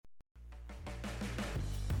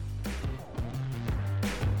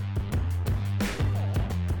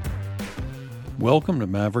Welcome to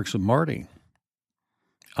Mavericks with Marty.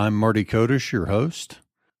 I'm Marty Kodish, your host,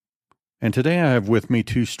 and today I have with me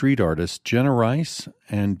two street artists, Jenna Rice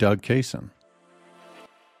and Doug Cason.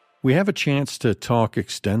 We have a chance to talk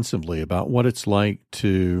extensively about what it's like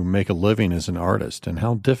to make a living as an artist and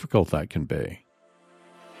how difficult that can be.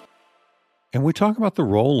 And we talk about the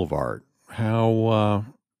role of art, how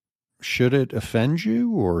should it offend you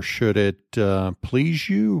or should it please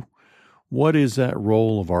you? What is that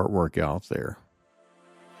role of artwork out there?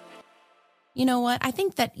 You know what? I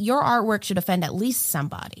think that your artwork should offend at least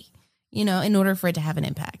somebody, in order for it to have an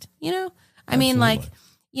impact. I mean, my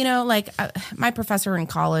professor in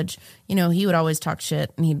college, he would always talk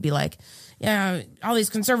shit and he'd be like, yeah, all these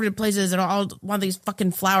conservative places and all want these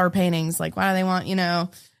fucking flower paintings. Like, why do they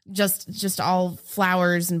want, just all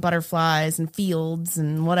flowers and butterflies and fields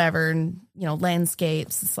and whatever and,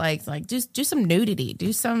 landscapes. It's like do some nudity,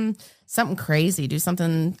 do something crazy, do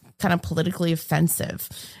something kind of politically offensive,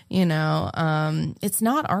 It's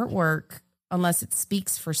not artwork unless it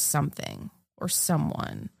speaks for something or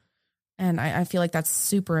someone. And I feel like that's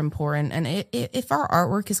super important. And if our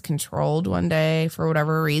artwork is controlled one day for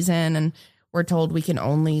whatever reason, and we're told we can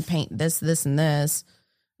only paint this, this, and this,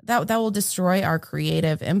 that will destroy our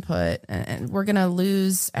creative input and we're going to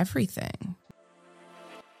lose everything.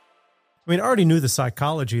 I already knew the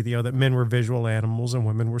psychology, that men were visual animals and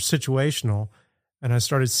women were situational. And I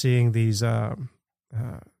started seeing these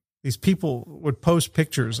people would post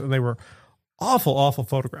pictures and they were awful, awful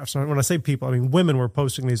photographs. And when I say people, I mean women were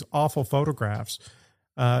posting these awful photographs,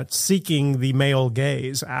 seeking the male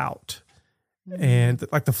gaze out. Mm-hmm. And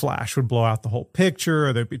like the flash would blow out the whole picture,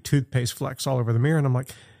 or there'd be toothpaste flecks all over the mirror. And I'm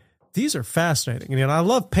like, these are fascinating. And I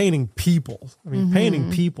love painting people.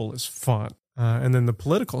 Painting people is fun. And then the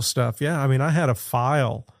political stuff. Yeah. I had a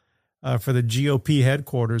file for the GOP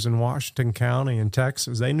headquarters in Washington County in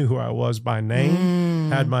Texas. They knew who I was by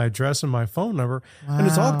name, had my address and my phone number. Wow. And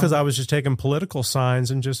it's all because I was just taking political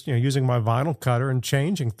signs and just, using my vinyl cutter and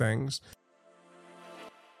changing things.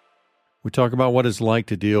 We talk about what it's like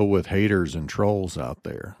to deal with haters and trolls out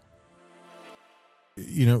there.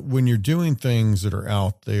 When you're doing things that are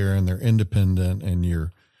out there and they're independent and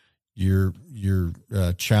you're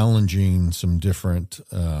challenging some different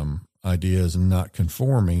ideas and not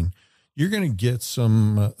conforming, you're going to get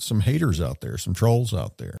some haters out there, some trolls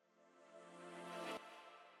out there.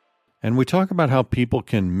 And we talk about how people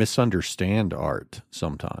can misunderstand art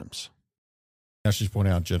sometimes. I should point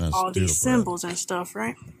out Jenna's all these symbols and stuff,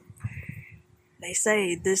 right? They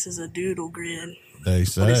say this is a doodle grid. They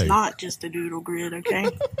say. But it's not just a doodle grid, okay?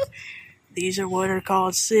 These are what are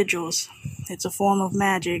called sigils. It's a form of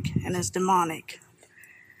magic, and it's demonic.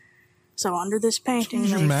 So under this painting,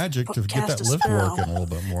 use your magic to get that lift working a little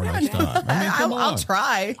bit more next time. Come on. I'll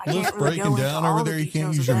try. Lift breaking down over there. You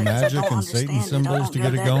can't use your magic and Satan symbols to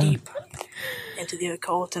get it going. Into the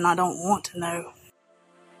occult, and I don't want to know.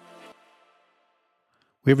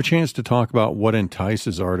 We have a chance to talk about what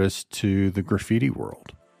entices artists to the graffiti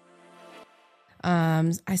world.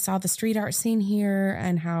 I saw the street art scene here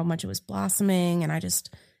and how much it was blossoming, and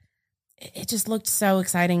it just looked so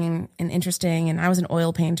exciting and interesting. And I was an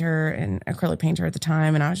oil painter and acrylic painter at the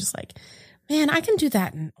time, and I was just like, man, I can do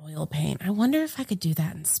that in oil paint. I wonder if I could do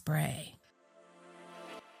that in spray.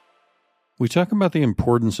 We talk about the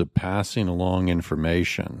importance of passing along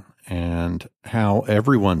information and how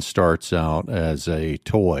everyone starts out as a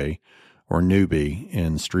toy or newbie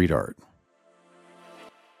in street art.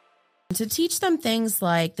 To teach them things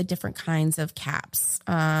like the different kinds of caps,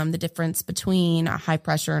 the difference between a high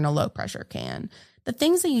pressure and a low pressure can, the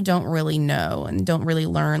things that you don't really know and don't really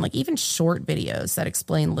learn, like even short videos that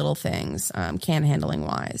explain little things, can handling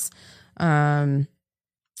wise.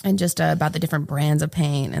 And just about the different brands of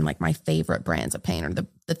paint and like my favorite brands of paint or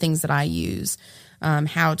the things that I use,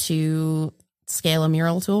 how to scale a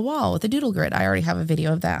mural to a wall with a doodle grid. I already have a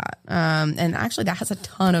video of that. And actually that has a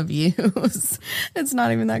ton of views. It's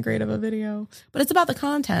not even that great of a video, but it's about the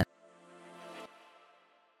content.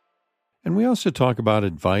 And we also talk about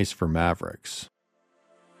advice for mavericks.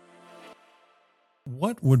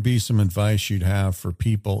 What would be some advice you'd have for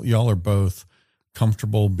people? Y'all are both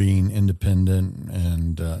comfortable being independent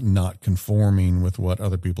and not conforming with what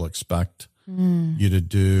other people expect you to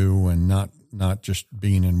do, and not just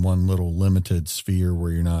being in one little limited sphere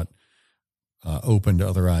where you're not open to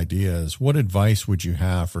other ideas. What advice would you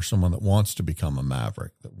have for someone that wants to become a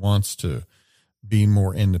maverick, that wants to be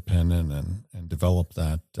more independent and develop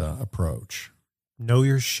that approach? Know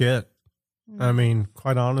your shit. I mean,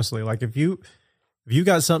 quite honestly, like if you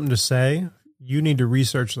got something to say, you need to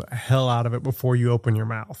research the hell out of it before you open your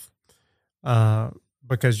mouth.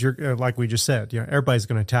 because you're like we just said, everybody's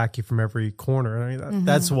going to attack you from every corner. I mean,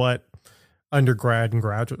 that's what undergrad and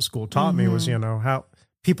graduate school taught me was, how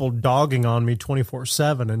people dogging on me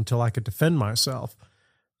 24/7 until I could defend myself,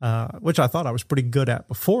 which I thought I was pretty good at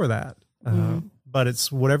before that. But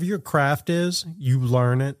it's whatever your craft is, you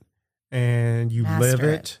learn it and you live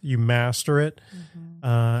it, you master it.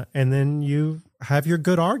 And then you have your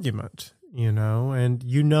good argument, and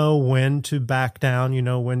you know when to back down, you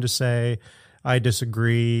know when to say, I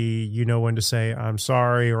disagree, you know when to say, I'm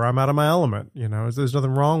sorry, or I'm out of my element. There's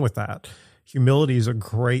nothing wrong with that. Humility is a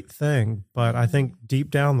great thing. But I think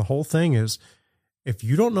deep down, the whole thing is if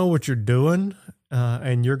you don't know what you're doing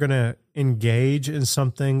and you're going to engage in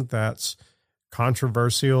something that's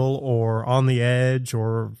controversial or on the edge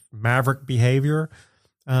or maverick behavior,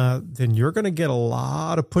 then you're going to get a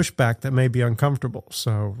lot of pushback that may be uncomfortable.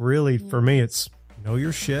 So really, for me, it's know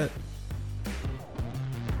your shit.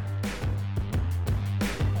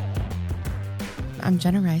 I'm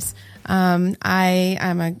Jenna Rice. I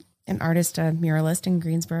am an artist, a muralist in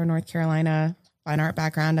Greensboro, North Carolina, fine art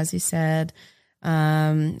background, as you said.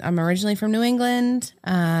 I'm originally from New England,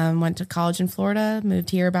 went to college in Florida,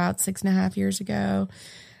 moved here about 6.5 years ago.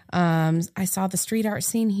 I saw the street art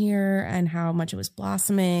scene here and how much it was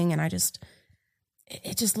blossoming. And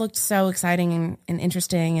it just looked so exciting and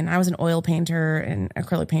interesting. And I was an oil painter and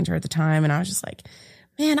acrylic painter at the time. And I was just like,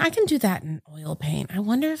 man, I can do that in oil paint. I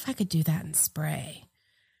wonder if I could do that in spray.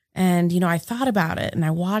 And, I thought about it and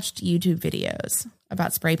I watched YouTube videos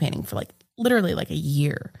about spray painting for literally a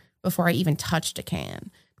year before I even touched a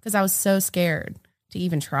can because I was so scared to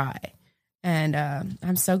even try. And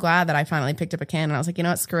I'm so glad that I finally picked up a can and I was like, you know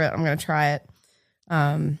what, screw it. I'm going to try it.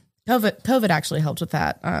 COVID actually helped with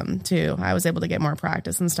that too. I was able to get more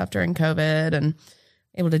practice and stuff during COVID and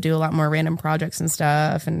able to do a lot more random projects and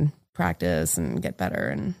stuff and practice and get better.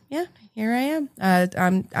 And yeah, here I am.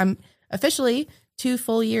 I'm officially 2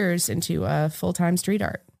 full years into full-time street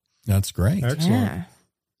art. That's great. Excellent. Yeah.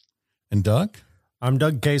 And Doug? I'm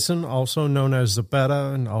Doug Cason, also known as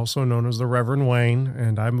Zapeta and also known as the Reverend Wayne.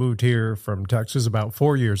 And I moved here from Texas about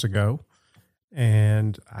 4 years ago.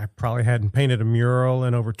 And I probably hadn't painted a mural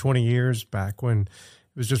in over 20 years back when it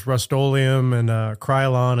was just Rust-Oleum and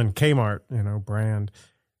Krylon and Kmart, brand.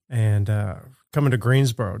 And coming to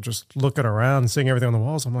Greensboro, just looking around and seeing everything on the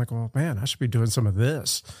walls, I'm like, well, man, I should be doing some of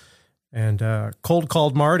this. And cold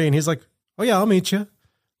called Marty, and he's like, oh, yeah, I'll meet you.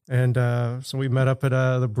 And so we met up at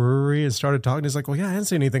the brewery and started talking. He's like, well, yeah, I didn't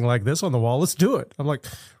see anything like this on the wall. Let's do it. I'm like,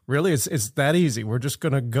 really? It's that easy? We're just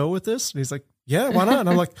going to go with this? And he's like, yeah, why not? And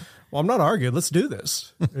I'm like, well, I'm not arguing. Let's do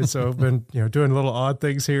this. And so I've been doing little odd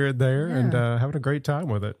things here and there and having a great time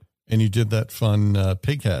with it. And you did that fun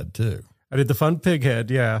pig head, too. I did the fun pig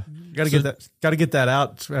head, yeah. Got to get that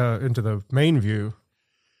out into the main view.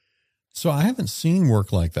 So I haven't seen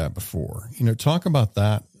work like that before. Talk about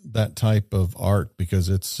that type of art because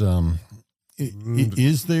it's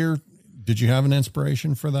did you have an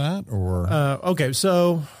inspiration for that or okay,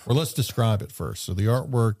 so or let's describe it first. So the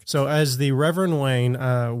artwork. So as the Reverend Wayne,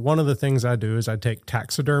 one of the things I do is I take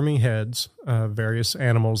taxidermy heads, various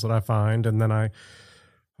animals that I find, and then I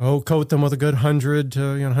coat them with a good 100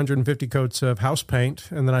 to 150 coats of house paint,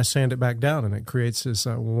 and then I sand it back down, and it creates this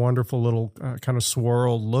wonderful little kind of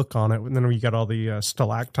swirl look on it. And then you got all the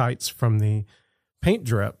stalactites from the paint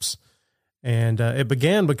drips. And it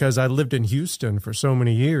began because I lived in Houston for so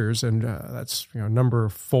many years, and that's number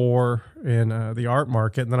 4 in the art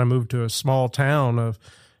market. And then I moved to a small town of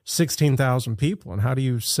 16,000 people. And how do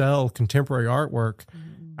you sell contemporary artwork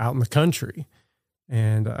out in the country?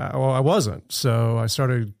 And I wasn't. So I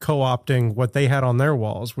started co-opting what they had on their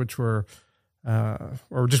walls, which were,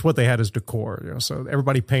 or just what they had as decor. So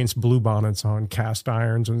everybody paints bluebonnets on cast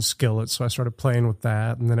irons and skillets. So I started playing with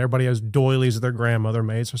that. And then everybody has doilies that their grandmother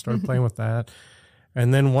made. So I started playing with that.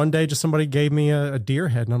 And then one day just somebody gave me a deer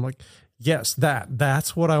head. And I'm like, yes,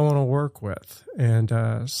 that's what I want to work with.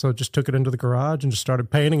 And so just took it into the garage and just started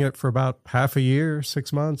painting it for about half a year,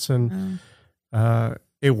 6 months. And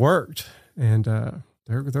it worked. And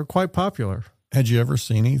they're quite popular. Had you ever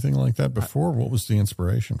seen anything like that before? What was the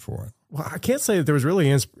inspiration for it? Well, I can't say that there was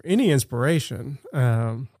really any inspiration.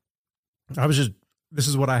 This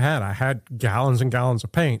is what I had. I had gallons and gallons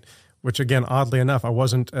of paint, which again, oddly enough, I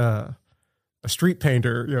wasn't a street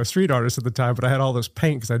painter, street artist at the time, but I had all this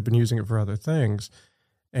paint because I'd been using it for other things.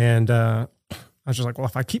 And I was just like, well,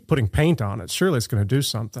 if I keep putting paint on it, surely it's going to do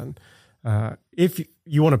something. If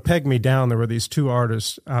you want to peg me down, there were these 2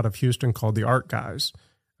 artists out of Houston called the Art Guys,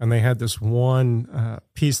 and they had this one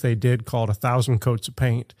piece they did called 1,000 Coats of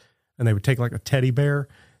Paint, and they would take like a teddy bear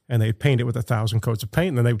and they'd paint it with 1,000 coats of paint,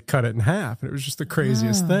 and then they would cut it in half, and it was just the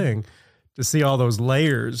craziest thing to see all those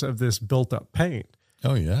layers of this built up paint.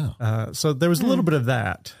 Oh, yeah. So there was a little bit of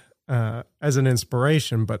that as an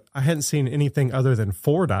inspiration, but I hadn't seen anything other than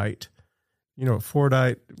Fordite. You know,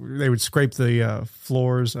 Fordite, they would scrape the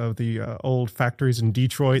floors of the old factories in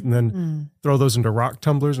Detroit and then throw those into rock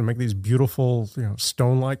tumblers and make these beautiful,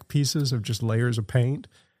 stone-like pieces of just layers of paint.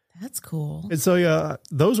 That's cool. And so,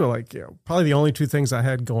 those are like, probably the only two things I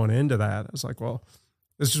had going into that. I was like, well,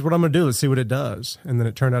 this is what I'm going to do. Let's see what it does. And then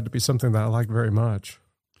it turned out to be something that I liked very much.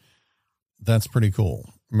 That's pretty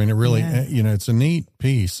cool. I mean, it really, it's a neat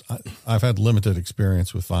piece. I've had limited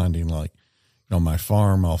experience with finding, like, on my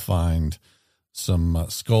farm, I'll find some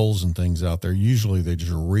skulls and things out there. Usually they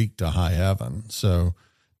just reek to high heaven. So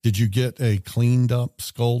did you get a cleaned up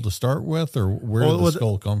skull to start with, or where did the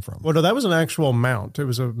skull come from? Well, no, that was an actual mount. It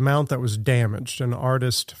was a mount that was damaged. An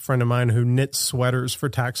artist friend of mine who knits sweaters for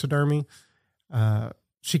taxidermy,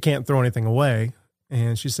 she can't throw anything away.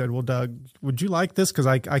 And she said, well, Doug, would you like this? Because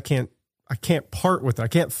I can't part with it. I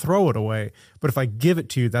can't throw it away. But if I give it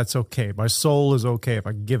to you, that's okay. My soul is okay if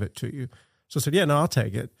I give it to you. So I said, yeah, no, I'll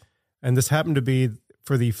take it. And this happened to be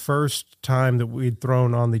for the first time that we'd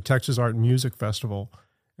thrown on the Texas Art and Music Festival.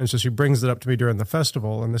 And so she brings it up to me during the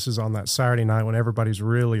festival. And this is on that Saturday night when everybody's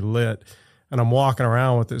really lit. And I'm walking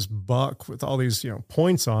around with this buck with all these,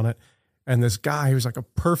 points on it. And this guy who's like a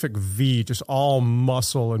perfect V, just all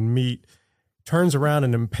muscle and meat, turns around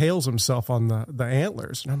and impales himself on the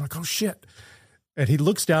antlers. And I'm like, oh shit. And he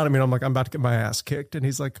looks down at me and I'm like, I'm about to get my ass kicked. And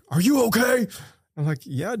he's like, are you okay? I'm like,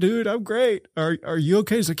 yeah, dude, I'm great. Are you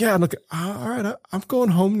okay? He's like, yeah. I'm like, all right, I'm going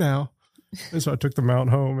home now. And so I took the mount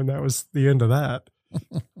home, and that was the end of that.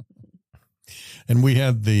 And we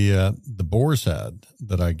had the boar's head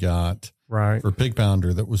that I got right for Pig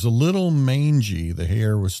Pounder that was a little mangy. The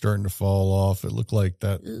hair was starting to fall off. It looked like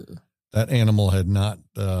that animal had not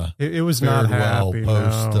it was not happy,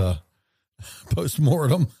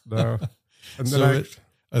 post-mortem. No. And so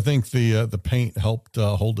I think the paint helped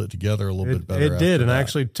hold it together a little bit better. It did, and I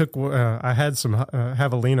actually took. I had some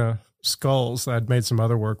javelina skulls. I'd made some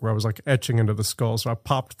other work where I was like etching into the skull, so I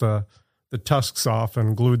popped the tusks off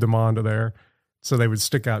and glued them onto there, so they would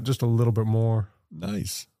stick out just a little bit more.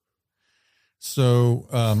 Nice. So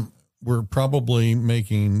we're probably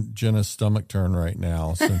making Jenna's stomach turn right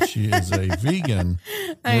now since she is a vegan.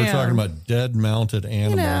 We're talking about dead mounted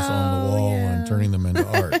animals on the wall and turning them into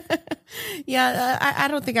art. Yeah, I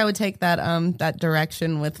don't think I would take that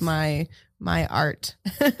direction with my art.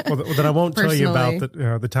 Well, then I won't tell you about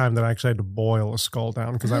the time that I actually had to boil a skull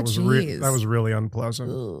down because that was really unpleasant.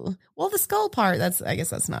 Ooh. Well, the skull part, I guess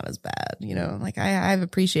that's not as bad. Like I have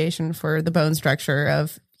appreciation for the bone structure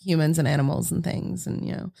of humans and animals and things,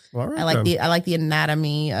 and well, right, I like the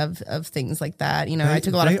anatomy of things like that. I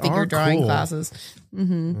took a lot of figure drawing classes.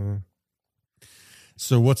 Mm-hmm.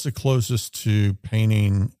 So what's the closest to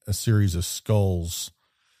painting a series of skulls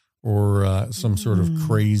or some sort of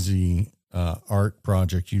crazy art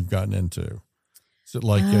project you've gotten into? Is it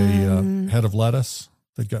like a head of lettuce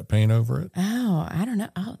that got paint over it? Oh, I don't know.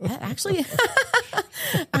 Oh, that actually,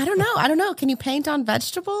 I don't know. Can you paint on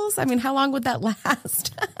vegetables? I mean, how long would that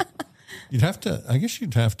last? I guess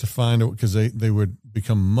you'd have to find it because they would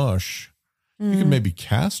become mush. You could maybe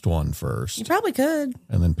cast one first. You probably could.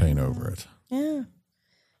 And then paint over it. Yeah.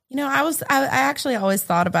 I actually always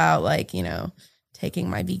thought about taking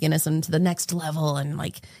my veganism to the next level and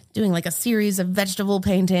doing a series of vegetable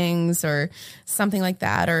paintings or something like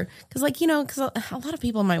that. Or because a lot of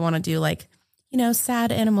people might want to do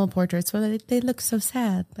sad animal portraits where they look so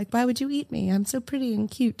sad. Why would you eat me? I'm so pretty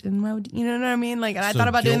and cute. And why would you know what I mean? And I thought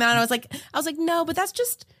about doing that and I was like, no, but that's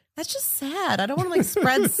just sad. I don't want to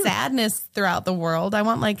spread sadness throughout the world. I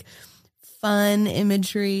want fun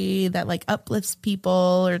imagery that uplifts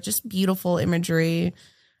people or just beautiful imagery.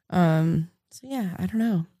 So yeah, I don't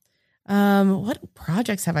know. What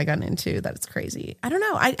projects have I gotten into that it's crazy? I don't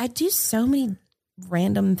know. I do so many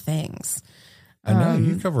random things. I know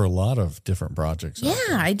you cover a lot of different projects. Yeah,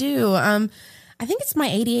 I do. I think it's my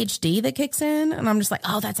ADHD that kicks in and I'm just like,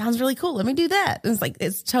 oh, that sounds really cool. Let me do that. And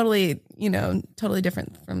it's totally, totally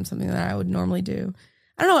different from something that I would normally do.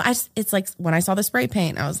 I don't know. It's when I saw the spray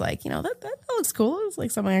paint, I was like, that looks cool.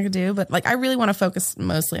 It's something I could do. But I really want to focus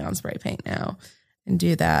mostly on spray paint now and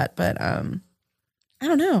do that. But I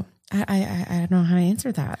don't know. I don't know how to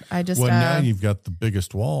answer that. Now you've got the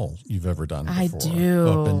biggest wall you've ever done before. I do.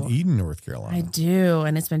 Up in Eden, North Carolina. I do.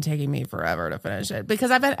 And it's been taking me forever to finish it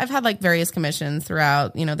because I've had various commissions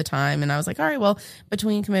throughout, the time. And I was like, all right, well,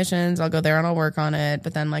 between commissions, I'll go there and I'll work on it.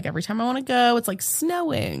 But then every time I want to go, it's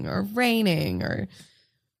snowing or raining or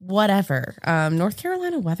whatever. North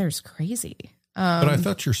Carolina weather's crazy. But I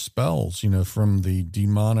thought your spells, from the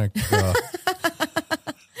demonic doodle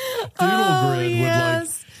grid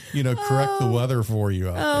would correct the weather for you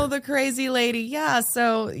out there. The crazy lady. Yeah.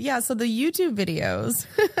 So the YouTube videos,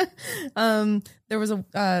 there was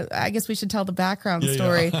I guess we should tell the background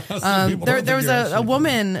story. There was a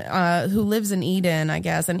woman who lives in Eden, I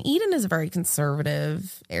guess. And Eden is a very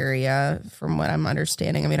conservative area from what I'm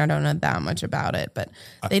understanding. I mean, I don't know that much about it, but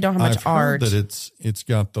they don't have much I've art. Heard that it's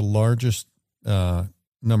got the largest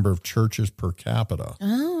number of churches per capita.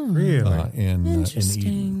 Oh, really? In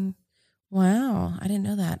Eden. Wow, I didn't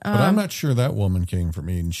know that. But I'm not sure that woman came from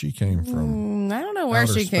Eden. She came from I don't know where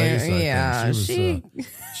outer she came. space, Yeah,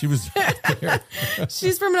 she was out there.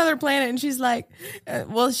 She's from another planet, and she's like,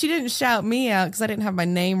 she didn't shout me out because I didn't have my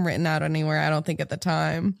name written out anywhere. I don't think at the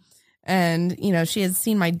time. And she had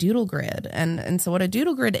seen my doodle grid, and so what a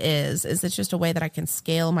doodle grid is it's just a way that I can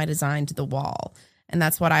scale my design to the wall. And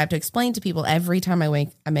that's what I have to explain to people every time I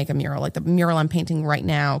make a mural. Like the mural I'm painting right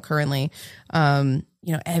now, currently,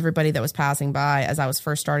 everybody that was passing by as I was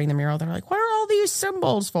first starting the mural, they're like, what are all these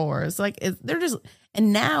symbols for? It's like,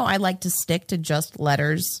 and now I like to stick to just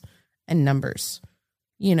letters and numbers,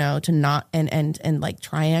 to not, and like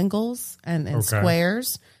triangles and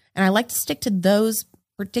squares. And I like to stick to those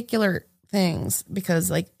particular things because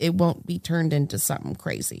like it won't be turned into something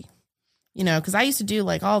crazy. Because I used to do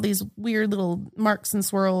like all these weird little marks and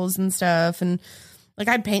swirls and stuff. And like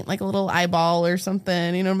I'd paint like a little eyeball or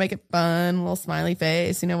something, make it fun, a little smiley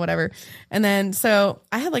face, whatever. And then so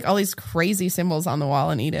I had like all these crazy symbols on the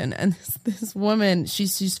wall in Eden. And this woman,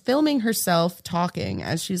 she's filming herself talking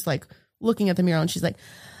as she's like looking at the mural. And she's like,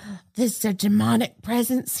 there's a demonic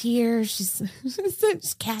presence here. She's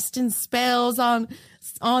casting spells on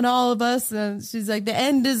all of us, and she's like, the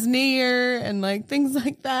end is near, and like things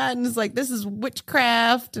like that. And it's like, this is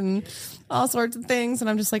witchcraft and all sorts of things. And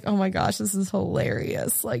I'm just like, oh my gosh, this is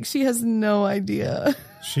hilarious. Like, she has no idea.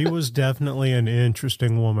 She was definitely an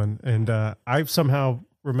interesting woman, and I've somehow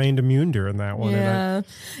remained immune during that one. I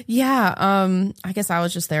guess I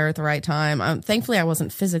was just there at the right time. Thankfully I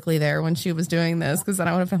wasn't physically there when she was doing this, because then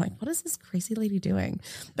I would have been like, what is this crazy lady doing?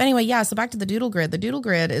 But anyway, so back to the doodle grid. The doodle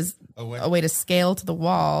grid is a way to scale to the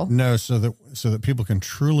wall. No, so that people can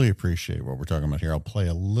truly appreciate what we're talking about here. I'll play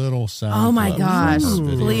a little sound. Oh my gosh,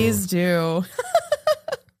 clip. please do.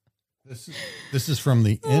 This is from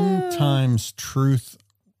the End Times Truth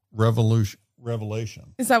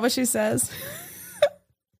Revelation. Is that what she says?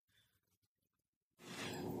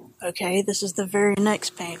 Okay, this is the very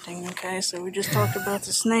next painting, okay? So we just talked about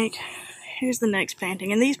the snake. Here's the next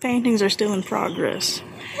painting, and these paintings are still in progress.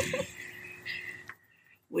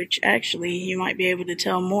 Which, actually, you might be able to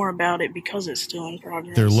tell more about it because it's still in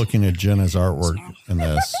progress. They're looking at Jenna's artwork in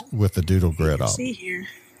this with the doodle grid up. See here,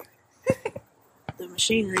 the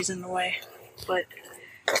machinery's in the way. But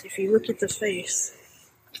if you look at the face,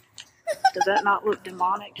 does that not look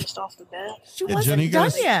demonic just off the bat? She wasn't Jenny,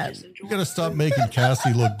 done yet. You got to stop making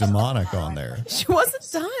Cassie look demonic on there. She wasn't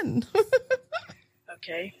done.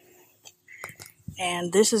 Okay.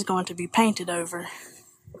 And this is going to be painted over.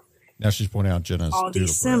 Now she's pointing out Jenna's all these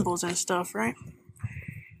doodle symbols and stuff, right?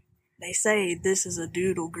 They say this is a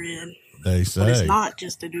doodle grid. They say. But it's not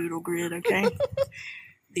just a doodle grid, okay?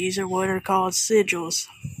 These are what are called sigils.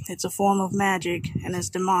 It's a form of magic, and it's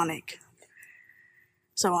demonic.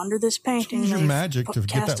 So under this painting, use your magic to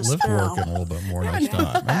get that lift working a little bit more next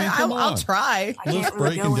time. I mean, come on. I'll try. Lift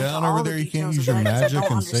breaking down over there. You can't use your magic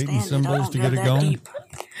and Satan symbols to get it going.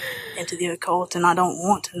 Into the occult, and I don't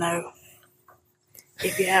want to know.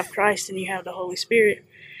 If you have Christ and you have the Holy Spirit,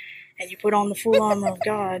 and you put on the full armor of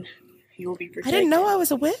God, you will be protected. I didn't know I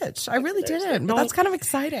was a witch. I really didn't, but that's kind of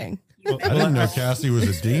exciting. I didn't know Cassie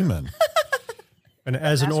was a demon. And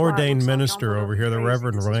as an ordained minister over here, the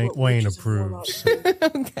Reverend Wayne approves.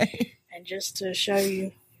 Okay. And just to show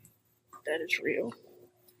you that it's real.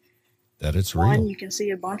 That it's real. One, you can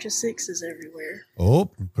see a bunch of sixes everywhere.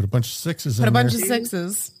 Oh, put a bunch of sixes in there. Put a bunch of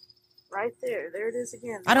sixes. Right there. There it is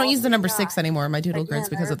again. I don't use the number 6 anymore in my doodle grids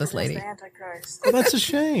because of this lady. Oh, that's a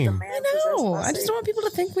shame. I know. I just don't want people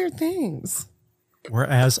to think weird things.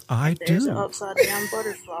 Whereas I There's an do. upside down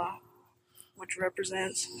butterfly, which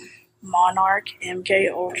represents Monarch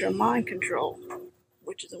MK Ultra Mind Control,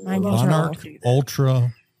 which is a Mind warlock. control. Monarch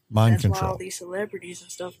Ultra Mind That's why all Control. these celebrities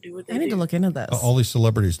and stuff do what they I need do. to look into this. All these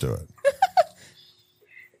celebrities do it.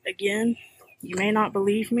 Again, you may not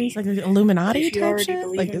believe me. It's like an Illuminati If you type already shit.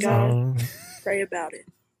 believe Like, in is God, it? pray about it.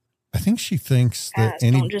 I think she thinks that Ask,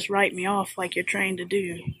 any don't just write me off like you're trained to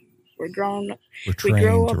do. we're We trained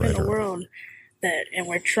grow to up in write a her. world and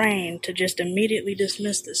we're trained to just immediately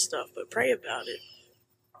dismiss this stuff, but pray about it.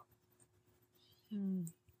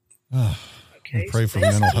 Ah, Okay. Pray for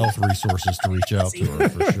mental health resources to reach out to her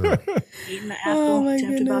for sure. Eating the apple,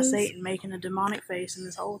 tempted by Satan, making a demonic face, and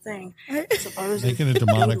this whole thing. Supposedly Making a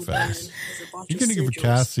demonic doodle bread face. is a bunch You're of going to give sigils.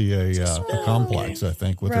 Cassie a complex, I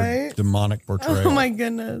think, with her Right? demonic portrayal. Oh my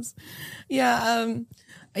goodness. Yeah.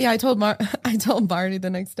 I told Marty the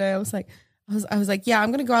next day, I was like, yeah,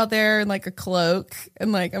 I'm going to go out there in like a cloak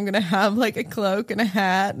and like, I'm going to have like a cloak and a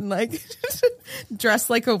hat and like dress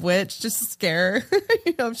like a witch just to scare her,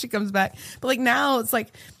 if she comes back. But like now it's like,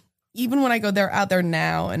 even when I go out there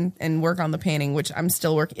now and work on the painting, which I'm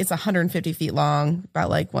still working, it's 150 feet long, about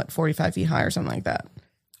like 45 feet high or something like that.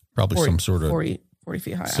 Probably 40, some sort of 40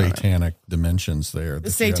 feet high. I don't know. satanic dimensions there.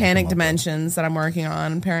 The satanic dimensions that I'm working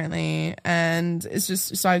on apparently. And it's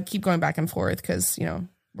just, so I keep going back and forth because,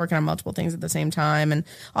 working on multiple things at the same time. And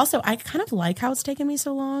also I kind of like how it's taken me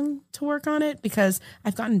so long to work on it because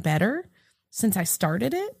I've gotten better since I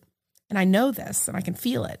started it. And I know this and I can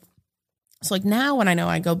feel it. So like now when I know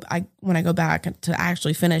when I go back to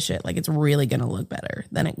actually finish it, like it's really going to look better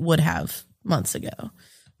than it would have months ago,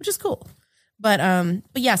 which is cool. But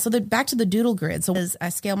yeah, so back to the doodle grid. So I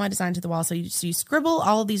scale my design to the wall. So you scribble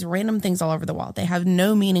all of these random things all over the wall. They have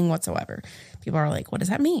no meaning whatsoever. People are like, what does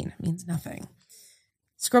that mean? It means nothing.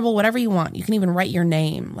 Scribble whatever you want. You can even write your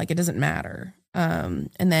name. Like it doesn't matter. And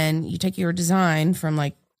then you take your design from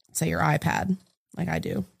like, say your iPad, like I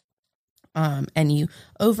do. And you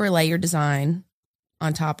overlay your design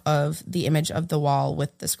on top of the image of the wall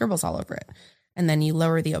with the scribbles all over it. And then you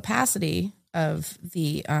lower the opacity of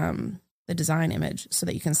the design image so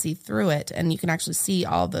that you can see through it and you can actually see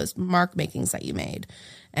all those mark makings that you made.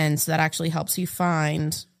 And so that actually helps you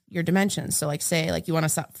find your dimensions. So like say like you want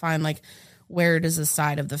to find like where does the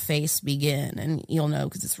side of the face begin? And you'll know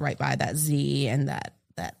because it's right by that Z and that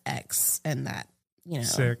X and that,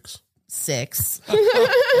 6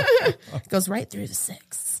 goes right through the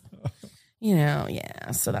 6,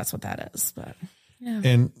 yeah. So that's what that is. But yeah.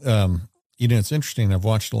 And, it's interesting. I've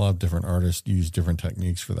watched a lot of different artists use different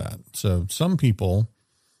techniques for that. So some people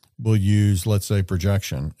will use, let's say,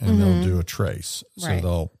 projection and they'll do a trace. So Right.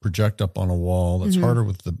 they'll project up on a wall. That's harder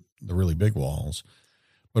with the really big walls,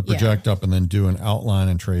 but project up and then do an outline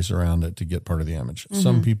and trace around it to get part of the image.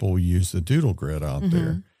 Some people will use the doodle grid out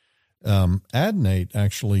there. Adnate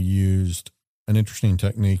actually used an interesting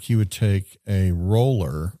technique. He would take a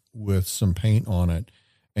roller with some paint on it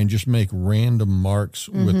and just make random marks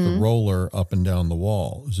with the roller up and down the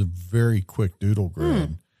wall. It was a very quick doodle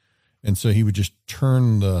grid. And so he would just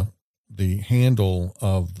turn the handle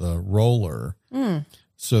of the roller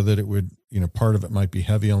so that it would, part of it might be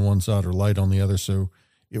heavy on one side or light on the other. So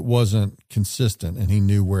it wasn't consistent and he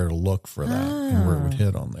knew where to look for that and where it would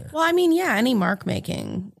hit on there. Well, I mean, yeah, any mark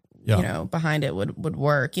making, behind it would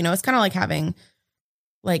work. It's kind of like having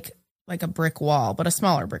like a brick wall, but a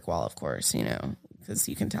smaller brick wall, of course, because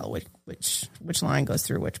you can tell which line goes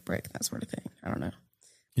through which brick, that sort of thing. I don't know.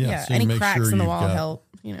 Yeah. So any make cracks sure in the you've wall got help,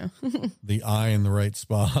 the eye in the right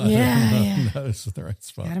spot. Yeah. Nose in the right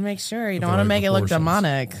spot. Gotta make sure you With don't the want to right make it look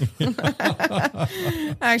proportions.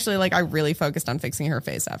 demonic. Actually, like I really focused on fixing her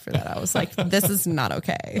face after that. I was like, this is not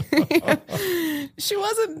okay. She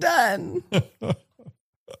wasn't done.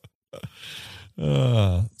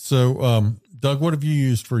 So, Doug, what have you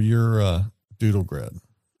used for your doodle grid,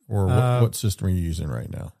 or what system are you using right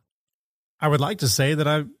now? I would like to say that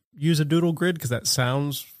I use a doodle grid because that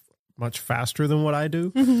sounds much faster than what I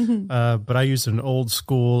do. But I use an old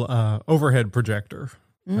school overhead projector,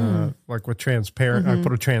 like with transparent. I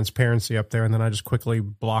put a transparency up there, and then I just quickly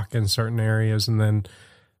block in certain areas, and then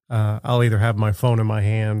I'll either have my phone in my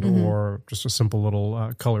hand or just a simple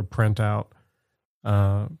little color printout.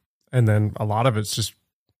 And then a lot of it's just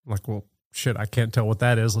like, well, shit, I can't tell what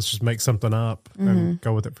that is. Let's just make something up and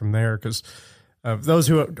go with it from there. Because those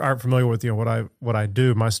who aren't familiar with what I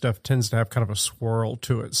do, my stuff tends to have kind of a swirl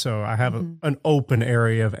to it. So I have an open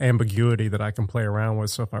area of ambiguity that I can play around with.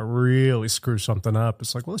 So if I really screw something up,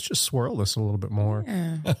 it's like, well, let's just swirl this a little bit more,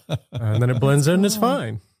 and then it blends in. And it's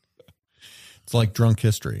fine. It's like drunk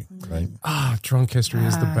history, right? Drunk history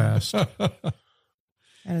is the best. That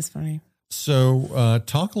is funny. So,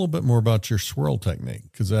 talk a little bit more about your swirl technique,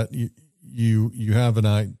 because that you have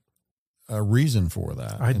a reason for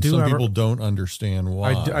that. I do. Some people don't understand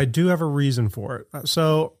why. I do have a reason for it.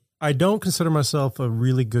 So I don't consider myself a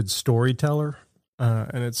really good storyteller,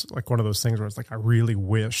 and it's like one of those things where it's like I really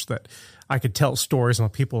wish that I could tell stories,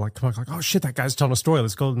 and people like come up like, oh shit, that guy's telling a story.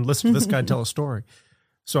 Let's go and listen to this guy tell a story.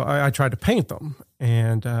 So I tried to paint them,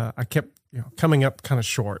 and I kept coming up kind of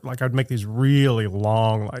short. Like I'd make these really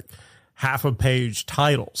long, like half a page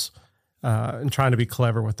titles, and trying to be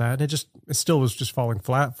clever with that. And it still was just falling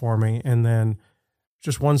flat for me. And then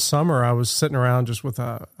just one summer, I was sitting around just with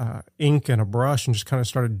ink and a brush and just kind of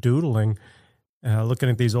started doodling, looking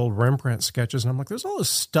at these old Rembrandt sketches. And I'm like, there's all this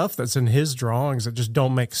stuff that's in his drawings that just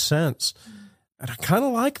don't make sense. And I kind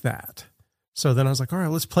of like that. So then I was like, all right,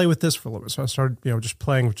 let's play with this for a little bit. So I started, just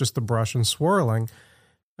playing with just the brush and swirling.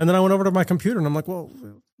 And then I went over to my computer and I'm like, well,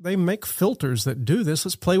 they make filters that do this.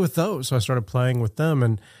 Let's play with those. So I started playing with them.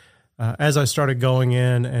 And as I started going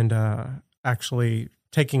in and actually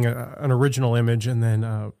taking an original image and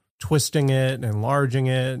then twisting it and enlarging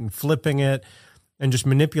it and flipping it and just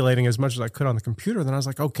manipulating as much as I could on the computer, then I was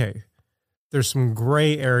like, okay, there's some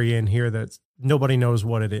gray area in here that nobody knows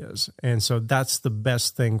what it is. And so that's the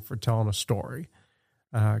best thing for telling a story.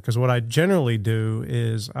 Because what I generally do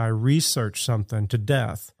is I research something to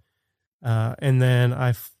death, and then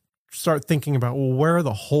I start thinking about, well, where are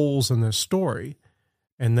the holes in this story?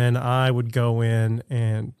 And then I would go in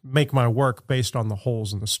and make my work based on the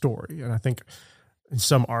holes in the story. And I think in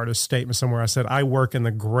some artist statement somewhere I said, I work in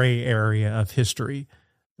the gray area of history,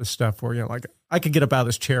 the stuff where, like I could get up out of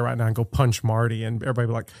this chair right now and go punch Marty and everybody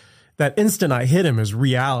would be like, that instant I hit him is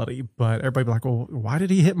reality, but everybody be like, well, why did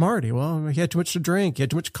he hit Marty? Well, he had too much to drink. He had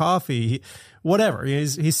too much coffee, whatever.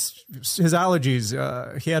 His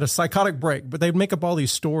allergies, he had a psychotic break, but they'd make up all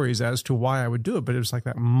these stories as to why I would do it. But it was like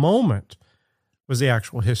that moment was the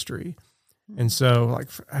actual history. And so like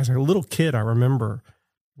as a little kid, I remember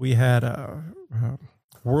we had a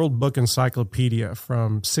World Book Encyclopedia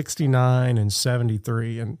from 69 and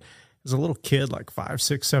 73. And as a little kid, like 5,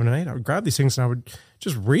 6, 7, and 8, I would grab these things and I would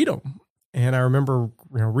just read them. And I remember,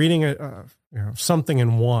 reading something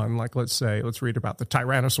in one, like let's read about the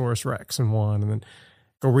Tyrannosaurus Rex in one, and then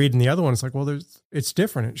go read in the other one. It's like, well, it's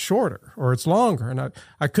different. It's shorter or it's longer. And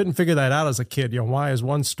I couldn't figure that out as a kid. Why is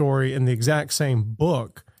one story in the exact same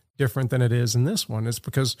book different than it is in this one? It's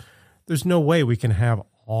because there's no way we can have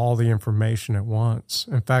all the information at once.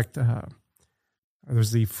 In fact,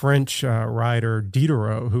 there's the French writer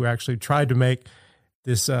Diderot who actually tried to make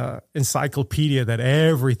this encyclopedia that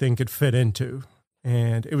everything could fit into.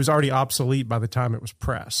 And it was already obsolete by the time it was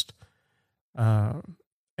pressed.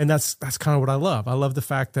 And that's kind of what I love. I love the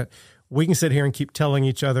fact that we can sit here and keep telling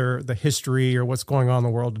each other the history or what's going on in the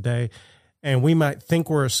world today. And we might think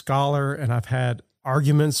we're a scholar. And I've had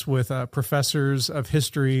arguments with professors of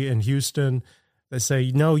history in Houston that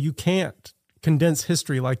say, no, you can't condense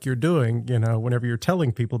history like you're doing, whenever you're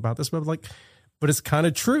telling people about this, but it's kind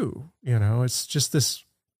of true. It's just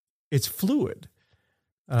it's fluid.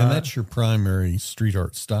 And that's your primary street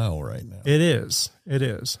art style right now. It is.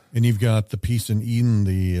 And you've got the piece in Eden,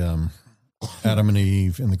 the Adam and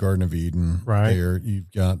Eve in the Garden of Eden. Right. There.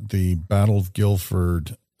 You've got the Battle of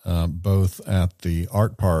Guilford, both at the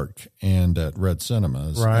Art Park and at Red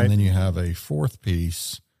Cinemas. Right. And then you have a fourth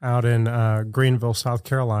piece out in Greenville, South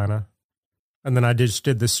Carolina. And then I just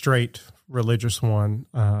did the straight religious one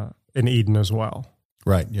in Eden as well.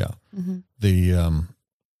 Right, yeah. Mm-hmm. The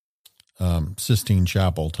Sistine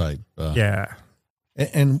Chapel type. Yeah.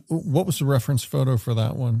 And what was the reference photo for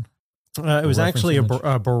that one? It was actually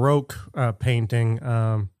a Baroque painting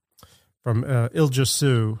from Il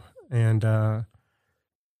Gesù. And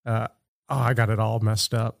I got it all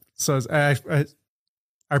messed up. So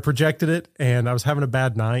I projected it, and I was having a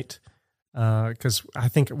bad night. Because I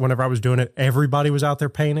think whenever I was doing it, everybody was out there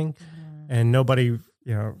painting, and nobody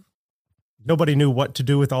knew what to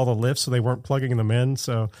do with all the lifts, so they weren't plugging them in.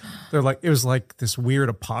 So it was like this weird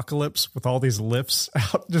apocalypse with all these lifts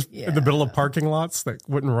out just in the middle of parking lots that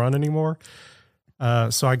wouldn't run anymore.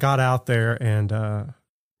 So I got out there, and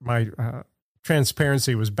my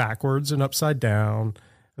transparency was backwards and upside down,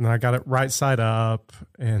 and then I got it right side up,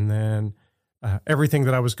 and then everything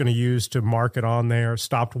that I was going to use to mark it on there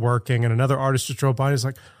stopped working. And another artist just drove by and he's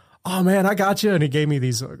like, oh man, I got you. And he gave me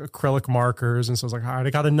these acrylic markers. And so I was like, all right,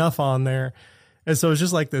 I got enough on there. And so it's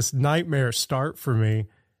just like this nightmare start for me.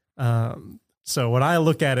 So when I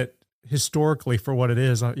look at it historically for what it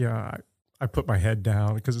is, I put my head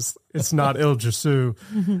down because it's not Il Gesù.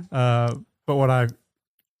 But when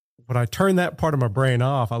I turn that part of my brain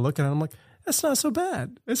off, I look at it, I'm like, that's not so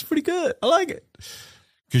bad. It's pretty good. I like it.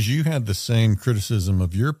 Because you had the same criticism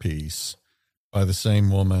of your piece by the same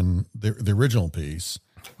woman, the original piece.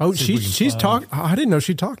 Oh, she's talked. I didn't know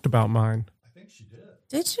she talked about mine. I think she did.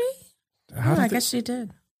 Did she? I guess she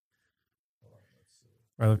did.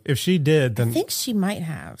 Well, if she did, then I think she might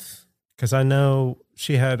have. Because I know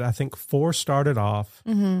she had, I think 4 started off,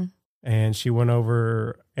 and she went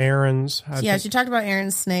over Aaron's. She talked about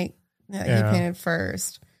Aaron's snake that he painted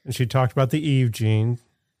first, and she talked about the Eve gene.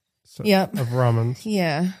 Of Romans.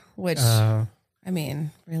 Yeah, which I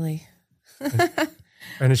mean, really. And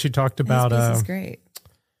then she talked about this is great.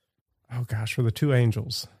 oh gosh, for the two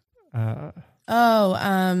angels. Oh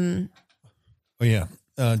yeah.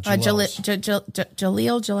 Jaleel.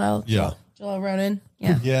 Yeah. Jaleel Ronan.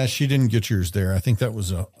 Yeah. Yeah. She didn't get yours there. I think that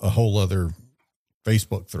was a whole other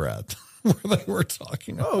Facebook thread where they were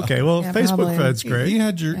talking about. Oh, okay. Well, Yeah, Facebook probably. thread's great. You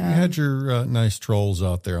had your nice trolls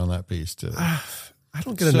out there on that piece too. I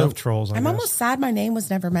don't get enough trolls. I'm almost sad my name was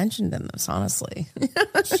never mentioned in this, honestly.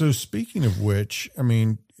 So speaking of which, I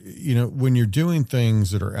mean, you know, when you're doing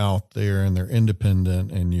things that are out there and they're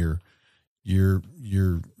independent and you're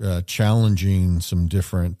challenging some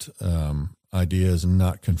different ideas and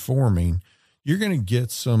not conforming, you're going to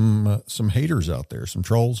get some haters out there, some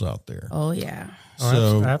trolls out there. Oh yeah.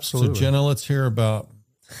 So absolutely. So Jenna, let's hear about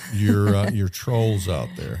your trolls out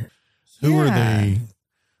there. Who are they?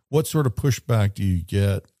 What sort of pushback do you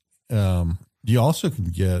get? You also can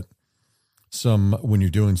get some when you're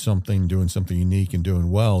doing something unique and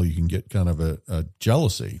doing well. You can get kind of a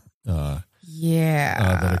jealousy. That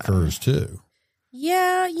occurs too.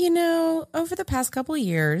 Yeah, you know, over the past couple of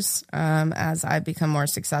years, as I've become more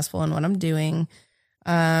successful in what I'm doing,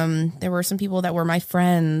 there were some people that were my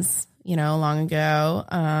friends, you know, long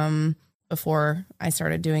ago, before I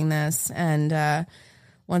started doing this. And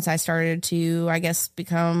once I started to, I guess,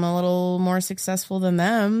 become a little more successful than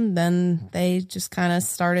them, then they just kind of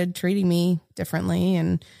started treating me differently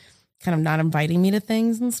and kind of not inviting me to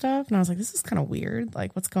things and stuff. And I was like, this is kind of weird.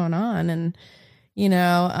 Like, what's going on? And, you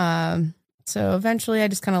know, so eventually I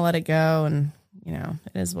just kind of let it go and, you know,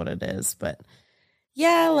 it is what it is. But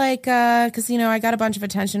yeah, like, cause you know, I got a bunch of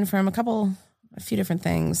attention from a few different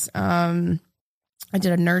things. I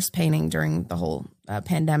did a nurse painting during the whole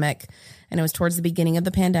pandemic, and it was towards the beginning of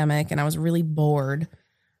the pandemic, and I was really bored.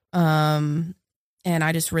 And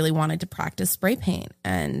I just really wanted to practice spray paint.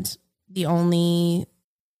 And the only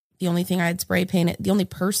thing I had spray painted, the only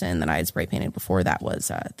person that I had spray painted before that was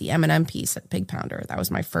the M&M piece at Pig Pounder. That was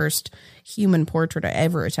my first human portrait I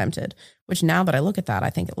ever attempted, which now that I look at that,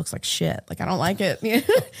 I think it looks like shit. Like, I don't like it. And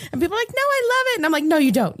people are like, no, I love it. And I'm like, no,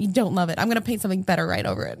 you don't. You don't love it. I'm going to paint something better right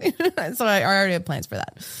over it. So I already have plans for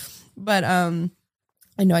that. But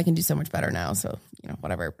I know I can do so much better now. So, you know,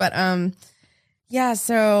 whatever. But yeah,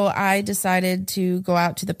 so I decided to go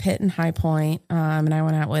out to the Pit in High Point. And I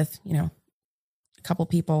went out with, you know, a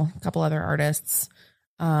couple other artists.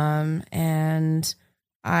 And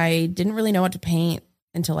I didn't really know what to paint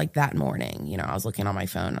until like that morning. You know, I was looking on my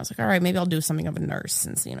phone. I was like, all right, maybe I'll do something of a nurse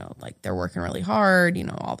since, you know, like they're working really hard. You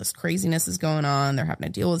know, all this craziness is going on. They're having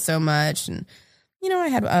to deal with so much. And, you know, I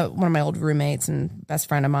had one of my old roommates and best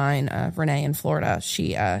friend of mine, Renee in Florida.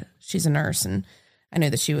 She's a nurse, and I knew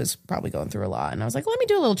that she was probably going through a lot. And I was like, let me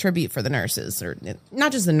do a little tribute for the nurses, or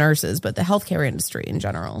not just the nurses, but the healthcare industry in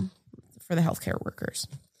general, for the healthcare workers.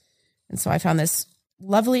 And so I found this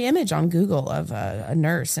lovely image on Google of a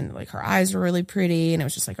nurse, and like her eyes were really pretty, and it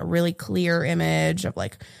was just like a really clear image of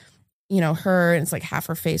like, you know, her, and it's like half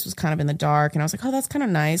her face was kind of in the dark. And I was like, oh, that's kind of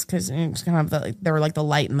nice, because it's kind of they were like the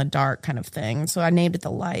light and the dark kind of thing. So I named it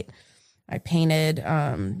The Light. I painted,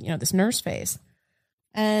 you know, this nurse face.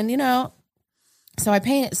 And, you know, so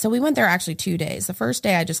we went there actually 2 days. The first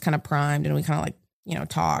day I just kind of primed, and we kind of like, you know,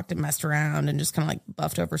 talked and messed around and just kind of like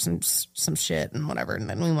buffed over some shit and whatever. And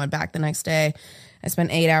then we went back the next day. I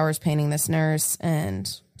spent 8 hours painting this nurse and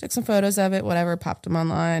took some photos of it, whatever, popped them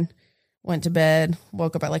online, went to bed,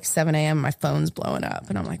 woke up at like 7 a.m. My phone's blowing up,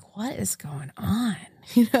 and I'm like, what is going on?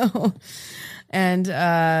 You know? And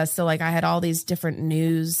so like I had all these different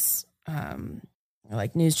news,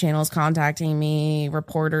 like news channels contacting me,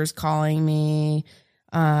 reporters calling me.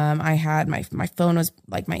 I had my phone was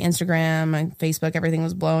like my Instagram, my Facebook, everything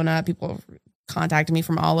was blowing up. People contacted me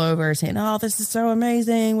from all over saying, oh, this is so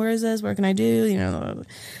amazing. Where is this? What can I do? You know,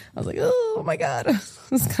 I was like, oh my God.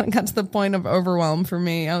 This kind of got to the point of overwhelm for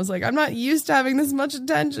me. I was like, I'm not used to having this much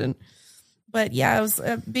attention. But yeah, I was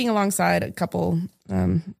being alongside a couple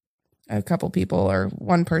people, or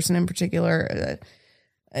one person in particular.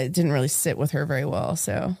 It didn't really sit with her very well.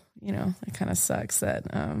 So, you know, it kind of sucks that,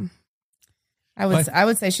 I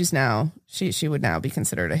would say she would now be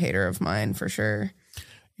considered a hater of mine for sure.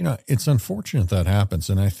 You know, it's unfortunate that happens.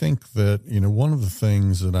 And I think that, you know, one of the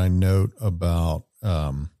things that I note about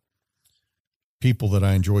people that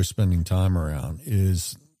I enjoy spending time around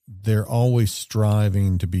is they're always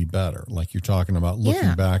striving to be better. Like you're talking about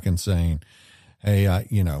looking back and saying, hey, I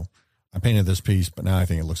painted this piece, but now I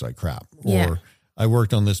think it looks like crap. Or I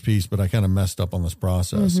worked on this piece, but I kind of messed up on this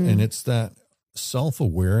process. Mm-hmm. And it's that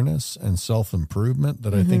self-awareness and self-improvement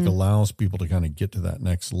that I think allows people to kind of get to that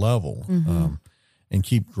next level and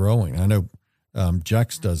keep growing. I know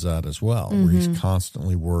Jex does that as well, where he's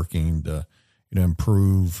constantly working to, you know,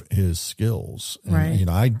 improve his skills. And, right. you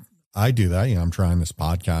know, I do that. I'm trying this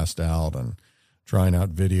podcast out and trying out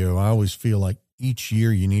video. I always feel like each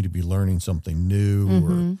year you need to be learning something new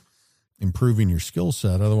or improving your skill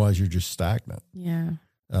set. Otherwise you're just stagnant. Yeah.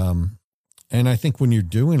 And I think when you're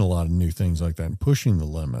doing a lot of new things like that and pushing the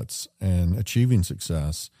limits and achieving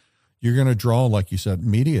success, you're going to draw, like you said,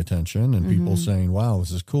 media attention and people saying, wow,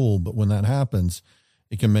 this is cool. But when that happens,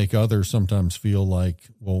 it can make others sometimes feel like,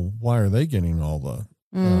 well, why are they getting all the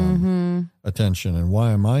attention and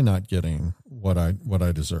why am I not getting what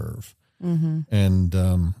I deserve? And,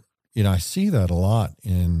 I see that a lot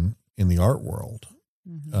in the art world.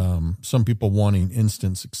 Some people wanting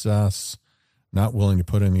instant success, not willing to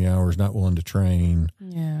put in the hours, not willing to train.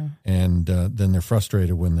 Yeah. And then they're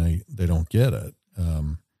frustrated when they don't get it.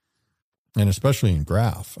 And especially in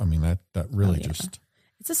graph. I mean, that really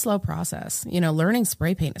it's a slow process. Learning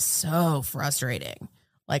spray paint is so frustrating.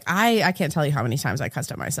 Like I can't tell you how many times I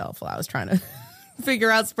cussed at myself while I was trying to figure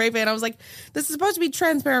out spray paint. I was like, this is supposed to be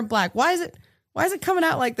transparent black. Why is it coming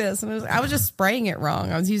out like this? And I was just spraying it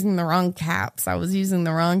wrong. I was using the wrong caps. I was using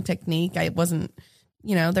the wrong technique. I wasn't,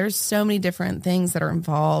 there's so many different things that are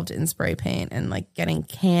involved in spray paint and like getting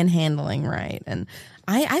can handling right. And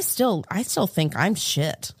I still think I'm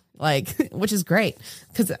shit, like, which is great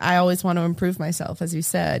because I always want to improve myself. As you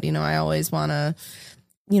said, I always want to,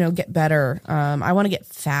 get better. I want to get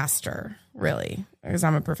faster, really, because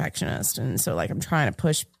I'm a perfectionist. And so like, I'm trying to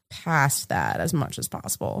push past that as much as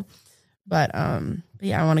possible. But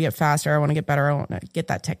yeah, I want to get faster. I want to get better. I want to get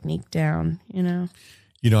that technique down,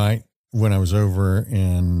 When I was over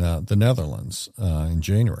in the Netherlands in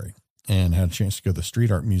January and had a chance to go to the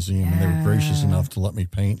Street Art Museum, and they were gracious enough to let me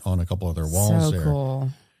paint on a couple of their walls so there.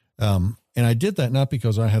 Cool. And I did that not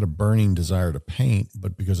because I had a burning desire to paint,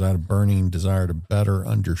 but because I had a burning desire to better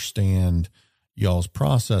understand y'all's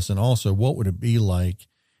process. And also, what would it be like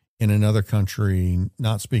in another country,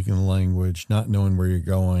 not speaking the language, not knowing where you're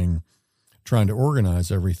going, trying to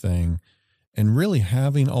organize everything, and really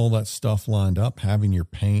having all that stuff lined up, having your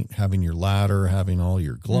paint, having your ladder, having all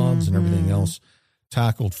your gloves and everything else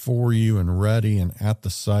tackled for you and ready and at the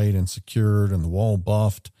site and secured and the wall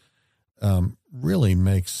buffed, really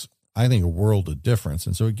makes, I think, a world of difference.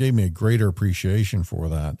 And so it gave me a greater appreciation for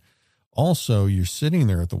that. Also, you're sitting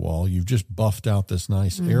there at the wall, you've just buffed out this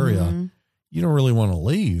nice area. You don't really want to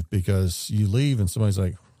leave because you leave and somebody's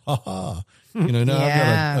like, now I've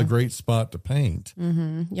got a great spot to paint.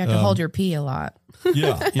 You have to hold your pee a lot.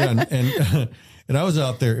 Yeah. And I was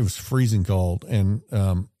out there, it was freezing cold. And,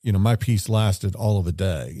 my piece lasted all of a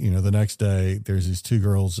day. The next day there's these two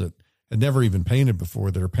girls that had never even painted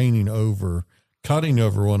before that are cutting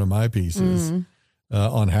over one of my pieces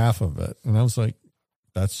on half of it. And I was like,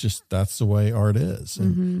 that's the way art is.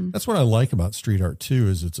 And that's what I like about street art too,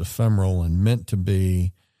 is it's ephemeral and meant to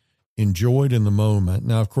be enjoyed in the moment.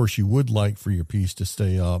 Now, of course, you would like for your piece to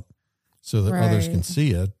stay up so that others can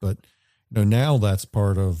see it. But now that's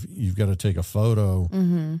part of, you've got to take a photo,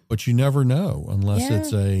 but you never know unless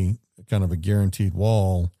it's a kind of a guaranteed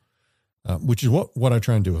wall, which is what I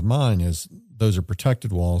try and do with mine is those are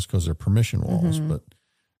protected walls because they're permission walls, but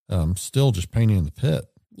still just painting in the pit.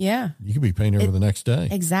 Yeah. You could be painting over the next day.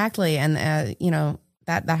 Exactly. And,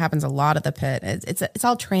 that happens a lot at the pit. It's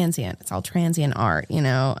all transient. It's all transient art,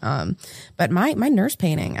 but my nurse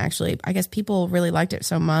painting, actually, I guess people really liked it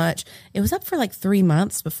so much. It was up for like 3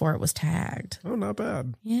 months before it was tagged. Oh, not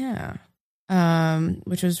bad. Yeah.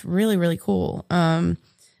 Which was really, really cool. But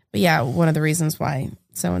yeah, one of the reasons why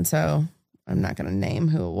so-and-so, I'm not going to name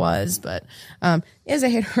who it was, but is a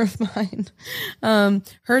hater of mine.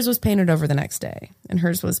 Hers was painted over the next day, and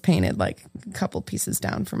hers was painted like a couple pieces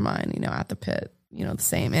down from mine, at the pit, the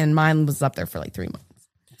same. And mine was up there for like 3 months.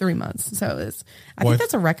 3 months. So I think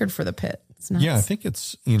that's a record for the pit. It's nuts. Yeah, I think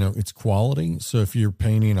it's, it's quality. So if you're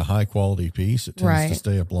painting a high quality piece, it tends to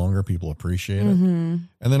stay up longer. People appreciate it. And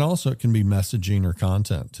then also it can be messaging or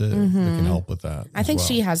content too that can help with that. I think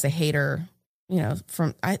she has a hater,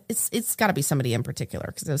 it's got to be somebody in particular,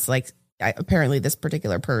 because it's like apparently this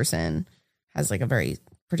particular person has like a very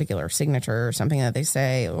particular signature or something that they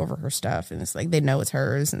say over her stuff, and it's like they know it's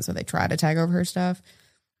hers, and so they try to tag over her stuff.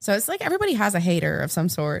 So it's like everybody has a hater of some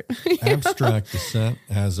sort. Abstract Descent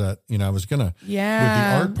has that. I was gonna with the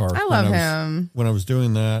art park. I love him. When I was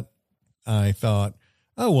doing that, I thought,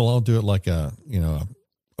 oh well, I'll do it like a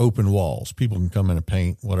open walls. People can come in and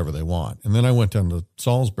paint whatever they want. And then I went down to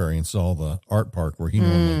Salisbury and saw the art park where he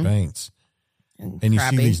normally paints. And you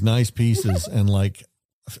see these nice pieces and like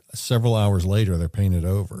several hours later they're painted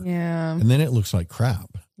over. Yeah. And then it looks like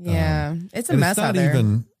crap. Yeah. It's a mess out there.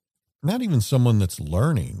 Not even someone that's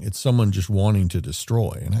learning. It's someone just wanting to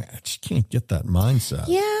destroy. And I just can't get that mindset.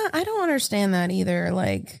 Yeah. I don't understand that either.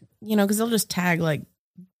 Like, because they'll just tag like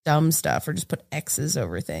dumb stuff or just put X's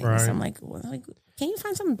over things. Right. I'm like, can you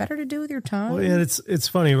find something better to do with your time? Well, yeah, it's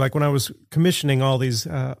funny. Like when I was commissioning all these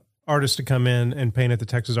artists to come in and paint at the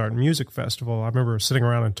Texas Art and Music Festival, I remember sitting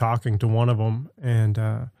around and talking to one of them. And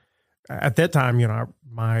at that time,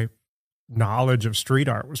 my knowledge of street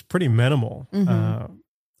art was pretty minimal.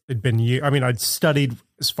 It'd been years. I mean, I'd studied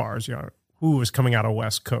as far as, who was coming out of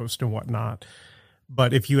West Coast and whatnot.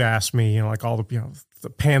 But if you ask me, like all the, the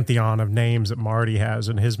pantheon of names that Marty has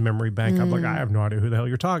in his memory bank, I'm like, I have no idea who the hell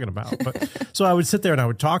you're talking about. But so I would sit there and I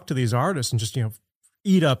would talk to these artists and just,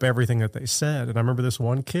 eat up everything that they said. And I remember this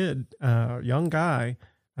one kid, young guy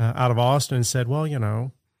out of Austin said,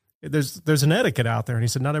 well, there's an etiquette out there. And he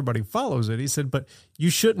said, not everybody follows it. He said, but you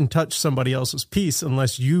shouldn't touch somebody else's piece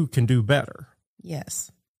unless you can do better. Yes.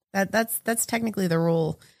 That's technically the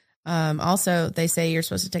rule. Also, they say you're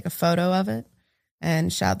supposed to take a photo of it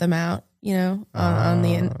and shout them out, on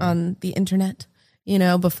the internet,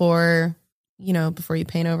 before you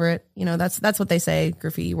paint over it. That's what they say,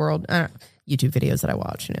 graffiti world, YouTube videos that I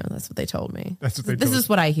watch, that's what they told me. This is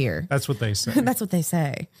what I hear. That's what they say. That's what they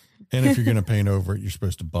say. And if you're going to paint over it, you're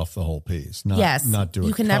supposed to buff the whole piece. Not do it.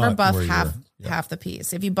 You can never buff half the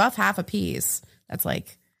piece. If you buff half a piece, that's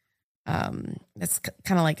like, that's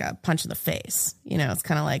kind of like a punch in the face. It's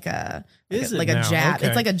kind of like a jab. Okay. It's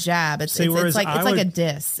like a jab. It's like a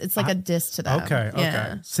diss. It's like a diss to them. Okay. Yeah.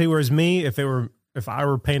 Okay. See, whereas me, if I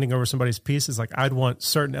were painting over somebody's pieces, like I'd want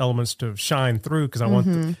certain elements to shine through because I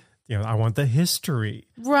want I want the history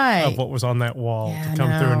of what was on that wall to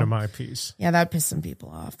come through into my piece. Yeah, that pissed some people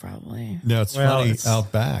off probably. Now it's funny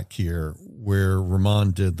out back here where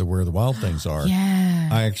Ramon did the Where the Wild Things Are. Yeah.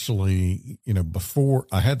 I actually, before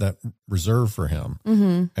I had that reserved for him,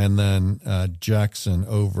 and then Jackson,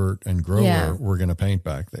 Overt, and Grower were going to paint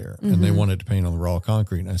back there, and they wanted to paint on the raw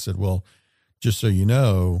concrete. And I said, well, just so you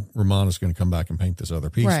know, Ramon is going to come back and paint this other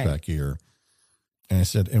piece back here. And I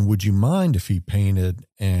said, and would you mind if he painted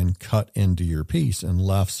and cut into your piece and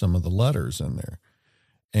left some of the letters in there?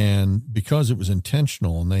 And because it was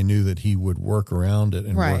intentional and they knew that he would work around it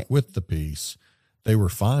and work with the piece, they were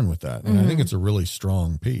fine with that. And I think it's a really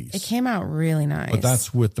strong piece. It came out really nice. But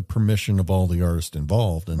that's with the permission of all the artists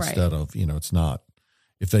involved instead of, it's not,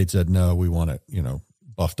 if they'd said, no, we want it,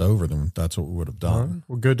 buffed over, then that's what we would have done. Right.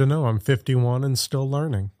 Well, good to know. I'm 51 and still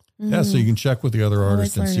learning. Yeah, so you can check with the other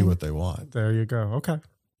artists and see what they want. There you go. Okay.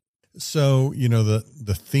 So,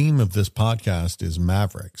 the theme of this podcast is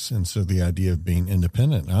Mavericks. And so the idea of being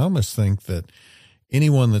independent. And I almost think that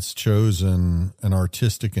anyone that's chosen an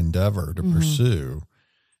artistic endeavor to pursue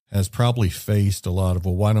has probably faced a lot of,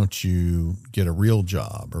 well, why don't you get a real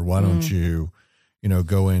job? Or why don't you,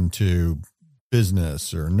 go into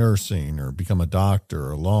business or nursing or become a doctor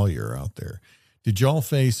or a lawyer out there? Did y'all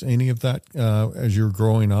face any of that as you were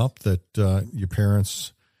growing up, that your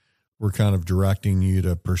parents were kind of directing you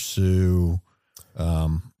to pursue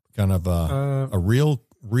kind of a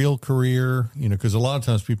real career? Because a lot of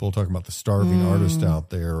times people talk about the starving artist out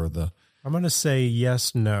there or the... I'm going to say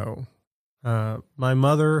yes, no. My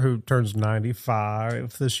mother, who turns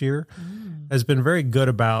 95 this year, has been very good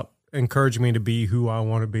about encouraging me to be who I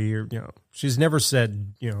want to be. Or, she's never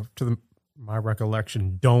said, to my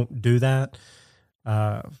recollection, don't do that.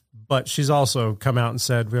 But she's also come out and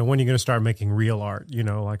said, well, when are you going to start making real art,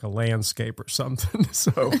 like a landscape or something?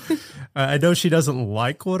 So I know she doesn't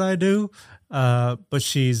like what I do, but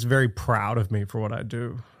she's very proud of me for what I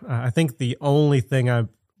do. I think the only thing I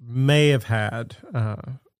may have had now,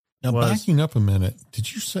 backing up a minute,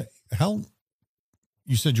 did you say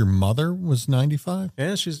you said your mother was 95?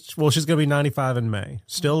 Yeah, she's going to be 95 in May.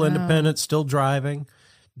 Still independent, still driving,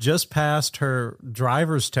 just passed her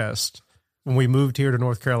driver's test when we moved here to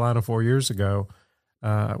North Carolina 4 years ago,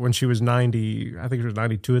 when she was 90, I think she was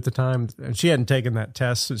 92 at the time, and she hadn't taken that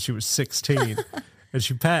test since she was 16, and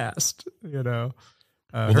she passed, Well,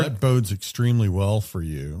 that bodes extremely well for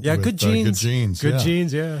you. Yeah, good genes. Good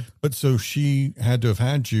genes, yeah. But so she had to have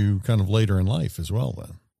had you kind of later in life as well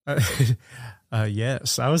then.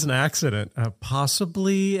 Yes, I was an accident,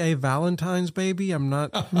 possibly a Valentine's baby. I'm not,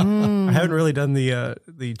 I haven't really done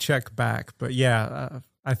the check back, but yeah,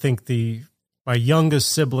 I think my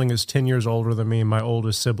youngest sibling is 10 years older than me, and my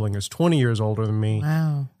oldest sibling is 20 years older than me.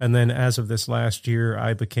 Wow. And then as of this last year,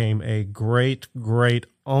 I became a great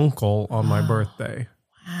uncle on my birthday.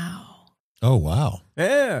 Wow. Oh, wow.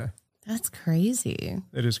 Yeah. That's crazy.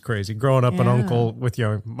 It is crazy. Growing up an uncle with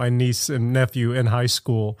my niece and nephew in high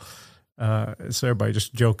school. So everybody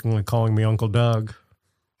just jokingly calling me Uncle Doug.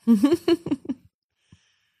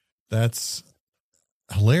 That's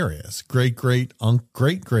hilarious. Great uncle.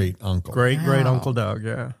 Great Uncle Doug,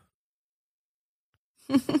 yeah.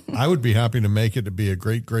 I would be happy to make it to be a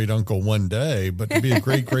great great uncle one day, but to be a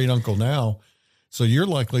great great uncle now, so you're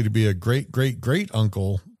likely to be a great great great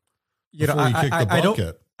uncle. Before you kick the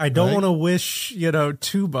bucket. I don't right? want to wish,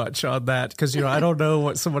 too much on that because, I don't know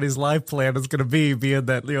what somebody's life plan is going to be, being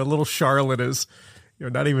that, little Charlotte is,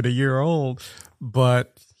 not even a year old.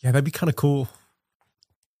 But yeah, that'd be kind of cool.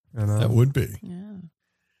 That would be. Yeah.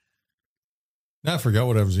 I forgot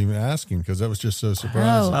what I was even asking because that was just so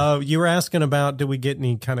surprising. You were asking about, did we get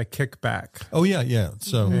any kind of kickback? Oh, yeah.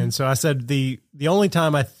 So, and so I said the only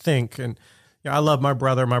time I think, and I love my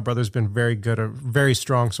brother. My brother's been very good, a very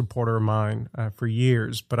strong supporter of mine for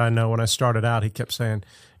years. But I know when I started out, he kept saying,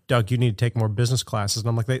 Doug, you need to take more business classes. And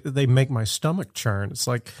I'm like, they make my stomach churn. It's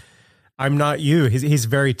like, I'm not you. He's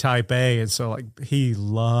very type A. And so like he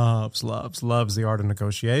loves the art of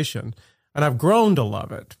negotiation. And I've grown to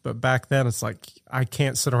love it. But back then it's like, I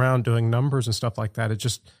can't sit around doing numbers and stuff like that. It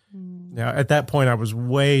just, at that point I was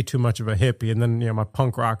way too much of a hippie. And then, my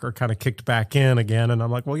punk rocker kind of kicked back in again. And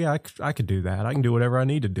I'm like, well, yeah, I could do that. I can do whatever I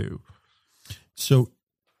need to do. So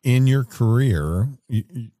in your career,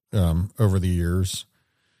 over the years,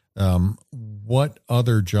 what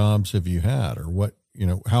other jobs have you had, or what,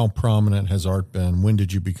 how prominent has art been? When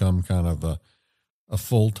did you become kind of a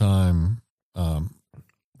full-time,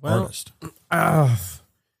 artist? I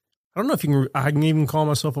don't know if I can even call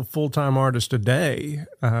myself a full-time artist today,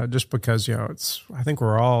 just because, I think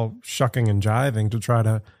we're all shucking and jiving to try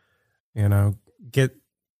to, get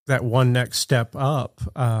that one next step up.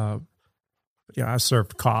 I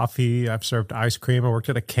served coffee. I've served ice cream. I worked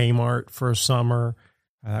at a Kmart for a summer.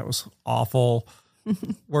 That was awful.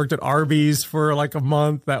 Worked at Arby's for like a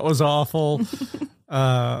month. That was awful.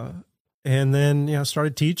 And then,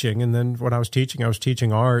 started teaching. And then when I was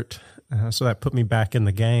teaching art. So that put me back in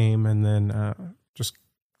the game. And then just,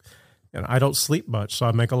 I don't sleep much, so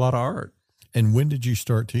I make a lot of art. And when did you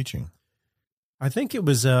start teaching? I think it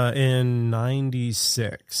was in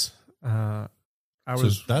 96.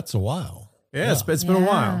 That's a while. Yeah, it's been a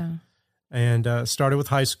while. And started with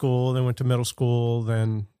high school, then went to middle school,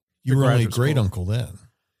 then you were only a great uncle then.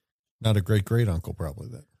 Not a great great uncle probably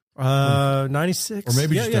then. 96. Or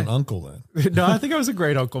maybe just an uncle then. No, I think I was a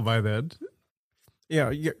great uncle by then.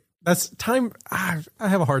 Yeah, that's time. I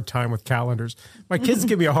have a hard time with calendars. My kids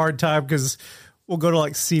give me a hard time because we'll go to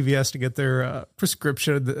like CVS to get their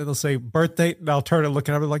prescription. They'll say birthday, and I'll turn and look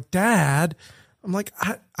at them like, Dad. I'm like,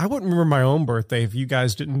 I wouldn't remember my own birthday if you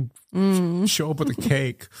guys didn't show up with a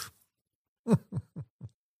cake.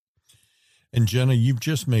 And Jenna, you've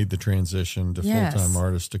just made the transition to full-time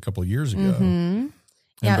artist a couple of years ago. Mm-hmm.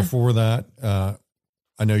 And before that,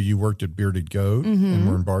 I know you worked at Bearded Goat and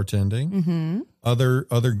were in bartending. Mm-hmm.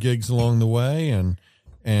 Other gigs along the way,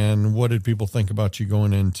 and what did people think about you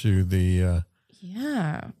going into the?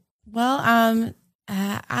 Yeah, well,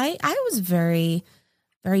 I was very,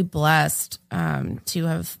 very blessed to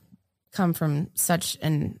have come from such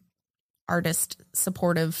an artist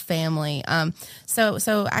supportive family.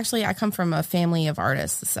 So actually, I come from a family of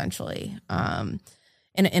artists, essentially.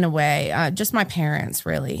 In a way, just my parents,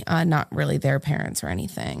 really, not really their parents or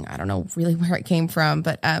anything. I don't know really where it came from,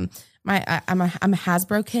 but I'm a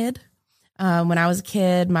Hasbro kid. When I was a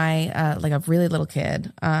kid, like a really little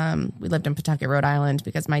kid, we lived in Pawtucket, Rhode Island,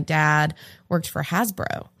 because my dad worked for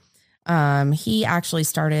Hasbro. He actually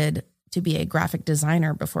started to be a graphic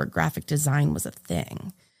designer before graphic design was a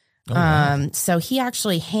thing. Oh, wow. So he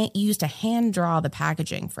actually used to hand draw the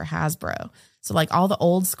packaging for Hasbro. So like all the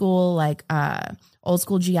old school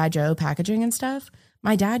G.I. Joe packaging and stuff,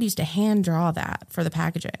 my dad used to hand draw that for the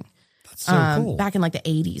packaging. That's so cool. Back in like the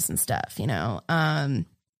 80s and stuff,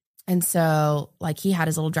 and so like he had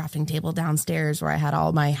his little drafting table downstairs where I had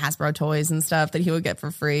all my Hasbro toys and stuff that he would get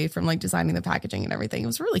for free from like designing the packaging and everything. It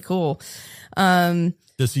was really cool.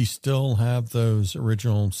 Does he still have those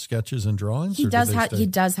original sketches and drawings? He does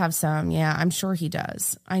have some. Yeah, I'm sure he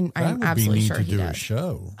does. I'm absolutely sure he does. A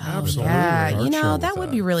show. Oh, absolutely. Yeah, that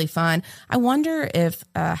would be really fun. I wonder if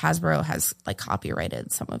Hasbro has like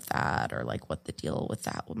copyrighted some of that, or like what the deal with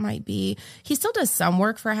that might be. He still does some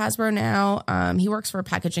work for Hasbro now. He works for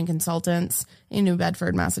packaging consultants in New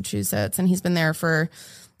Bedford, Massachusetts, and he's been there for,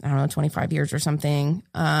 I don't know, 25 years or something.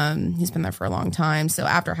 He's been there for a long time. So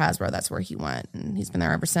after Hasbro, that's where he went, and he's been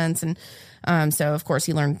there ever since. And so of course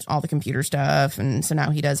he learned all the computer stuff. And so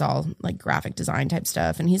now he does all like graphic design type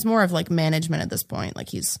stuff. And he's more of like management at this point. Like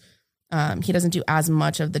he doesn't do as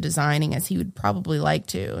much of the designing as he would probably like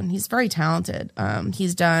to. And he's very talented.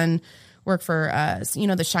 He's done work for,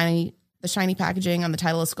 the shiny packaging on the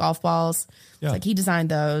Titleist golf balls. Yeah. Like he designed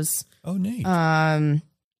those. Oh, neat.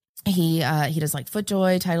 he does like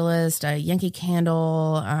FootJoy, Titleist, Yankee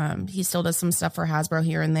Candle. He still does some stuff for Hasbro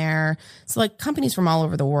here and there. So like companies from all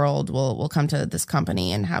over the world will come to this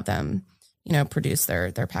company and have them, produce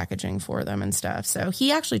their packaging for them and stuff. So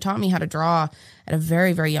he actually taught me how to draw at a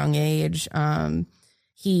very, very young age.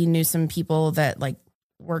 He knew some people that like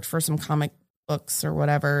worked for some comic books or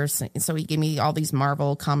whatever. So he gave me all these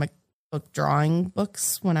Marvel comic book drawing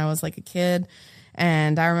books when I was like a kid.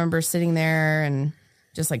 And I remember sitting there and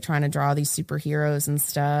just like trying to draw these superheroes and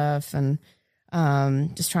stuff, and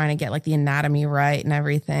just trying to get like the anatomy right and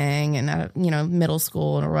everything. And middle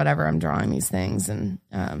school or whatever, I'm drawing these things. And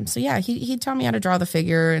so yeah, he taught me how to draw the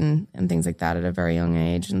figure and things like that at a very young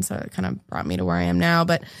age. And so it kind of brought me to where I am now.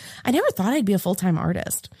 But I never thought I'd be a full-time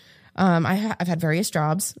artist. I've had various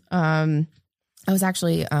jobs. I was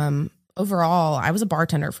actually overall, I was a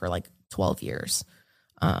bartender for like 12 years.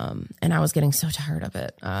 And I was getting so tired of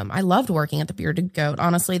it. I loved working at the Bearded Goat.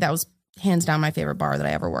 Honestly, that was hands down my favorite bar that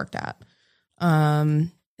I ever worked at.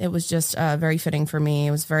 It was just very fitting for me.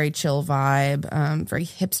 It was very chill vibe, very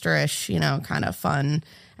hipsterish, kind of fun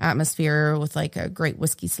atmosphere with like a great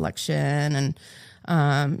whiskey selection.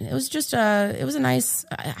 And it was just it was a nice,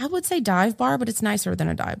 I would say dive bar, but it's nicer than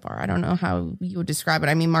a dive bar. I don't know how you would describe it.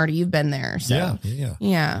 I mean, Marty, you've been there. So.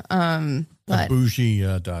 Yeah. But a bougie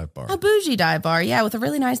dive bar. A bougie dive bar, yeah, with a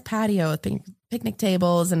really nice patio with picnic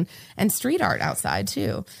tables and street art outside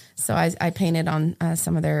too. So I painted on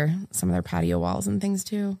some of their patio walls and things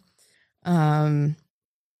too. So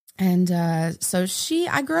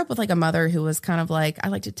I grew up with like a mother who was kind of like, I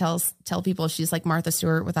like to tell people she's like Martha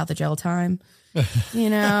Stewart without the jail time.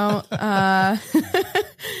 She's all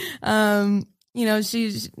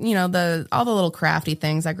the little crafty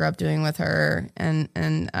things I grew up doing with her.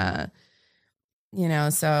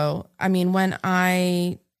 So, I mean, when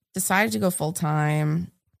I decided to go full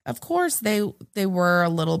time, of course they were a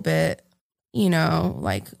little bit,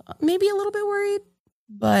 like maybe a little bit worried,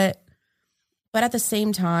 but at the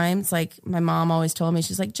same time, it's like my mom always told me,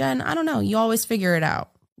 she's like, Jen, I don't know. You always figure it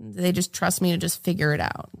out. They just trust me to just figure it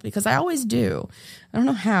out because I always do. I don't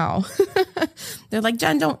know how. They're like,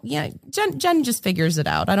 Jen just figures it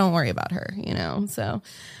out. I don't worry about her, so,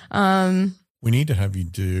 we need to have you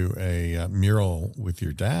do a mural with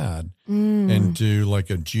your dad and do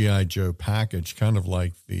like a G.I. Joe package, kind of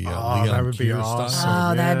like the Leon that would be Keir awesome.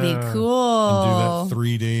 style. Oh, that'd be cool. And do that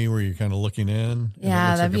 3D where you're kind of looking in.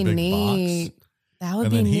 Yeah, that'd be like neat. Box. That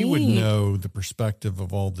would be neat. And then he would know the perspective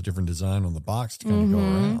of all the different design on the box to kind of go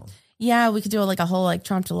around. Yeah, we could do like a whole like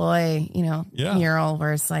Trompe l'oeil, mural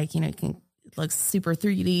where it's like, it looks super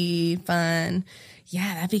 3D fun.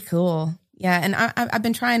 Yeah, that'd be cool. Yeah, and I've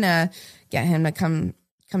been trying to get him to come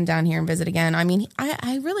down here and visit again. I mean,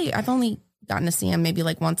 I've only gotten to see him maybe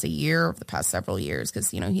like once a year over the past several years because,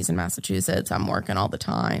 he's in Massachusetts. I'm working all the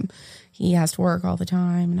time. He has to work all the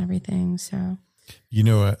time and everything. So,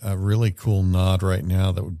 a really cool nod right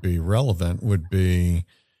now that would be relevant would be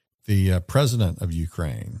the president of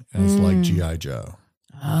Ukraine as like G.I. Joe.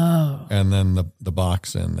 Oh. And then the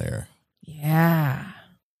box in there. Yeah.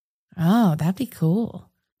 Oh, that'd be cool.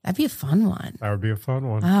 That'd be a fun one. That would be a fun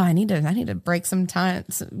one. Oh, I need to break some time,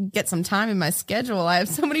 get some time in my schedule. I have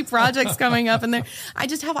so many projects coming up and I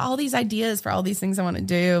just have all these ideas for all these things I want to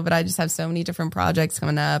do, but I just have so many different projects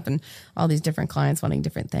coming up and all these different clients wanting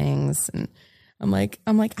different things. And I'm like,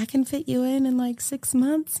 I can fit you in like 6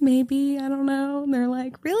 months, maybe. I don't know. And they're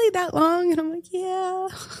like, really that long? And I'm like, yeah.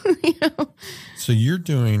 So you're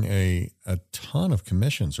doing a ton of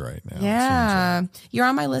commissions right now. Yeah. You're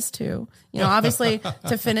on my list too. Obviously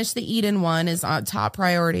to finish the Eden one is top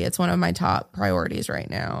priority. It's one of my top priorities right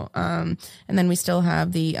now. And then we still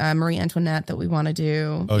have the Marie Antoinette that we want to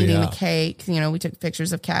do. Eating the cake. We took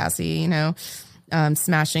pictures of Cassie,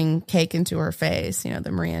 smashing cake into her face,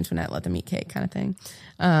 the Marie Antoinette let them eat cake kind of thing.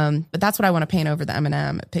 But that's what I want to paint over the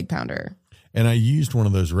M&M at Pig Pounder. And I used one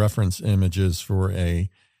of those reference images for a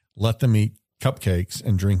let them eat cupcakes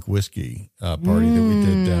and drink whiskey party that we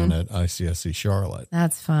did down at ICSC Charlotte.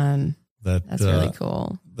 That's fun. That's really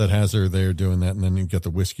cool. That has her there doing that, and then you get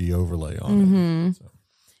the whiskey overlay on it. So.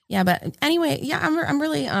 Yeah, but anyway, yeah, I'm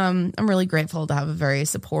really grateful to have a very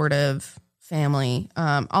supportive family.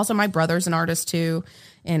 Also, my brother's an artist too,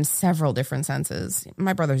 in several different senses.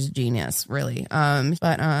 My brother's a genius, really.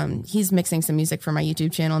 But he's mixing some music for my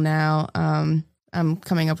YouTube channel now. I'm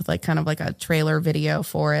coming up with like kind of like a trailer video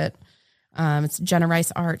for it. It's Jenna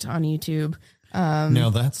Rice Art on YouTube.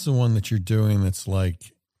 Now that's the one that you're doing. That's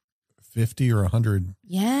like 50 or 100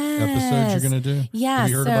 episodes you're going to do. Yeah. Have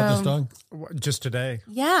you heard about this, Doug? Just today.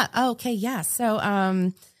 Yeah. Okay. Yeah.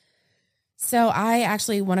 So So I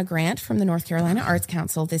actually won a grant from the North Carolina Arts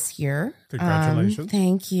Council this year. Congratulations.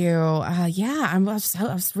 Thank you. I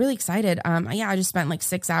was really excited. I just spent like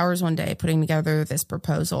 6 hours one day putting together this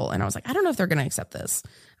proposal, and I was like, I don't know if they're going to accept this.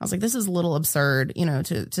 I was like, this is a little absurd,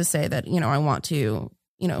 to say that, I want to,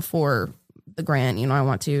 for the grant, I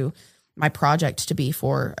want my project to be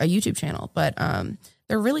for a YouTube channel. But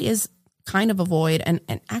there really is kind of a void. And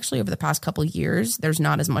actually over the past couple of years, there's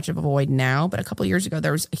not as much of a void now, but a couple of years ago,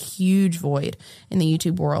 there was a huge void in the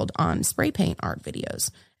YouTube world on spray paint art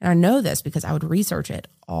videos. And I know this because I would research it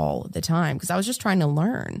all the time because I was just trying to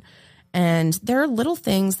learn. And there are little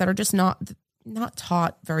things that are just not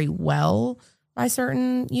taught very well by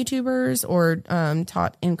certain YouTubers, or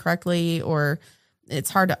taught incorrectly, or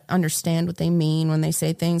it's hard to understand what they mean when they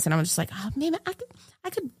say things. And I'm just like, oh, maybe I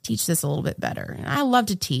could teach this a little bit better. And I love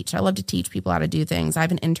to teach. I love to teach people how to do things. I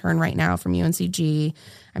have an intern right now from UNCG.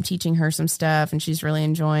 I'm teaching her some stuff, and she's really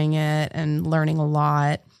enjoying it and learning a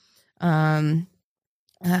lot.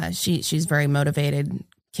 She's a very motivated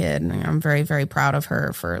kid, and I'm very, very proud of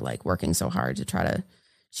her for like working so hard to try to.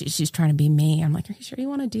 She's trying to be me. I'm like, are you sure you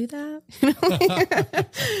want to do that?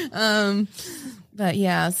 But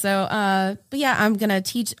yeah, I'm going to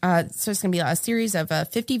teach. So it's going to be a series of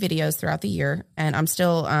 50 videos throughout the year. And I'm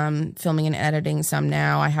still filming and editing some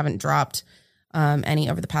now. I haven't dropped any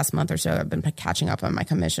over the past month or so. I've been catching up on my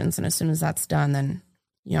commissions. And as soon as that's done, then,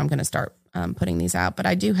 I'm going to start putting these out. But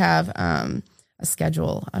I do have a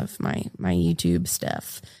schedule of my YouTube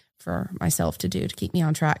stuff for myself to do to keep me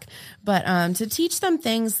on track. But to teach them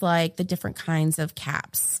things like the different kinds of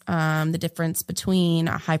caps, the difference between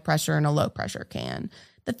a high pressure and a low pressure can,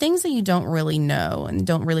 the things that you don't really know and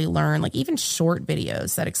don't really learn, like even short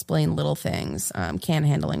videos that explain little things, can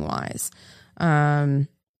handling wise. And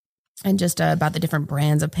just about the different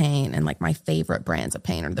brands of paint and like my favorite brands of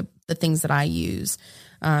paint, or the things that I use,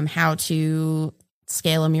 how to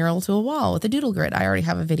scale a mural to a wall with a doodle grid. I already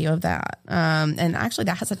have a video of that. And actually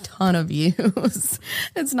that has a ton of views.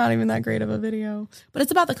 It's not even that great of a video, but it's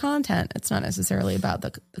about the content. It's not necessarily about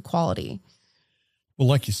the quality. Well,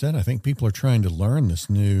 like you said, I think people are trying to learn this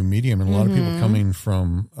new medium, and a lot of people coming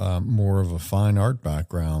from more of a fine art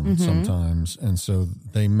background sometimes. And so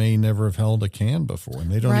they may never have held a can before, and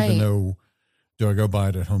they don't even know, do I go buy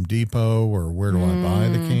it at Home Depot, or where do I buy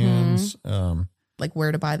the cans? Like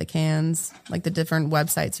where to buy the cans, like the different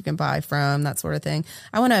websites you can buy from, that sort of thing.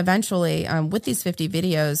 I want to eventually, with these 50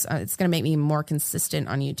 videos, it's going to make me more consistent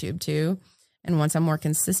on YouTube too. And once I'm more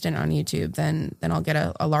consistent on YouTube, then I'll get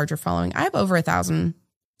a larger following. I have over 1,000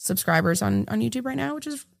 subscribers on YouTube right now, which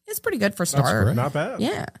is pretty good for a start. That's not bad.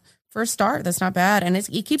 Yeah. For a start, that's not bad. And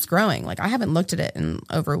it keeps growing. Like I haven't looked at it in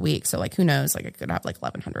over a week. So like, who knows? Like I could have like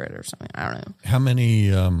 1,100 or something. I don't know.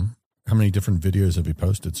 How many different videos have you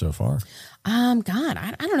posted so far? God,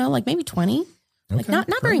 I don't know, like maybe 20. Okay, like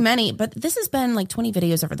not very many, but this has been like 20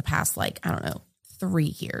 videos over the past, like, I don't know, 3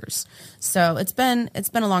 years. So it's been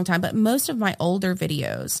a long time, but most of my older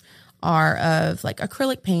videos are of like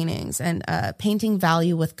acrylic paintings and painting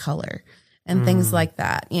value with color and things like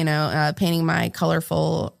that, painting my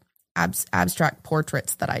colorful abstract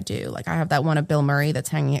portraits that I do. Like I have that one of Bill Murray that's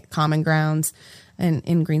hanging at Common Grounds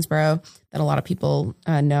in Greensboro that a lot of people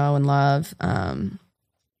know and love.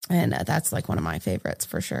 And that's like one of my favorites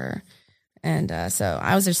for sure. And so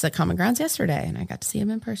I was just at Common Grounds yesterday, and I got to see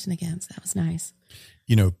him in person again. So that was nice.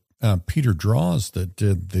 Peter Draws that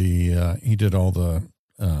did he did all the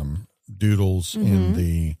doodles in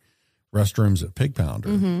the restrooms at Pig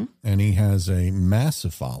Pounder, and he has a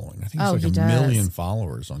massive following. I think it's like 1 million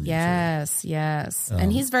followers on YouTube. Yes.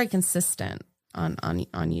 And he's very consistent on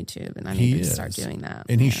YouTube, and I need to start doing that.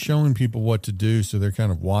 And he's showing people what to do, so they're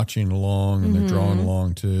kind of watching along and they're drawing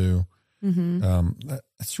along too.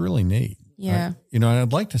 That's really neat. Yeah.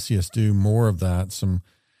 I'd like to see us do more of that.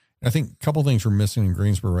 I think a couple things we're missing in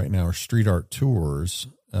Greensboro right now are street art tours.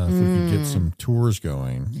 If we could get some tours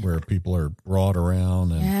going where people are brought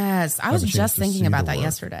around. And yes, I was just thinking about that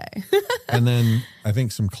yesterday. And then I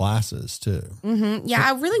think some classes too. Yeah,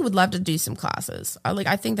 I really would love to do some classes.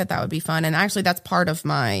 I think that would be fun. And actually that's part of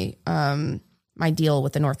my my deal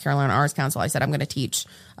with the North Carolina Arts Council. I said I'm going to teach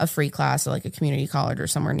a free class at like a community college or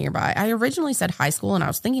somewhere nearby. I originally said high school, and I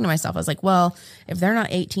was thinking to myself, I was like, well, if they're not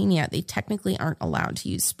 18 yet, they technically aren't allowed to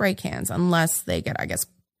use spray cans unless they get, I guess,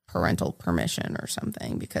 parental permission or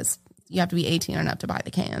something, because you have to be 18 and up to buy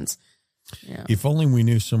the cans. Yeah. If only we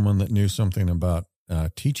knew someone that knew something about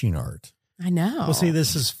teaching art. I know. Well, see,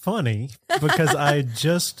 this is funny because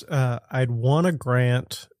I'd won a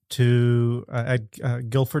grant to at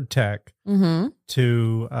Guilford Tech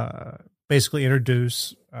to basically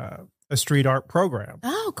introduce a street art program.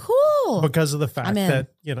 Oh, cool. Because of the fact I'm in.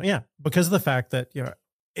 that, because of the fact that,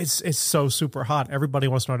 it's so super hot. Everybody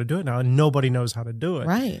wants to know how to do it now, and nobody knows how to do it.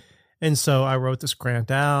 Right. And so I wrote this grant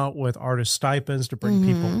out with artist stipends to bring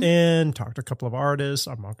people in, talked to a couple of artists.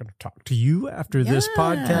 I'm not going to talk to you after this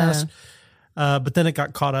podcast. But then it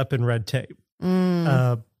got caught up in red tape.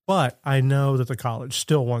 But I know that the college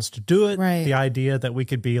still wants to do it. Right. The idea that we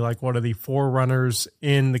could be like one of the forerunners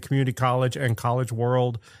in the community college and college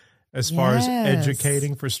world as far as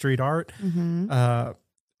educating for street art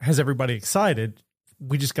has everybody excited.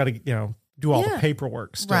 We just got to, do all the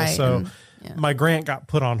paperwork still. Right. So my grant got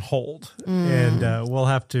put on hold, and we'll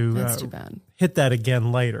have to That's too bad. hit that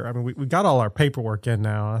again later. I mean, we got all our paperwork in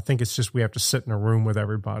now. I think it's just we have to sit in a room with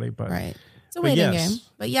everybody. But Right. It's a waiting game.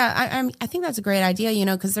 But yeah, I think that's a great idea,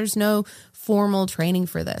 because there's no formal training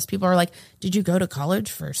for this. People are like, did you go to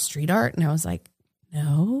college for street art? And I was like,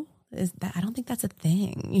 no. I don't think that's a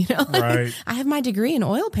thing, Right. I have my degree in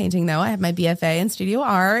oil painting, though. I have my BFA in studio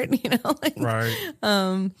art, Right.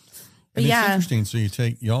 But it's interesting. So you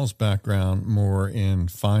take y'all's background more in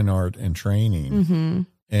fine art and training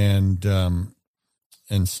and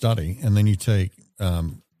study, and then you take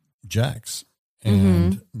Jack's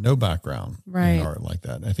and no background in art like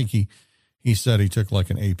that. I think he said he took like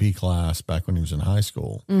an AP class back when he was in high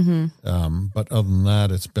school. But other than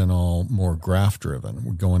that, it's been all more graph driven.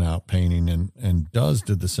 We're going out painting, and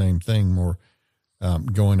did the same thing, more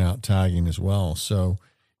going out tagging as well. So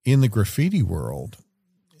in the graffiti world,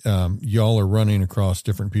 y'all are running across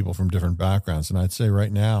different people from different backgrounds. And I'd say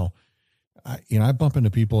right now, I bump into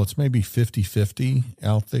people, it's maybe 50-50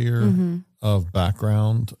 out there of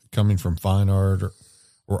background coming from fine art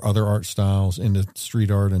or other art styles into street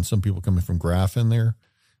art, and some people coming from graph in there.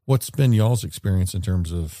 What's been y'all's experience in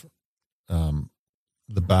terms of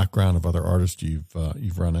the background of other artists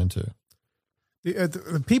you've run into?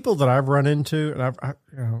 The people that I've run into,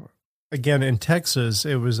 and again, in Texas,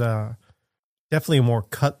 it was definitely a more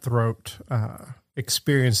cutthroat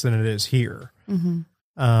experience than it is here.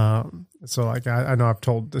 So like, I know I've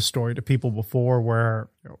told this story to people before where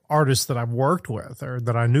artists that I've worked with or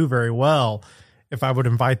that I knew very well, if I would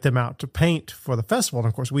invite them out to paint for the festival, and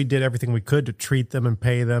of course we did everything we could to treat them and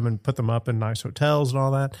pay them and put them up in nice hotels and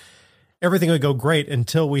all that, everything would go great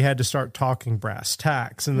until we had to start talking brass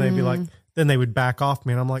tacks, and they'd be like, then they would back off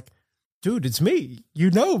me, and I'm like, dude, it's me.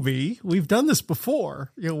 You know me. We've done this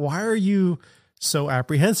before. Why are you so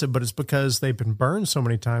apprehensive? But it's because they've been burned so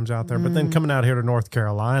many times out there. But then coming out here to North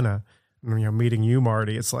Carolina, meeting you,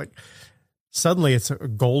 Marty, it's like suddenly it's a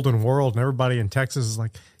golden world, and everybody in Texas is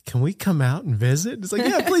like, can we come out and visit? It's like,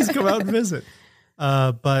 yeah, please come out and visit.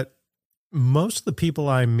 But most of the people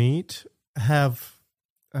I meet have,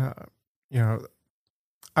 I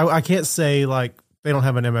can't say like they don't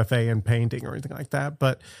have an MFA in painting or anything like that,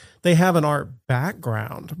 but they have an art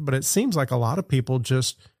background. But it seems like a lot of people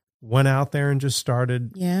just went out there and just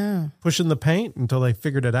started pushing the paint until they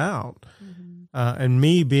figured it out. And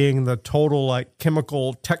me being the total like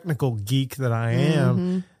chemical technical geek that I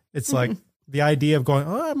am, it's like the idea of going,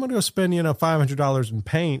 I'm going to go spend, $500 in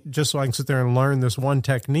paint just so I can sit there and learn this one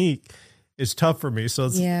technique is tough for me. So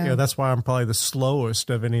it's, that's why I'm probably the slowest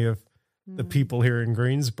of any of the people here in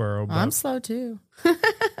Greensboro. But, I'm slow too. Well,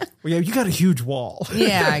 yeah, you got a huge wall.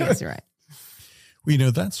 Yeah, I guess you're right.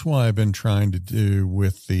 Well, that's why I've been trying to do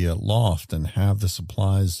with the loft and have the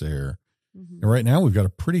supplies there. And right now we've got a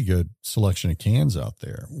pretty good selection of cans out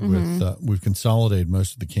there. With we've consolidated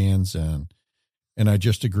most of the cans in, and I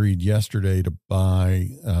just agreed yesterday to buy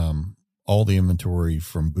all the inventory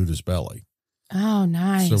from Buddha's Belly. Oh,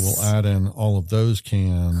 nice. So we'll add in all of those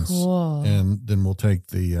cans, cool. And then we'll take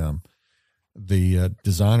the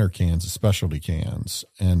designer cans, the specialty cans,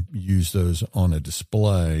 and use those on a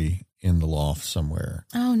display in the loft somewhere.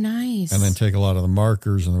 Oh, nice. And then take a lot of the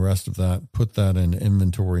markers and the rest of that, put that in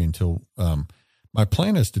inventory until my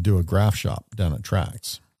plan is to do a graph shop down at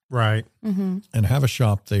Trax. Right. And have a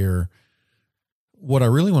shop there. What I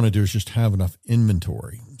really want to do is just have enough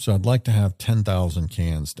inventory. So I'd like to have 10,000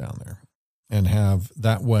 cans down there and have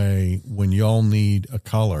that way when y'all need a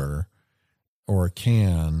color or a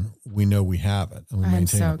can, we know we have it and we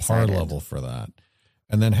maintain a par level for that.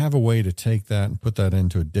 And then have a way to take that and put that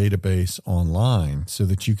into a database online so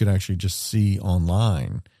that you could actually just see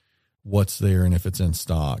online what's there and if it's in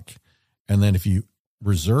stock. And then if you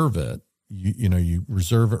reserve it, you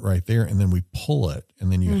reserve it right there, and then we pull it,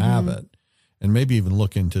 and then you have it, and maybe even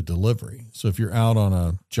look into delivery. So if you're out on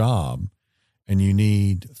a job and you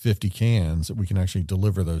need 50 cans, that we can actually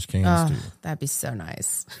deliver those cans to you. That'd be so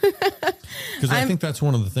nice. Because I think that's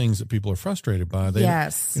one of the things that people are frustrated by.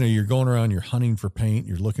 Yes. You're going around, you're hunting for paint,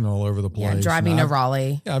 you're looking all over the place. Yeah, driving to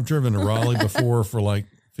Raleigh. Yeah, I've driven to Raleigh before for like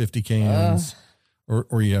 50 cans.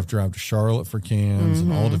 Or you have to drive to Charlotte for cans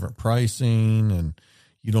and all different pricing, and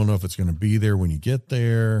you don't know if it's going to be there when you get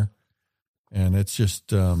there. And it's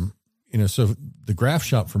just, so the graph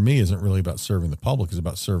shop for me isn't really about serving the public; it's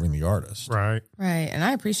about serving the artist. Right. Right. And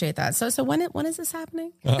I appreciate that. So when is this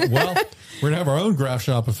happening? Well, we're going to have our own graph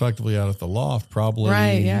shop effectively out at the loft, probably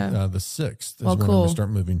the 6th is when cool. we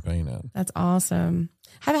start moving paint in. That's awesome.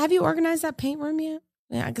 Have you organized that paint room yet?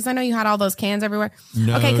 Yeah, because I know you had all those cans everywhere.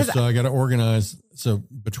 No, okay, so I got to organize. So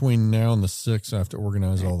between now and the 6th, I have to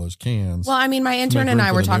organize all those cans. Well, I mean, my intern and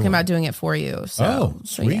I were talking about doing it for you. So,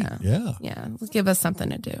 sweet. Yeah. Give us something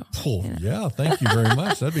to do. Oh, yeah. Thank you very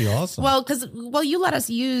much. That'd be awesome. Well, you let us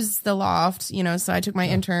use the loft, so I took my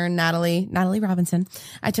intern, Natalie Robinson.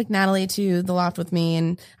 I took Natalie to the loft with me,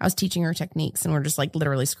 and I was teaching her techniques, and we're just like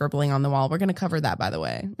literally scribbling on the wall. We're going to cover that, by the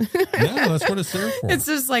way. Yeah, that's what it's there for. It's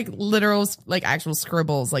just like literal, like actual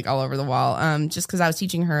scribbles, like all over the wall. Just because I was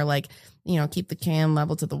teaching her, like, keep the can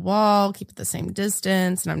level to the wall, keep it the same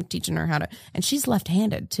distance. And I'm teaching her how to, and she's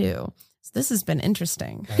left-handed too. So this has been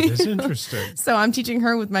interesting. That is interesting. So I'm teaching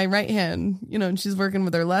her with my right hand, and she's working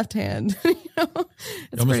with her left hand. It's you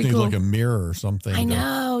almost need cool. like a mirror or something. I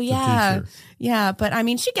know. To Yeah. teach her. Yeah. But I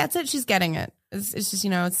mean, she gets it. She's getting it. It's just,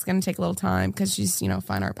 it's going to take a little time because she's,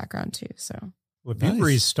 fine art background too. So. Well, if you've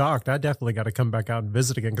restocked, I definitely got to come back out and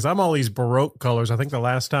visit again because I'm all these Baroque colors. I think the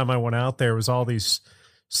last time I went out there was all these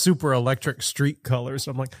super electric street colors.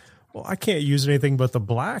 I'm like, well, I can't use anything but the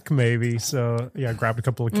black maybe. So, I grabbed a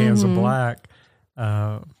couple of cans of black.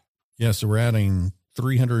 So we're adding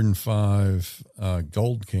 305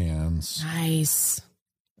 gold cans. Nice.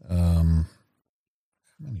 How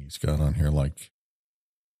many he's got on here? Like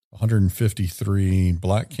 153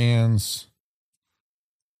 black cans.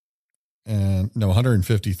 And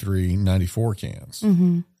 153 94 cans.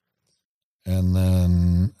 Mm-hmm. And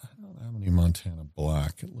then I don't know how many Montana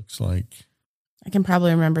black. It looks like I can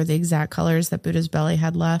probably remember the exact colors that Buddha's Belly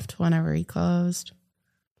had left whenever he closed.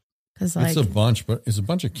 Because it's a bunch, but it's a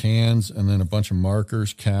bunch of cans and then a bunch of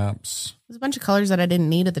markers, caps. There's a bunch of colors that I didn't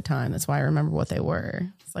need at the time. That's why I remember what they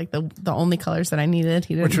were. It's like the only colors that I needed.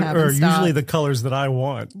 He didn't have in stock. Usually the colors that I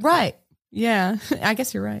want. Right. Yeah. I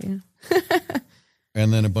guess you're right. Yeah.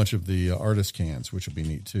 And then a bunch of the artist cans, which will be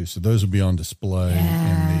neat too. So those will be on display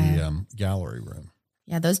in the gallery room.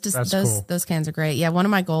 Yeah, those cool. Those cans are great. Yeah, one of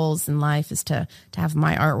my goals in life is to have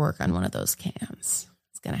my artwork on one of those cans.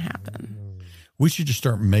 It's going to happen. We should just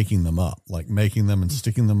start making them up, like making them and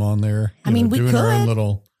sticking them on there. I mean, we doing could. our own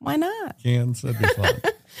little Why not? cans. That'd be fun.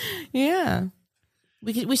 Yeah,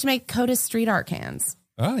 we should make CODIS street art cans.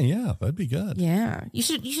 Oh yeah, that'd be good. Yeah, you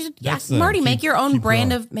should. That's Marty, make your own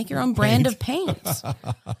brand going. of paint. Oh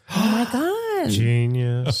my god,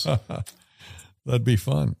 Genius. That'd be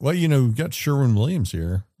fun. Well, we've got Sherwin-Williams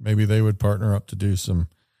here. Maybe they would partner up to do some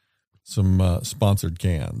sponsored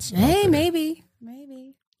cans. Hey, maybe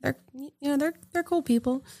they're cool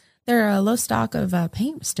people. They're a low stock of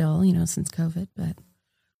paint still, since COVID, but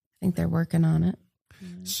I think they're working on it.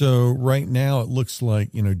 So right now it looks like,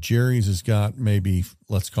 Jerry's has got maybe,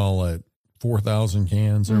 let's call it 4,000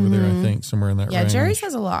 cans over there, I think, somewhere in that range. Yeah, Jerry's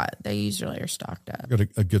has a lot. They usually are stocked up. Got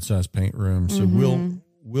a good sized paint room. So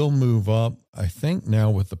we'll move up. I think now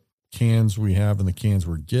with the cans we have and the cans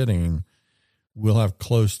we're getting, we'll have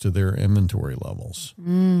close to their inventory levels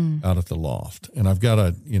out at the loft. And I've got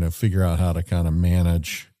to, figure out how to kind of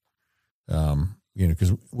manage,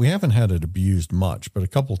 because we haven't had it abused much, but a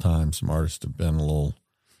couple times some artists have been a little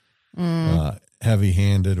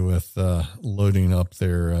heavy-handed with loading up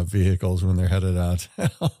their vehicles when they're headed out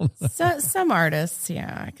of town. So some artists,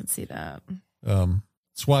 yeah, I can see that.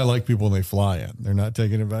 That's why I like people when they fly in. They're not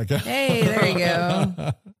taking it back out. Hey, there you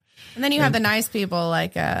go. And then you have the nice people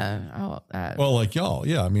like, well, like y'all.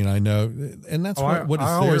 Yeah. I mean, I know. And that's what it's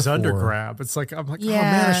I always there for. undergrab. It's like, I'm like, Yeah. oh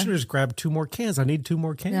man, I should have just grabbed 2 more cans. I need 2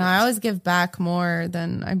 more cans. I always give back more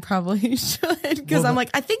than I probably should because I'm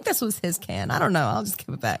like, I think this was his can. I don't know. I'll just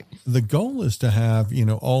give it back. The goal is to have,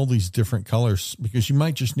 all these different colors because you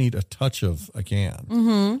might just need a touch of a can.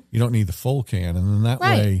 Mm-hmm. You don't need the full can. And then that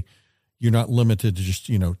way you're not limited to just,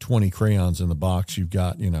 20 crayons in the box. You've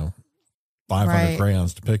got, 500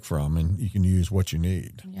 crayons to pick from, and you can use what you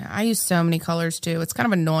need. Yeah, I use so many colors too. It's kind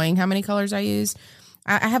of annoying how many colors I use.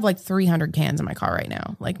 I have like 300 cans in my car right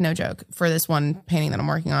now. Like, no joke, for this one painting that I'm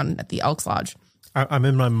working on at the Elks Lodge. I'm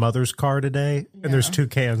in my mother's car today, and there's 2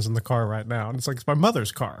 cans in the car right now. And it's like, it's my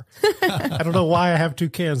mother's car. I don't know why I have 2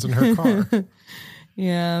 cans in her car.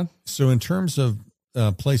 Yeah. So in terms of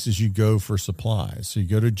places you go for supplies? So you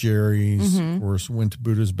go to Jerry's, of course, went to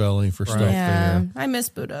Buddha's Belly for stuff there. I miss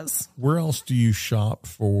Buddha's. Where else do you shop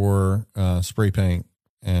for spray paint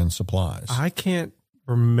and supplies? I can't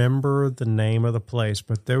remember the name of the place,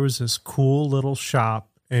 but there was this cool little shop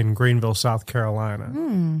in Greenville, South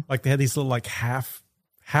Carolina. Like they had these little like half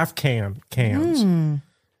cans.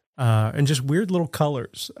 And just weird little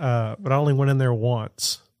colors. But I only went in there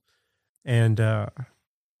once. And,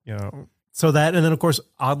 so that, and then of course,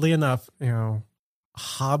 oddly enough,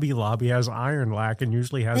 Hobby Lobby has iron lac and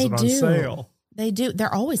usually has it on sale. They do.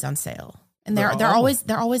 They're always on sale. And they're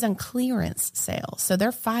always on clearance sale. So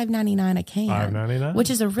they're $5.99 a can. $5.99, which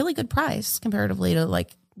is a really good price comparatively to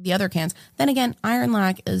like the other cans. Then again, iron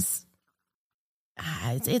lac is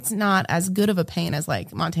it's not as good of a paint as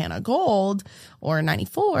like Montana Gold or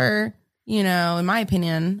 94, in my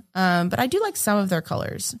opinion. But I do like some of their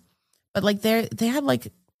colors. But like they have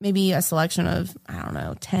like maybe a selection of, I don't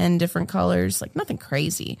know, 10 different colors, like nothing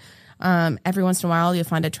crazy. Every once in a while you'll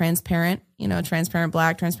find a transparent, transparent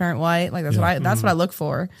black, transparent white. Like that's what I look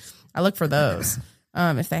for. I look for those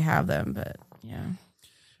if they have them, but yeah.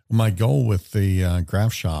 My goal with the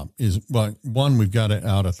craft shop is, well, one, we've got it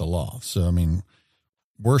out at the loft. So, I mean,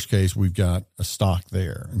 worst case, we've got a stock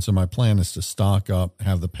there. And so my plan is to stock up,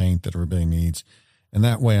 have the paint that everybody needs. And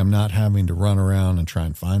that way I'm not having to run around and try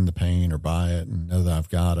and find the paint or buy it and know that I've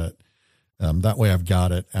got it. That way I've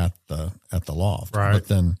got it at the loft. Right. But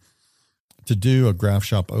then to do a craft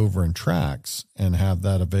shop over in Tracks and have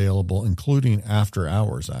that available, including after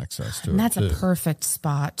hours access to and it. That's too. a perfect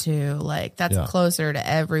spot too. Like that's closer to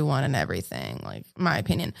everyone and everything. Like my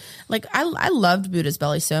opinion, like I loved Buddha's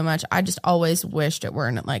Belly so much. I just always wished it were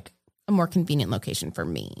in like a more convenient location for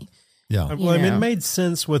me. Yeah. Well, I mean, it made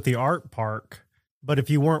sense with the art park, but if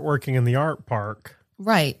you weren't working in the art park,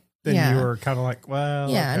 right. then you were kind of like, well,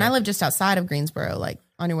 yeah. okay. And I live just outside of Greensboro, like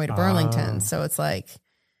on your way to Burlington. So it's like,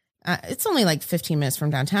 it's only like 15 minutes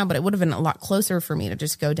from downtown, but it would have been a lot closer for me to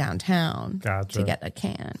just go downtown to get a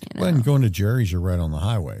can. Well, and going to Jerry's, you're right on the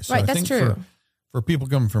highway. So right, I that's think true. For people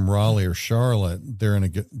coming from Raleigh or Charlotte,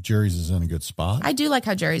 Jerry's is in a good spot. I do like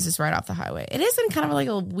how Jerry's is right off the highway. It is in kind of like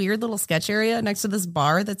a weird little sketch area next to this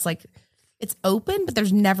bar that's like, it's open, but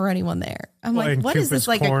there's never anyone there. I'm like, what Cupid's is this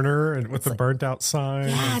like? Corner and with the burnt out sign.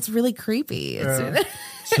 Yeah, it's really creepy.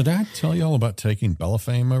 So did I tell you all about taking Bella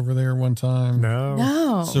Fame over there one time?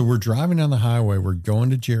 No. So we're driving down the highway. We're going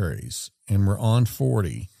to Jerry's and we're on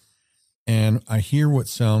 40. And I hear what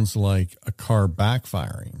sounds like a car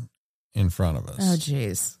backfiring in front of us. Oh,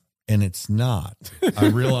 geez. And it's not. I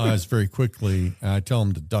realized very quickly, and I tell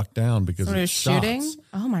them to duck down because Somebody it's was shooting?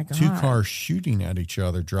 Oh, my God. 2 cars shooting at each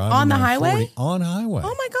other driving on the down highway? 40, on highway.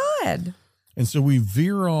 Oh, my God. And so we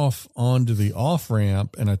veer off onto the off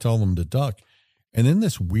ramp, and I tell them to duck. And then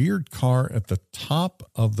this weird car at the top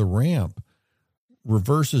of the ramp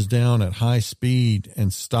reverses down at high speed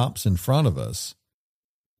and stops in front of us.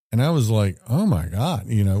 And I was like, oh my God,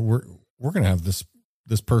 we're going to have this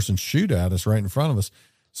person shoot at us right in front of us.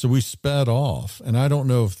 So we sped off, and I don't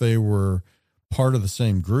know if they were part of the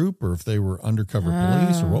same group or if they were undercover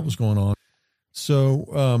police or what was going on.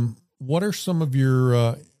 So what are some of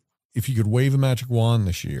your, if you could wave a magic wand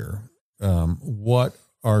this year, what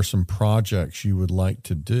are some projects you would like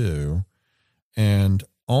to do? And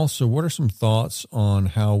also, what are some thoughts on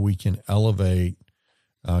how we can elevate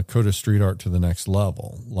Coda Street Art to the next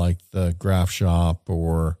level, like the graph shop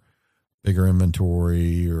or bigger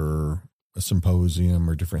inventory or a symposium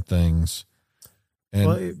or different things?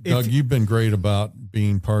 And Doug, you've been great about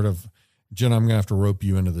being part of, Jenna, I'm going to have to rope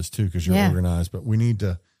you into this too, because you're organized, but we need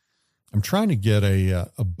to, I'm trying to get a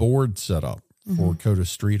board set up for Coda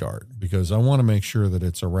Street Art, because I want to make sure that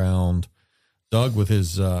it's around. Doug with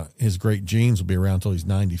his great genes will be around till he's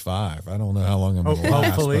 95. I don't know how long I'm going to last.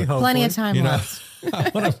 Hopefully. Plenty of time left.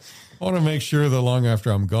 I want to make sure that long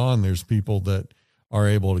after I'm gone, there's people that are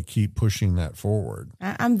able to keep pushing that forward.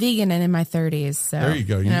 I'm vegan and in my 30s. So there you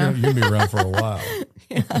go. You're going to be around for a while.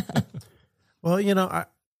 Yeah. Well,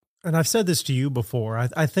 and I've said this to you before.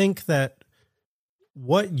 I think that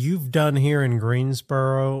what you've done here in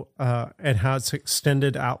Greensboro and how it's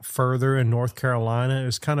extended out further in North Carolina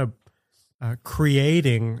is kind of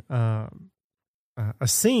creating a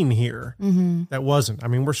scene here that wasn't. I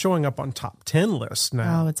mean, we're showing up on top 10 lists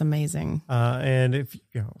now. Oh, it's amazing. And if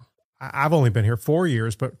I've only been here 4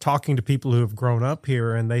 years, but talking to people who have grown up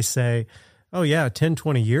here and they say, oh yeah, 10,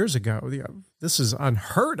 20 years ago, this is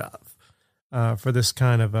unheard of for this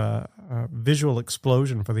kind of a visual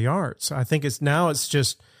explosion for the arts. I think it's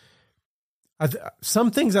just, some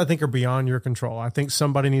things I think are beyond your control. I think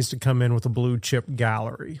somebody needs to come in with a blue chip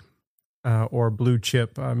gallery or blue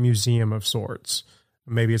chip museum of sorts.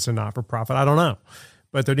 Maybe it's a not-for-profit. I don't know.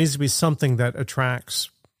 But there needs to be something that attracts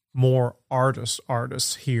more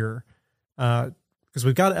artists here. Because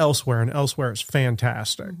we've got Elsewhere, and Elsewhere is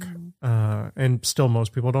fantastic. And still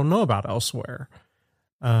most people don't know about Elsewhere.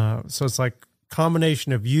 So it's like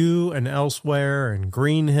combination of you and Elsewhere and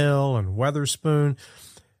Green Hill and Weatherspoon.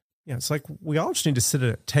 Yeah, it's like we all just need to sit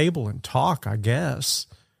at a table and talk, I guess,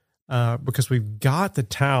 because we've got the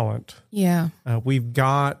talent. Yeah. We've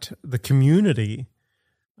got the community.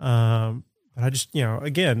 But I just,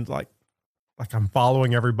 again, like I'm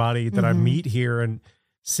following everybody that I meet here and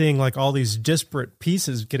seeing like all these disparate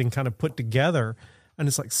pieces getting kind of put together. And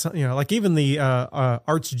it's like, like even the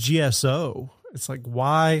Arts GSO, it's like,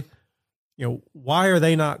 why are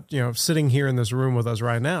they not, sitting here in this room with us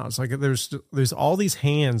right now? It's like, there's all these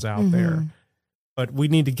hands out there, but we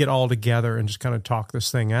need to get all together and just kind of talk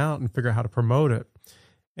this thing out and figure out how to promote it.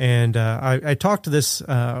 And I talked to this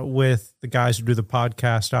with the guys who do the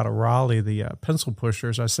podcast out of Raleigh, the Pencil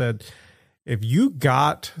Pushers. I said, if you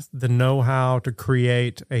got the know-how to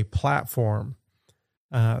create a platform,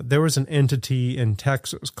 there was an entity in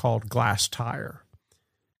Texas called Glass Tire,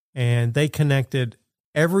 and they connected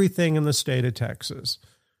everything in the state of Texas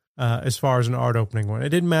as far as an art opening went. It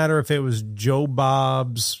didn't matter if it was Joe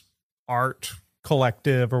Bob's Art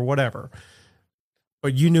Collective or whatever,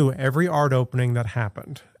 but you knew every art opening that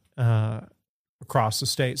happened across the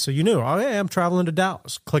state. So you knew, oh, yeah, I'm traveling to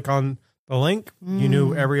Dallas. Click on the link. You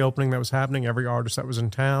knew every opening that was happening, every artist that was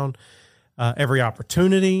in town, every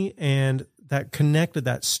opportunity, and that connected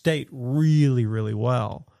that state really, really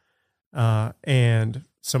well. And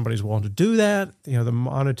somebody's willing to do that. The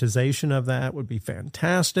monetization of that would be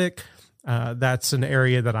fantastic. That's an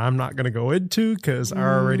area that I'm not going to go into because I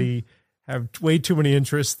already have way too many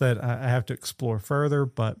interests that I have to explore further.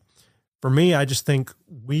 But for me, I just think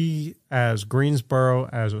we as Greensboro,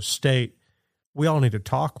 as a state, we all need to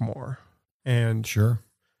talk more. And Sure.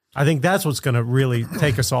 I think that's what's going to really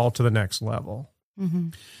take us all to the next level.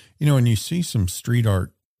 And you see some street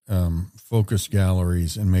art focus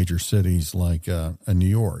galleries in major cities like a New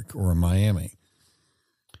York or a Miami.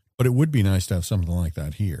 But it would be nice to have something like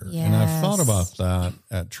that here. Yes. And I've thought about that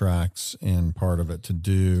at Trax and part of it to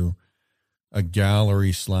do a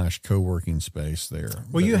gallery / co-working space there.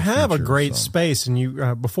 Well, you have a great space, and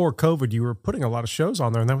you before COVID, you were putting a lot of shows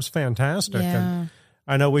on there, and that was fantastic. Yeah. And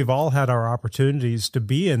I know we've all had our opportunities to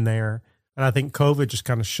be in there, and I think COVID just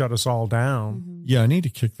kind of shut us all down. Yeah, I need to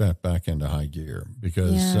kick that back into high gear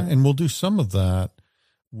because, and we'll do some of that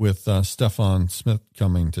with Stefan Smith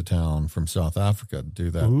coming to town from South Africa to do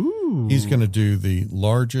that. Ooh. He's going to do the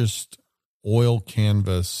largest oil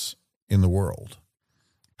canvas in the world,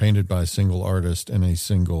 painted by a single artist in a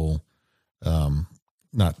single,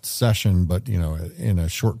 not session, but, in a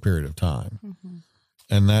short period of time.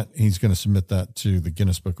 And that he's going to submit that to the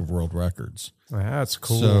Guinness Book of World Records. That's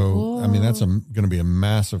cool. So, I mean, that's going to be a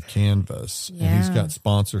massive canvas. And he's got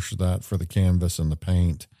sponsors for that, for the canvas and the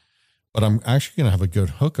paint. But I'm actually going to have a good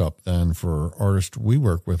hookup then for artists we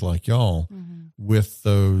work with like y'all with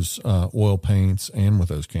those oil paints and with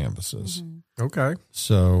those canvases. Okay.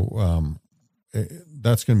 So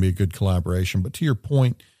that's going to be a good collaboration. But to your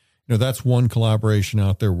point, that's one collaboration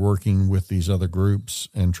out there working with these other groups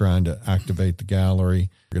and trying to activate the gallery,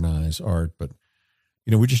 organize art. But,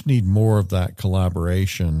 we just need more of that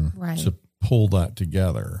collaboration to pull that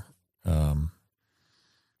together.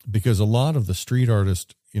 Because a lot of the street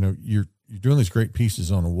artists, you're doing these great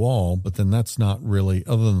pieces on a wall, but then that's not really,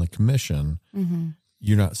 other than the commission,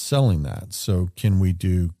 you're not selling that. So can we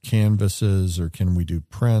do canvases or can we do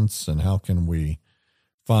prints, and how can we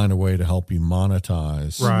find a way to help you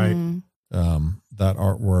monetize that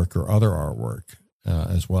artwork or other artwork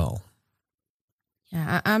as well?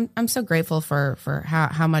 Yeah, I'm so grateful for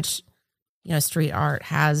how much street art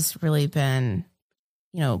has really been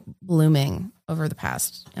blooming over the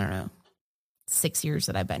past 6 years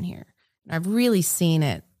that I've been here. And I've really seen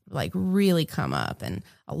it like really come up, and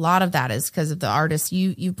a lot of that is because of the artists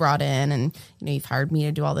you brought in, and you've hired me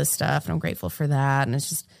to do all this stuff, and I'm grateful for that. And it's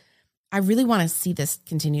just, I really want to see this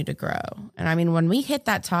continue to grow. And I mean, when we hit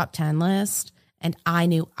that top 10 list and I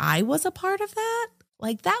knew I was a part of that,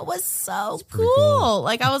 like that was so cool.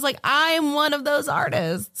 Like I was like, I am one of those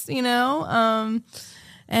artists, and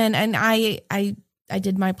I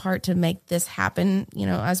did my part to make this happen,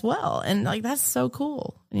 as well. And like, that's so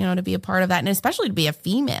cool, to be a part of that. And especially to be a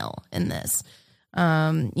female in this,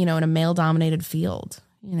 in a male dominated field,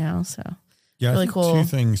 so yeah, really I think cool. Two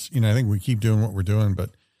things, I think we keep doing what we're doing, but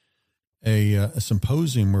a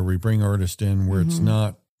symposium where we bring artists in where it's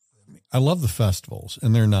not, I love the festivals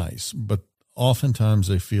and they're nice, but oftentimes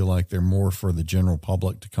they feel like they're more for the general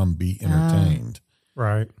public to come be entertained.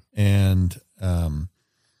 Right. And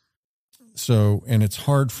so it's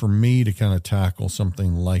hard for me to kind of tackle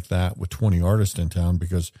something like that with 20 artists in town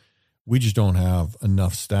because we just don't have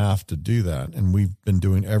enough staff to do that. And we've been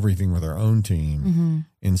doing everything with our own team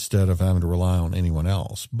instead of having to rely on anyone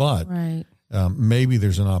else. But maybe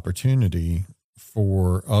there's an opportunity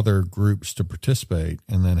for other groups to participate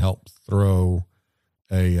and then help throw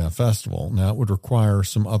a festival. Now, it would require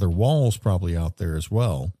some other walls probably out there as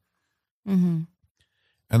well. And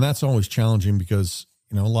that's always challenging because,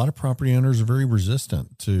 a lot of property owners are very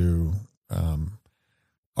resistant to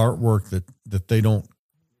artwork that they don't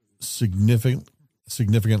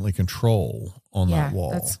significantly control on that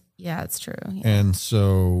wall. That's true. Yeah. And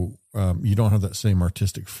so you don't have that same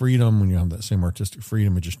artistic freedom. When you have that same artistic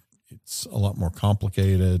freedom, it's a lot more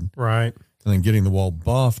complicated. Right. And then getting the wall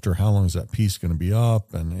buffed, or how long is that piece going to be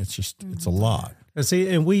up? And it's a lot. And see,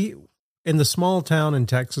 and we, in the small town in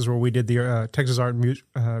Texas where we did the Texas Art and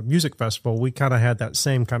Music Festival, we kind of had that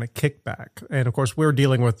same kind of kickback. And of course, we're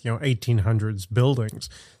dealing with, 1800s buildings.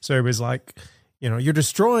 So everybody's like, you're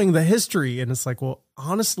destroying the history. And it's like, well,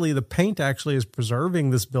 honestly, the paint actually is preserving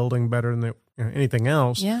this building better than anything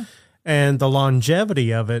else. Yeah. And the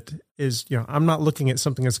longevity of it is, I'm not looking at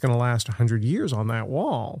something that's going to last 100 years on that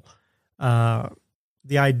wall.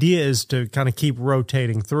 The idea is to kind of keep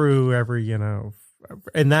rotating through every,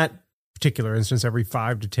 in that particular instance, every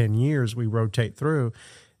 5 to 10 years, we rotate through.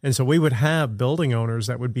 And so we would have building owners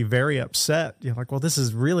that would be very upset. Like, well, this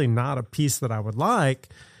is really not a piece that I would like.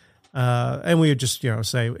 And we would just,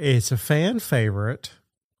 say, it's a fan favorite.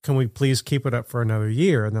 Can we please keep it up for another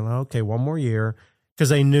year? And then, okay, one more year. Because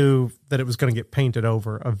they knew that it was going to get painted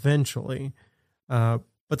over eventually. But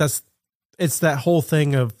it's that whole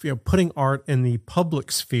thing of putting art in the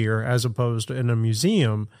public sphere as opposed to in a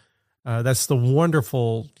museum. That's the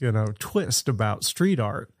wonderful twist about street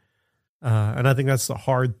art, and I think that's the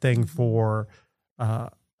hard thing for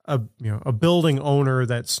a building owner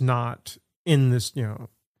that's not in this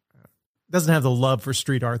doesn't have the love for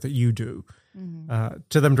street art that you do.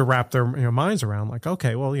 To them to wrap their minds around, like,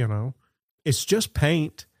 okay, well it's just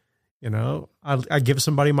paint. I give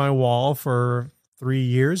somebody my wall for 3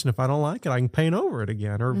 years, and if I don't like it, I can paint over it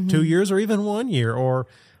again, or 2 years, or even 1 year, or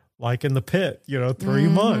like in the pit, 3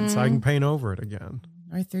 months, I can paint over it again.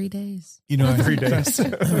 Or 3 days. 3 days.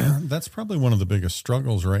 That's probably one of the biggest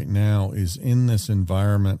struggles right now is in this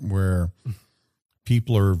environment where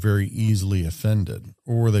people are very easily offended,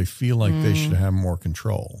 or they feel like they should have more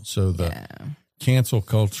control. So the cancel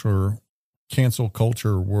culture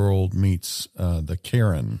world meets the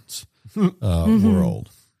Karens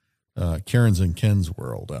world. Karen's and Ken's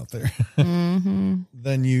world out there.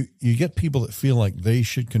 Then you get people that feel like they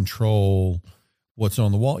should control what's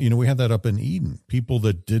on the wall. We had that up in Eden. People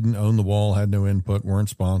that didn't own the wall, had no input,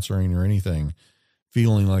 weren't sponsoring or anything,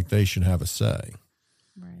 feeling like they should have a say.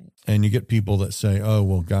 Right. And you get people that say, oh,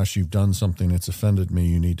 well, gosh, you've done something that's offended me.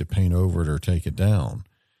 You need to paint over it or take it down.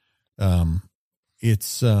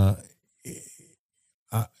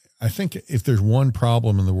 I think if there's one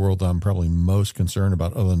problem in the world I'm probably most concerned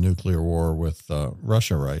about, other than nuclear war with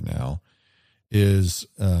Russia right now, is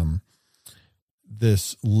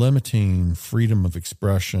this limiting freedom of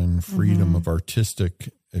expression, freedom of artistic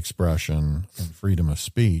expression, and freedom of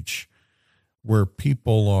speech, where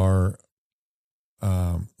people are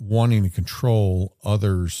wanting to control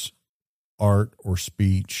others' art or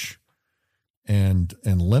speech and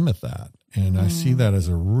limit that. And I see that as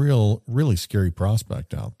a really scary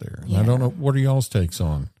prospect out there. And I don't know, what are y'all's takes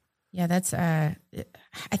on? Yeah, that's, I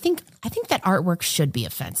think that artwork should be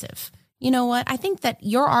offensive. You know what? I think that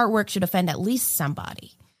your artwork should offend at least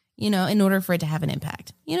somebody, in order for it to have an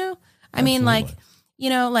impact, I mean, like,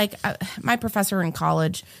 my professor in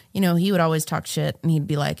college, he would always talk shit, and he'd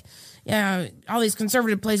be like, yeah, all these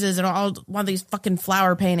conservative places and all want these fucking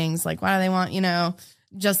flower paintings. Like, why do they want,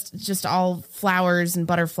 just all flowers and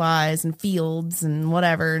butterflies and fields and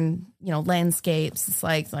whatever, and landscapes? It's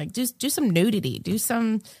like do some nudity, do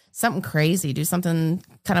something crazy, do something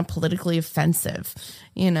kind of politically offensive.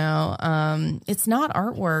 It's not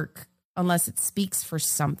artwork unless it speaks for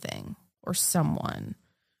something or someone.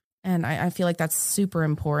 And I feel like that's super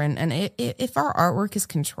important. And if our artwork is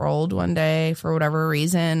controlled one day for whatever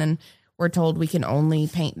reason, and we're told we can only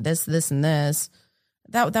paint this, this, and this,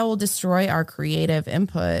 that will destroy our creative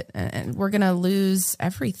input, and we're going to lose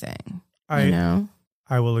everything. I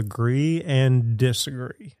will agree and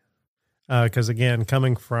disagree. Because again,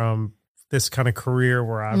 coming from this kind of career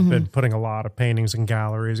where I've been putting a lot of paintings in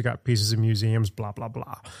galleries, got pieces in museums, blah, blah,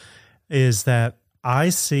 blah, is that I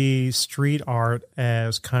see street art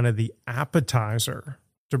as kind of the appetizer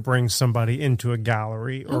to bring somebody into a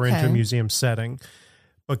gallery or into a museum setting.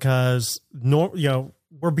 because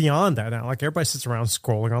we're beyond that now. Like everybody sits around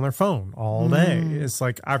scrolling on their phone all day. It's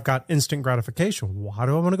like, I've got instant gratification. Why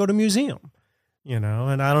do I want to go to a museum? And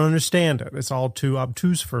I don't understand it. It's all too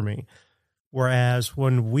obtuse for me. Whereas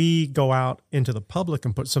when we go out into the public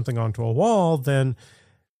and put something onto a wall, then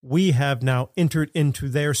we have now entered into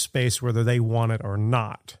their space, whether they want it or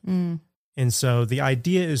not. And so the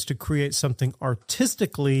idea is to create something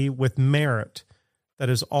artistically with merit that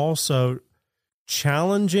is also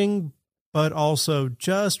challenging, but also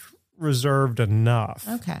just reserved enough.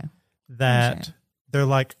 Okay. That they're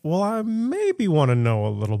like, well, I maybe want to know a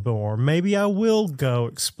little bit more. Maybe I will go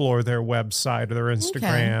explore their website or their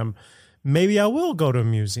Instagram. Okay. Maybe I will go to a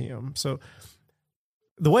museum. So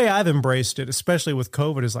the way I've embraced it, especially with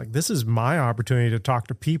COVID, is like, this is my opportunity to talk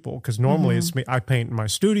to people. Because normally it's me, I paint in my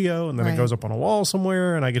studio and then it goes up on a wall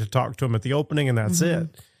somewhere and I get to talk to them at the opening and that's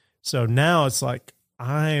it. So now it's like,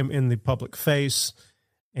 I am in the public face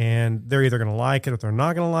and they're either going to like it or they're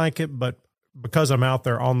not going to like it. But because I'm out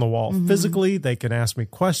there on the wall physically, they can ask me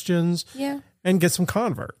questions and get some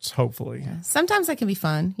converts, hopefully. Yeah. Sometimes that can be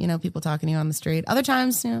fun, people talking to you on the street. Other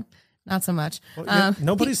times, not so much. Well,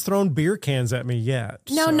 nobody's thrown beer cans at me yet.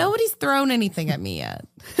 No, nobody's thrown anything at me yet.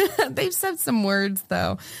 They've said some words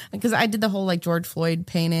though, because I did the whole like George Floyd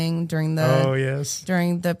painting during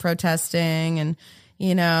the protesting, and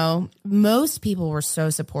most people were so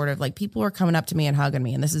supportive. Like people were coming up to me and hugging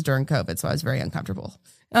me, and this is during COVID, so I was very uncomfortable.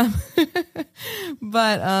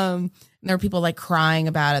 But there were people like crying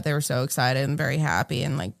about it. They were so excited and very happy,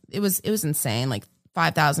 and like it was insane. Like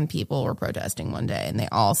 5,000 people were protesting one day and they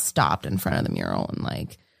all stopped in front of the mural, and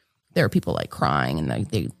like there were people like crying and like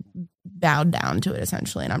they bowed down to it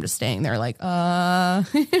essentially. And I'm just staying there like, like,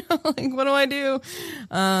 what do I do?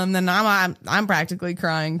 Then I'm practically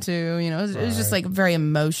crying too, it was just like a very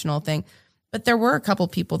emotional thing. But there were a couple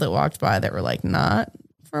people that walked by that were like not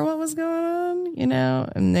for what was going on,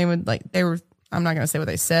 and they were, I'm not going to say what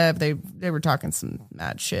they said, but they were talking some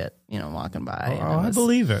mad shit, walking by. I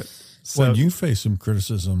believe it. So, well, you face some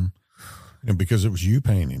criticism, because it was you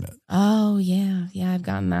painting it. Oh yeah, I've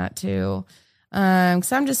gotten that too.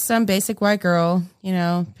 Because I'm just some basic white girl,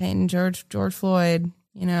 painting George Floyd.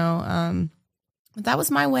 But that was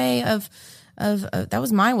my way of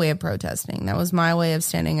protesting. That was my way of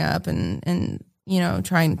standing up and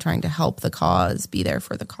trying to help the cause, be there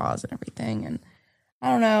for the cause and everything. And I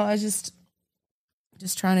don't know, I was just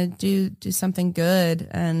trying to do something good,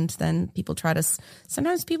 and then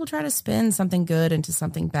sometimes people try to spin something good into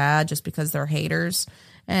something bad just because they're haters.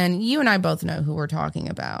 And you and I both know who we're talking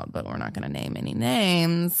about, but we're not going to name any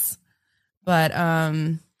names. But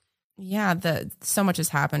so much has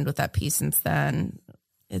happened with that piece since then.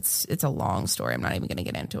 It's a long story. I'm not even going to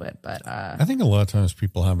get into it, but I think a lot of times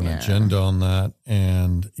people have an agenda on that,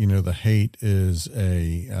 and the hate is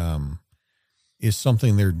is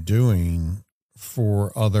something they're doing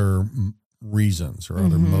for other reasons or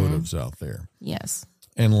other motives out there. Yes.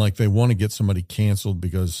 And like they want to get somebody canceled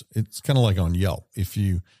because it's kind of like on Yelp. If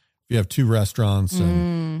you have two restaurants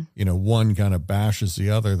and, one kind of bashes the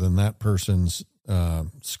other, then that person's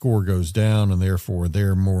score goes down and therefore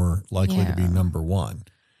they're more likely to be number one.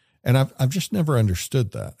 And I've just never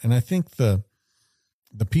understood that. And I think the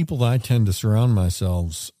people that I tend to surround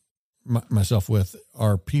myself with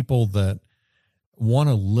are people that want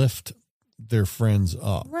to lift their friends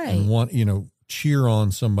up, right? And want, cheer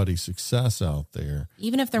on somebody's success out there,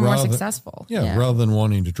 even if they're more successful. Rather than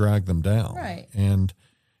wanting to drag them down. Right. And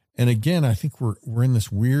again, I think we're in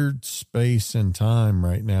this weird space and time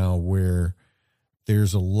right now where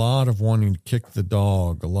there's a lot of wanting to kick the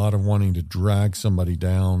dog, a lot of wanting to drag somebody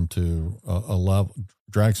down to a level,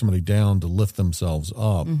 drag somebody down to lift themselves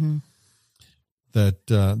up.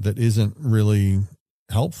 That isn't really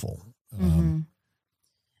helpful.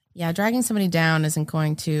 Yeah, dragging somebody down isn't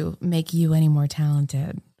going to make you any more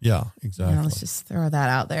talented. Yeah, exactly. Let's just throw that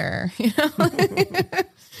out there.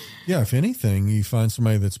 Yeah, if anything, you find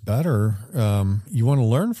somebody that's better, you want to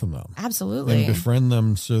learn from them. Absolutely. And befriend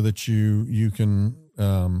them so that you can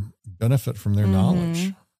benefit from their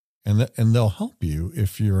knowledge. And they'll help you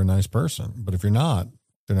if you're a nice person. But if you're not,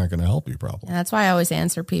 they're not going to help you probably. And that's why I always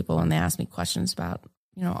answer people when they ask me questions about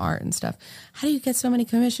art and stuff. How do you get so many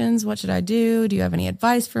commissions? What should I do? Do you have any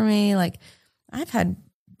advice for me? Like, I've had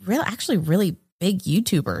really big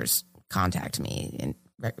YouTubers contact me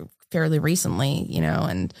fairly recently,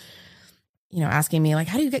 and asking me like,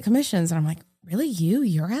 how do you get commissions? And I'm like, really,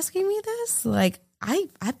 you're asking me this? Like, I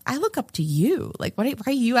look up to you. Like, why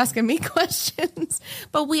are you asking me questions?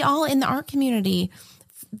 But we all in the art community,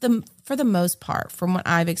 for the most part, from what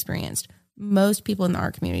I've experienced, most people in the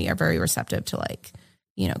art community are very receptive to like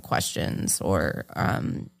questions, or,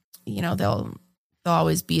 they'll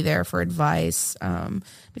always be there for advice.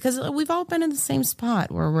 Because we've all been in the same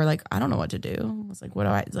spot where we're like, I don't know what to do. It's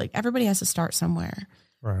like, everybody has to start somewhere.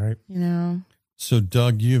 Right. So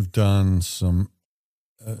Doug, you've done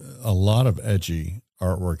a lot of edgy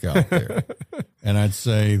artwork out there. And I'd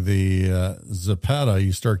say the Zapata,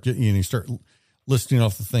 you start listing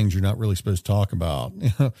off the things you're not really supposed to talk about.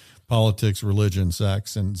 Politics, religion,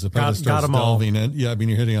 sex, and Zapata starts delving in. Yeah, I mean,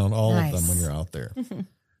 you're hitting on all of them when you're out there.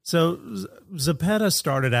 So Zapata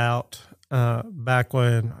started out back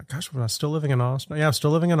when I was still living in Austin. Yeah, I was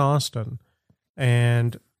still living in Austin.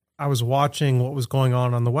 And I was watching what was going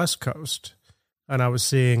on the West Coast. And I was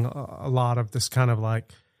seeing a lot of this kind of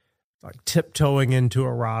like tiptoeing into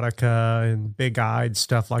erotica and big-eyed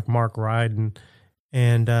stuff like Mark Ryden.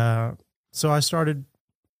 And so I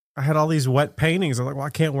had all these wet paintings. I'm like, well, I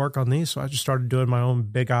can't work on these. So I just started doing my own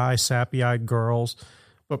big-eye, sappy-eyed girls,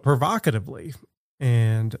 but provocatively,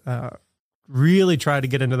 and really tried to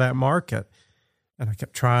get into that market. And I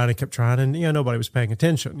kept trying, and, nobody was paying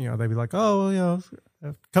attention. They'd be like, oh,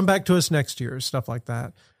 come back to us next year, stuff like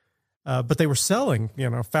that. But they were selling,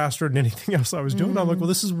 faster than anything else I was doing. I'm like, well,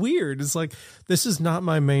 this is weird. It's like, this is not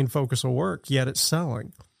my main focus of work, yet it's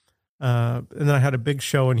selling. And then I had a big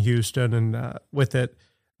show in Houston, and with it,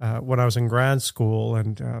 when I was in grad school,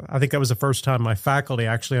 and I think that was the first time my faculty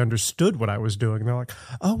actually understood what I was doing. They're like,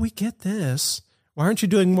 oh, we get this. Why aren't you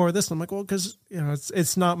doing more of this? And I'm like, well, because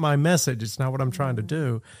it's not my message. It's not what I'm trying to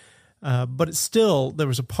do. But it's still, there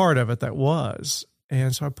was a part of it that was.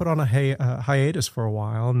 And so I put on a hiatus for a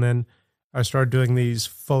while, and then I started doing these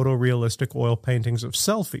photorealistic oil paintings of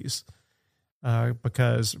selfies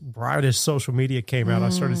because right as social media came out, I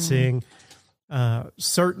started seeing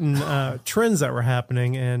certain trends that were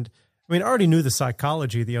happening. And I mean, I already knew the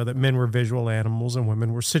psychology, that men were visual animals and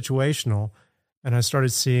women were situational. And I started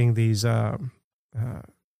seeing these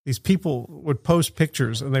people would post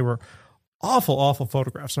pictures, and they were awful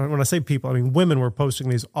photographs. And when I say people, I mean women were posting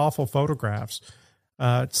these awful photographs,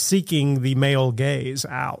 seeking the male gaze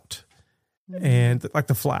out. And like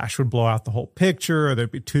the flash would blow out the whole picture, or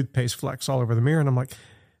there'd be toothpaste flecks all over the mirror. And I'm like,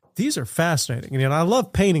 these are fascinating. And I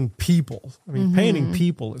love painting people. I mean, painting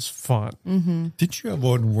people is fun. Did you have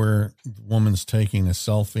one where the woman's taking a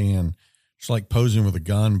selfie and she's like posing with a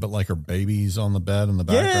gun, but like her baby's on the bed in the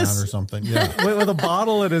background or something? Yeah. with a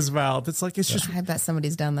bottle in his mouth. It's like, just, I bet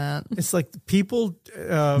somebody's done that. It's like people.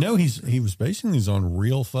 No, he was basing these on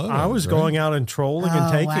real photos. I was going out and trolling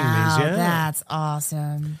and taking these. Yeah. That's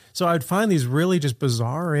awesome. So I'd find these really just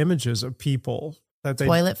bizarre images of people that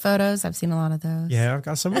toilet photos. I've seen a lot of those. Yeah, I've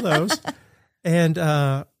got some of those. And,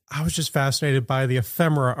 I was just fascinated by the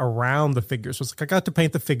ephemera around the figure. So it's like, I got to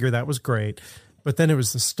paint the figure. That was great. But then it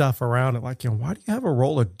was the stuff around it, like, why do you have a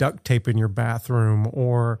roll of duct tape in your bathroom,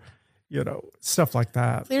 or, stuff like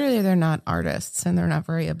that? Clearly they're not artists, and they're not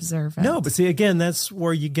very observant. No, but see, again, that's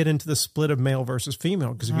where you get into the split of male versus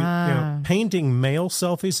female. Because painting male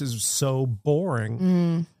selfies is so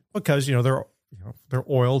boring because, they're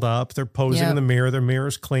oiled up, they're posing in the mirror, their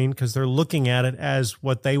mirror's clean because they're looking at it as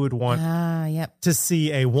what they would want to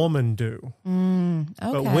see a woman do. Okay.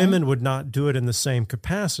 But women would not do it in the same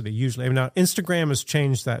capacity usually. I mean, now Instagram has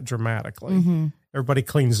changed that dramatically. Everybody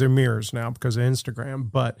cleans their mirrors now because of Instagram.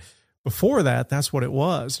 But before that, that's what it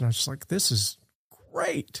was. And I was just like, this is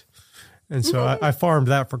great. And so I farmed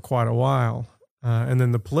that for quite a while. And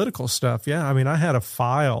then the political stuff. Yeah. I mean, I had a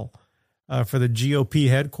file for the GOP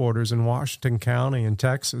headquarters in Washington County in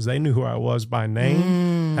Texas. They knew who I was by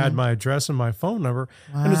name, had my address and my phone number.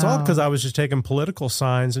 Wow. And it's all because I was just taking political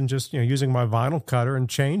signs and just, using my vinyl cutter and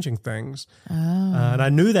changing things. And I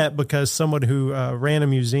knew that because someone who ran a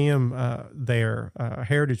museum there, a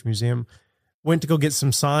heritage museum, went to go get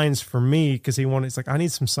some signs for me because it's like, I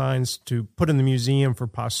need some signs to put in the museum for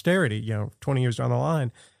posterity, 20 years down the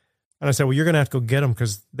line. And I said, well, you're going to have to go get them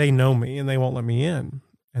because they know me and they won't let me in.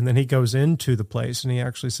 And then he goes into the place and he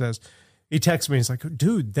actually says, he texts me, he's like,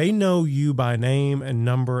 dude, they know you by name and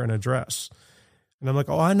number and address. And I'm like,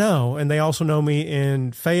 oh, I know. And they also know me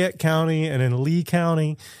in Fayette County and in Lee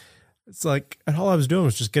County. It's like, and all I was doing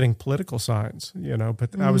was just getting political signs,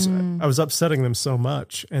 but I was upsetting them so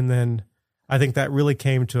much. And then I think that really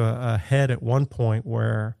came to a head at one point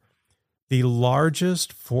where the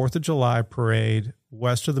largest 4th of July parade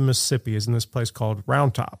west of the Mississippi is in this place called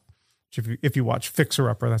Round Top. If you watch Fixer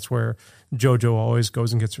Upper, that's where JoJo always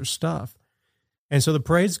goes and gets her stuff. And so the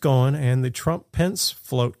parade's going, and the Trump-Pence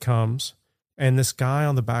float comes, and this guy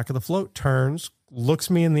on the back of the float turns, looks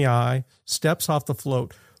me in the eye, steps off the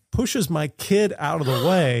float, pushes my kid out of the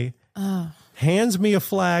way, hands me a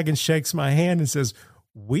flag and shakes my hand and says,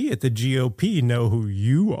 we at the GOP know who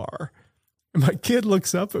you are. And my kid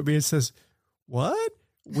looks up at me and says, what?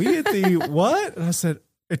 We at the what? And I said,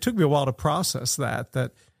 it took me a while to process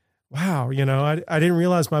that, wow, you know, I didn't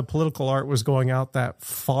realize my political art was going out that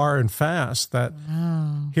far and fast, that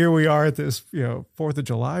here we are at this, 4th of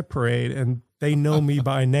July parade, and they know me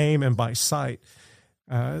by name and by sight.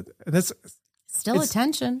 That's still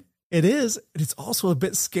attention. It is. It's also a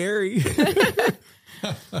bit scary.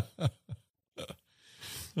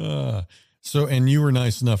 So, and you were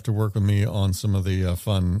nice enough to work with me on some of the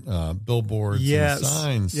fun billboards and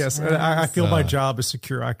signs. Yes, and I feel my job is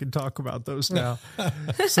secure. I can talk about those now.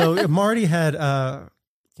 So Marty had,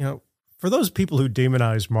 for those people who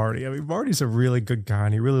demonize Marty, I mean, Marty's a really good guy,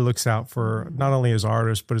 and he really looks out for not only his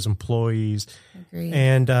artists, but his employees. Agreed.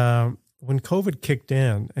 And when COVID kicked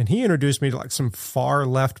in, and he introduced me to like some far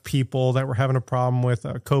left people that were having a problem with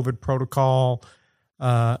COVID protocol,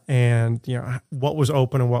 and what was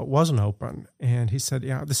open and what wasn't open. And he said,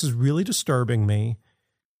 this is really disturbing me.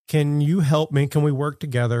 Can you help me? Can we work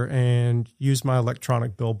together and use my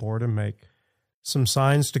electronic billboard and make some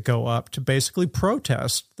signs to go up to basically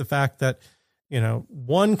protest the fact that,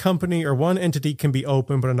 one company or one entity can be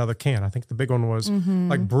open, but another can't. I think the big one was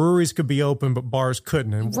like breweries could be open, but bars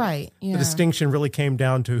couldn't. And right. Yeah. The distinction really came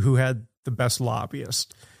down to who had the best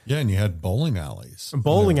lobbyist. Yeah, and you had bowling alleys.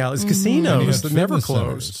 Alleys, casinos that never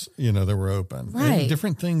closed. Centers, that were open. Right. And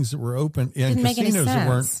different things that were open. And Didn't make any casinos that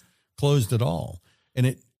weren't sense. closed at all.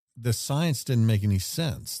 And the science didn't make any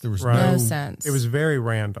sense. There was Right. No sense. It was very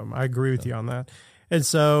random. I agree with you on that. And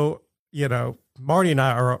so, Marty and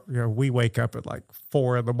I are, we wake up at like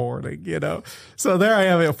 4 a.m, So there I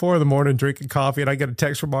am at 4 a.m. drinking coffee, and I get a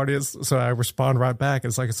text from Marty. So I respond right back.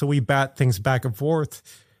 It's like, so we bat things back and forth.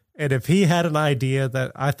 And if he had an idea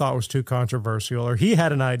that I thought was too controversial, or he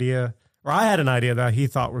had an idea, or I had an idea that he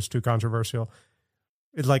thought was too controversial,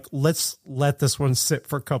 it's like, let's let this one sit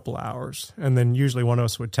for a couple hours. And then usually one of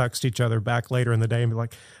us would text each other back later in the day and be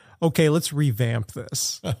like, okay, let's revamp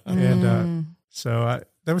this. And so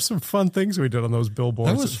there were some fun things we did on those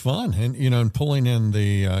billboards. That was fun. And, and pulling in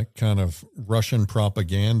the kind of Russian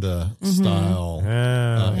propaganda style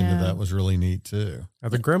into that was really neat too. Now,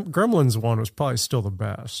 the Gremlins one was probably still the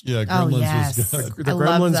best. Yeah, Gremlins yes. was good. The I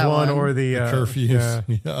love Gremlins that one, one. or the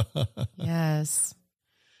curfews. Yeah. Yes.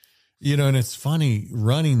 And it's funny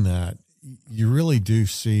running that. You really do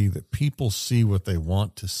see that people see what they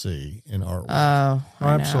want to see in artwork. Oh,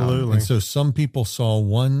 I know. absolutely. And so some people saw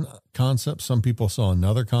one concept, some people saw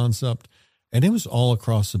another concept, and it was all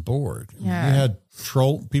across the board. Yeah. You had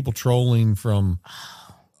people trolling from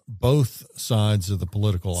both sides of the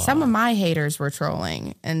political aisle. Some of my haters were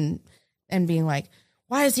trolling and being like,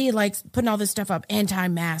 why is he like putting all this stuff up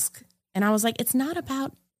anti-mask? And I was like, it's not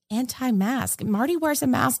about anti-mask. Marty wears a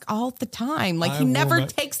mask all the time. Like he never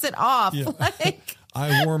takes it off. Yeah. Like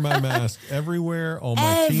I wore my mask everywhere. All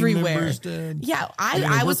my team members did. Yeah,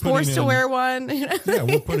 I was forced to wear one. Yeah,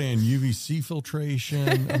 we're putting in UVC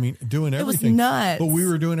filtration. I mean, doing everything. It was nuts. But we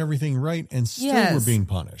were doing everything right, and still we're being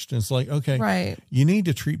punished. And it's like, okay, right. You need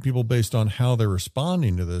to treat people based on how they're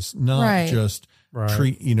responding to this, not just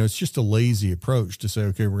treat. It's just a lazy approach to say,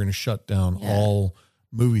 okay, we're going to shut down all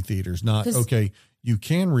movie theaters. Not okay. You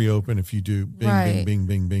can reopen if you do bing, bing, bing,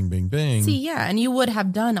 bing, bing, bing, bing. See, yeah, and you would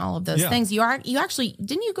have done all of those things. You actually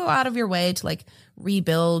didn't you go out of your way to like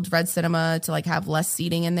rebuild Red Cinema to like have less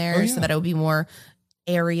seating in there so that it would be more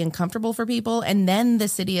airy and comfortable for people? And then the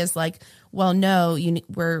city is like, well, no,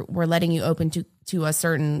 we're letting you open to a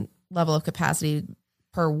certain level of capacity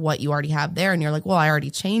per what you already have there, and you're like, well, I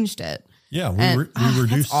already changed it. Yeah, we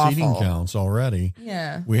reduced seating counts already.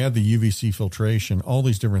 Yeah, we had the UVC filtration, all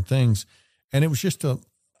these different things. And it was just a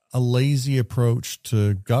lazy approach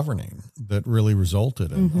to governing that really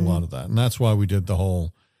resulted in a lot of that. And that's why we did the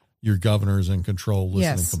whole, your governor's in control,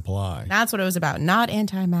 listen and comply. That's what it was about, not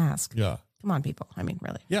anti-mask. Yeah. Come on, people. I mean,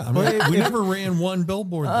 really. Yeah. I mean, we never ran one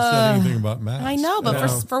billboard that said anything about masks. I know, but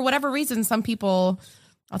for whatever reason, some people,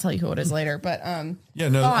 I'll tell you who it is later, but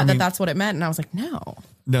thought that's what it meant. And I was like, no.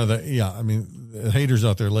 No, the haters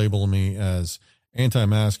out there labeling me as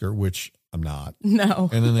anti-masker, which I'm not. No.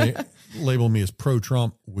 And then they label me as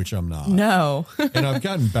pro-Trump, which I'm not. No. And I've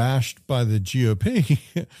gotten bashed by the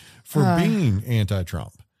GOP for being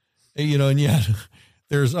anti-Trump. And yet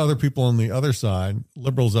there's other people on the other side,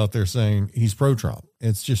 liberals out there saying he's pro-Trump.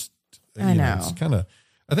 It's just, I know. It's kind of,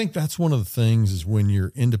 I think that's one of the things is when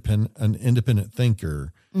you're an independent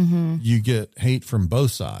thinker, you get hate from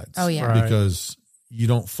both sides. Oh, yeah. Because you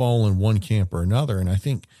don't fall in one camp or another. And I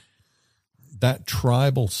think that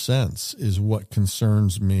tribal sense is what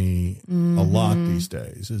concerns me a lot these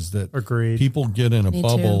days, is that Agreed. people get in a Me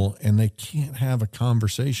bubble and they can't have a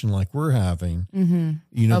conversation like we're having.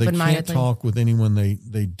 You know, they can't Open-mindedly. talk with anyone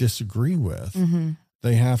they disagree with.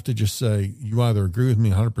 They have to just say, you either agree with me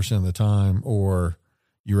 100% of the time, or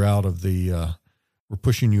you're out of the, we're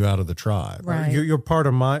pushing you out of the tribe. Right. You're part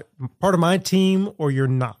of my team, or you're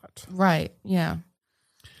not. Right. Yeah.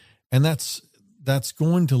 And that's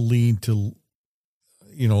going to lead to,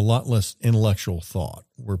 you know, a lot less intellectual thought,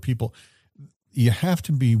 where people, you have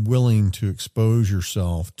to be willing to expose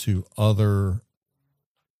yourself to other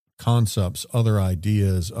concepts, other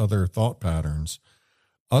ideas, other thought patterns.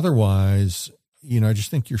 Otherwise, you know, I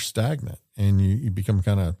just think you're stagnant and you become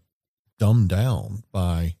kind of dumbed down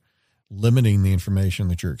by limiting the information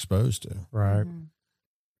that you're exposed to. Right.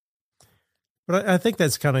 But I think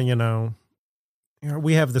that's kind of, you know,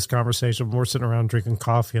 we have this conversation when we're sitting around drinking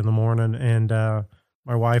coffee in the morning, and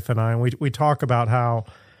my wife and I, we talk about how,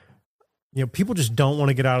 you know, people just don't want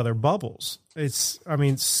to get out of their bubbles. I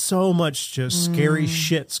mean, so much just scary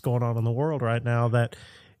shit's going on in the world right now that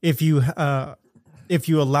if you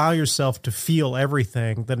allow yourself to feel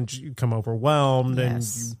everything, then you become overwhelmed and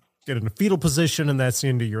you get in a fetal position, and that's the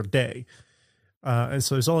end of your day. And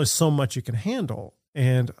so there's only so much you can handle.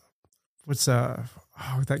 And what's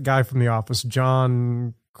that guy from The Office,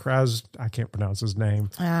 John Kras, I can't pronounce his name.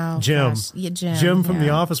 Oh, Jim. gosh. Yeah, Jim. Jim from yeah. The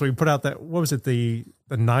Office, where he put out that, what was it, the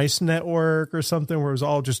Nice Network or something, where it was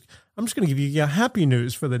all just, I'm just going to give you happy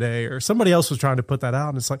news for the day, or somebody else was trying to put that out.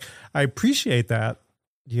 And it's like, I appreciate that,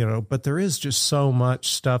 you know, but there is just so much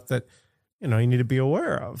stuff that, you know, you need to be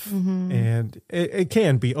aware of. And it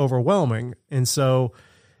can be overwhelming. And so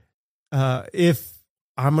if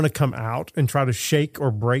I'm going to come out and try to shake or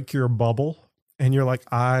break your bubble, and you're like,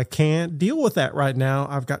 I can't deal with that right now,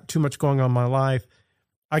 I've got too much going on in my life,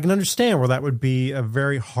 I can understand where that would be a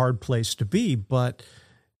very hard place to be. But,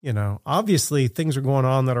 you know, obviously things are going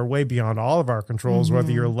on that are way beyond all of our controls,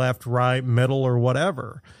 whether you're left, right, middle, or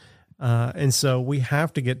whatever. And so we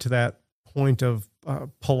have to get to that point of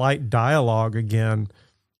polite dialogue again,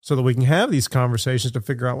 so that we can have these conversations to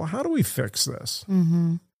figure out, well, how do we fix this?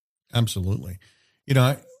 Absolutely. You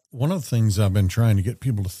know, one of the things I've been trying to get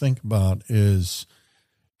people to think about is,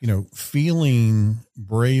 you know, feeling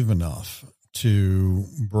brave enough to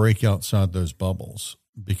break outside those bubbles.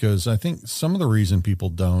 Because I think some of the reason people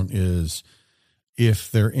don't is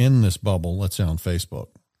if they're in this bubble, let's say on Facebook,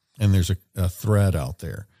 and there's a thread out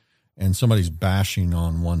there and somebody's bashing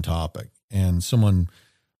on one topic, and someone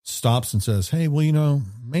stops and says, hey, well, you know,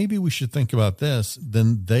 maybe we should think about this,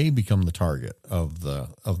 then they become the target of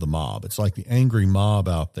the mob. It's like the angry mob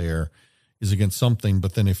out there is against something,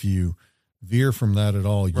 but then if you veer from that at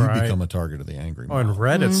all, you become a target of the angry mob. Oh, and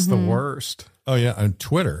Reddit's the worst. Oh, yeah. And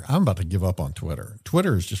Twitter. I'm about to give up on Twitter.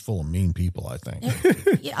 Twitter is just full of mean people, I think.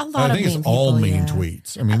 Yeah, a lot I of think mean it's all people, mean yeah.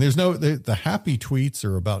 tweets. I mean, there's the happy tweets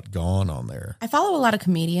are about gone on there. I follow a lot of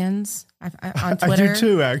comedians on I Twitter. do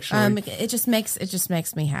too, actually. It just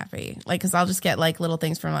makes me happy. Like, cause I'll just get like little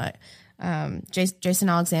things from like, Jason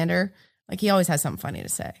Alexander. Like, he always has something funny to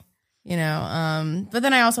say, you know? But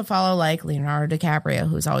then I also follow like Leonardo DiCaprio,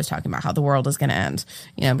 who's always talking about how the world is going to end,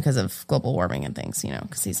 you know, because of global warming and things, you know,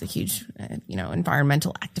 cause he's a huge, you know,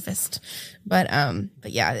 environmental activist. But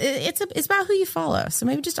yeah, it's about who you follow. So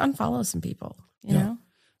maybe just unfollow some people, you know?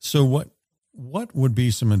 So what would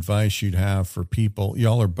be some advice you'd have for people?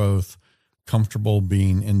 Y'all are both comfortable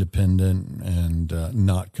being independent and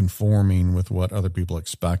not conforming with what other people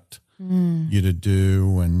expect you to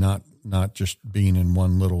do, and not just being in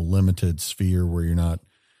one little limited sphere where you're not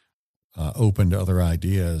open to other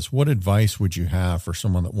ideas. What advice would you have for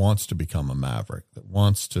someone that wants to become a maverick, that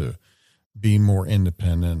wants to be more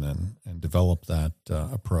independent and develop that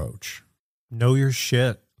approach? Know your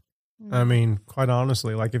shit. I mean, quite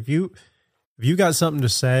honestly, like if you got something to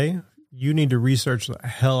say, you need to research the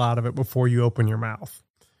hell out of it before you open your mouth.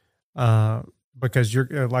 Because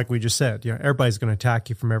you're, like we just said, you know, everybody's going to attack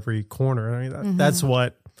you from every corner. I mean, that's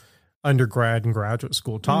what undergrad and graduate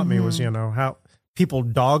school taught me, was, you know, how people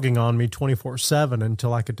dogging on me 24/7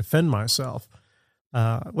 until I could defend myself,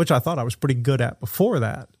 which I thought I was pretty good at before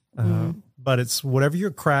that. But it's whatever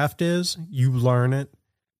your craft is, you learn it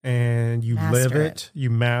and you live it, you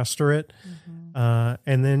master it.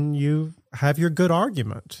 And then you have your good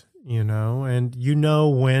argument, you know, and you know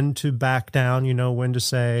when to back down, you know when to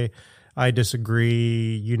say, I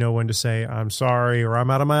disagree, you know when to say, I'm sorry, or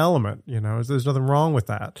I'm out of my element. You know, there's nothing wrong with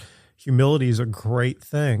that. Humility is a great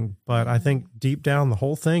thing. But I think deep down, the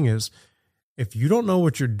whole thing is, if you don't know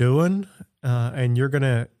what you're doing and you're going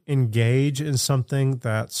to engage in something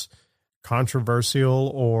that's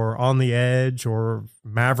controversial or on the edge or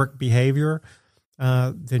maverick behavior,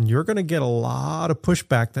 then you're going to get a lot of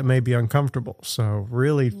pushback that may be uncomfortable. So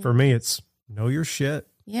really, for me, it's know your shit.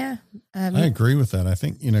 Yeah. I agree with that. I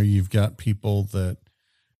think, you've got people that,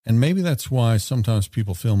 and maybe that's why sometimes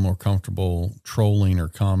people feel more comfortable trolling or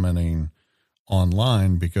commenting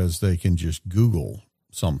online, because they can just Google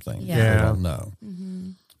something they don't know.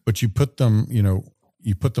 Mm-hmm. But you put them,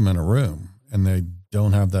 you put them in a room and they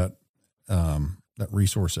don't have that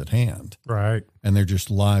resource at hand. Right. And they're just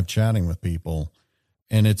live chatting with people.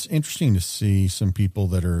 And it's interesting to see some people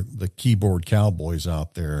that are the keyboard cowboys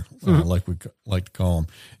out there, like we like to call them.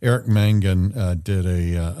 Eric Mangan did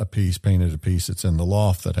a piece, painted a piece that's in the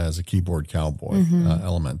loft that has a keyboard cowboy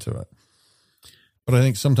element to it. But I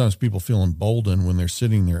think sometimes people feel emboldened when they're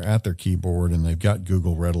sitting there at their keyboard and they've got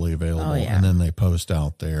Google readily available, and then they post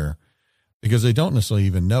out there because they don't necessarily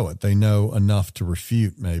even know it. They know enough to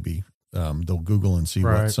refute maybe. They'll Google and see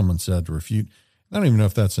what someone said to refute. I don't even know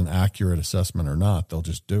if that's an accurate assessment or not. They'll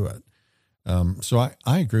just do it. So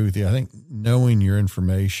I agree with you. I think knowing your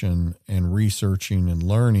information and researching and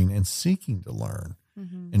learning and seeking to learn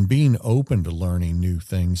and being open to learning new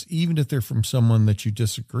things, even if they're from someone that you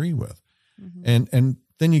disagree with. And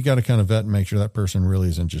then you got to kind of vet and make sure that person really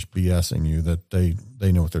isn't just BSing you, that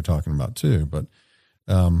they know what they're talking about too. But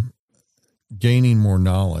gaining more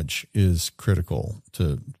knowledge is critical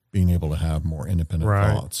to being able to have more independent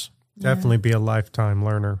thoughts. Definitely be a lifetime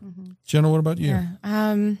learner. Jenna, what about you?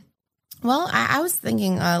 Yeah. Well, I was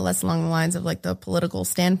thinking less along the lines of like the political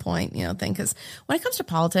standpoint, thing. Because when it comes to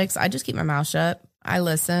politics, I just keep my mouth shut. I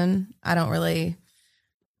listen. I don't really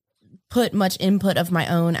put much input of my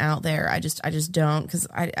own out there. I just don't, because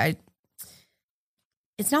I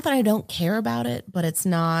it's not that I don't care about it, but it's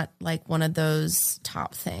not like one of those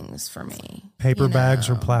top things for me. Paper bags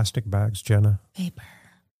or plastic bags, Jenna? Paper.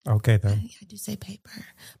 Okay, then. I do say paper,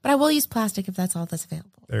 but I will use plastic if that's all that's available.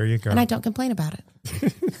 There you go. And I don't complain about it.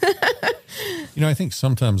 I think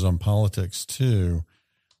sometimes on politics too,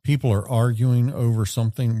 people are arguing over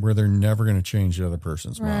something where they're never going to change the other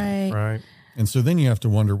person's mind. Right. And so then you have to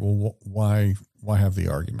wonder, well, why have the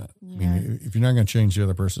argument? I mean, if you're not going to change the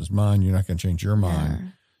other person's mind, you're not going to change your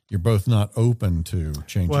mind. You're both not open to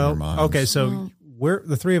changing your minds. Okay, so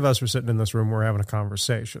the three of us are sitting in this room, we're having a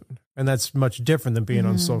conversation, and that's much different than being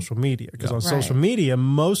on social media, because on social media,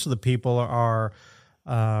 most of the people are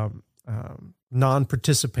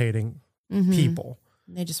non-participating people.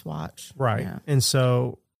 They just watch. Right. Yeah. And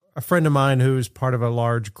so a friend of mine who's part of a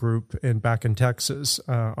large group back in Texas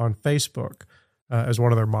on Facebook as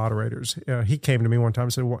one of their moderators, he came to me one time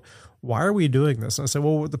and said, why are we doing this? And I said,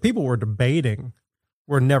 well, the people we're debating,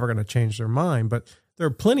 we're never going to change their mind, but there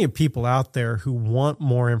are plenty of people out there who want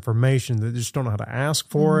more information that just don't know how to ask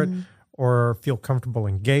for it or feel comfortable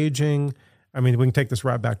engaging. I mean, we can take this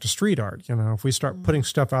right back to street art. If we start putting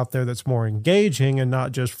stuff out there that's more engaging and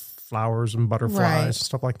not just flowers and butterflies and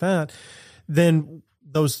stuff like that, then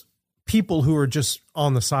those people who are just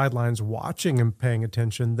on the sidelines watching and paying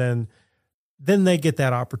attention, then they get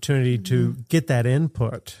that opportunity to get that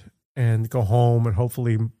input and go home and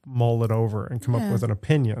hopefully mull it over and come up with an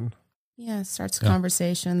opinion. Yeah, starts a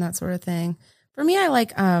conversation, that sort of thing. For me, I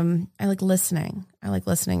like listening. I like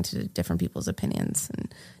listening to different people's opinions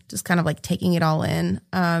and just kind of like taking it all in.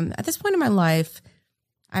 At this point in my life,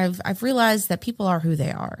 I've realized that people are who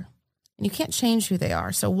they are, and you can't change who they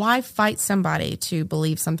are. So why fight somebody to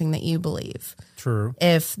believe something that you believe? True.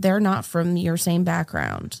 If they're not from your same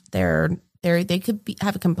background, they could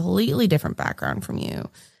have a completely different background from you.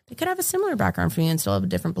 They could have a similar background from you and still have a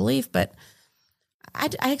different belief, but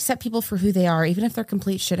I accept people for who they are, even if they're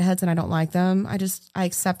complete shitheads and I don't like them. I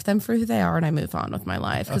accept them for who they are and I move on with my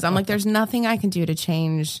life, because I'm like, there's nothing I can do to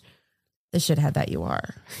change the shithead that you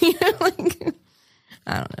are. I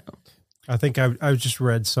don't know. I think I just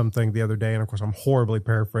read something the other day, and of course I'm horribly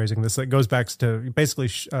paraphrasing this. It goes back to basically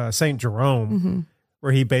Saint Jerome,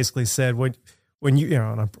 where he basically said, when you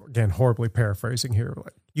and I'm again horribly paraphrasing here,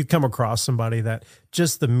 like you come across somebody that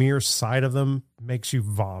just the mere sight of them makes you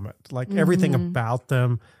vomit. Like everything about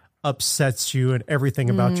them upsets you, and everything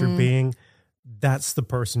about your being, that's the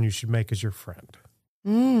person you should make as your friend.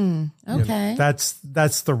 Okay.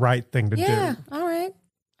 That's the right thing to do. Yeah. All right.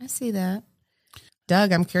 I see that.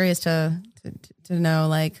 Doug, I'm curious to know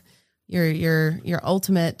like your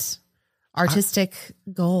ultimate artistic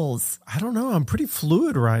goals. I don't know. I'm pretty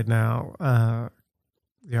fluid right now.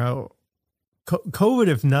 COVID,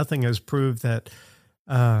 if nothing, has proved that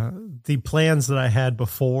the plans that I had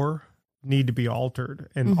before need to be altered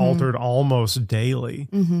and altered almost daily.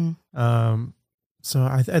 So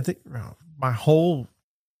I think my whole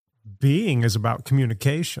being is about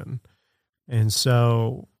communication. And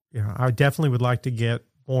so, I definitely would like to get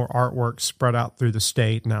more artwork spread out through the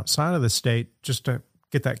state and outside of the state, just to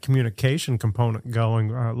get that communication component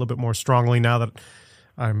going a little bit more strongly now that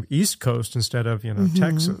I'm East Coast instead of,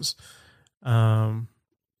 Texas.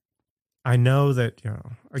 I know that,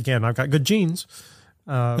 again, I've got good genes,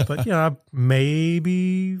 but,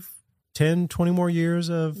 maybe 10, 20 more years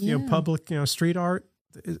of, public, street art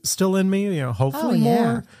still in me, hopefully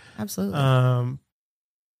more. Absolutely.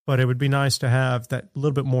 But it would be nice to have that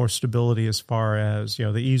little bit more stability as far as,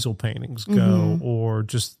 the easel paintings go, or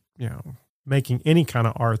just, making any kind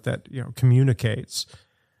of art that, communicates.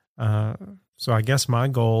 So I guess my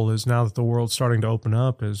goal is, now that the world's starting to open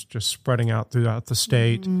up, is just spreading out throughout the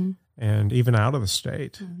state and even out of the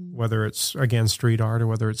state, whether it's, again, street art, or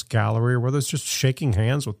whether it's gallery, or whether it's just shaking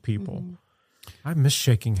hands with people. I miss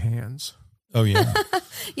shaking hands. Oh, yeah.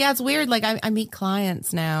 Yeah, it's weird. Like, I meet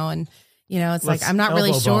clients now, and, it's like, I'm not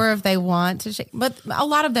really sure if they want to shake, but a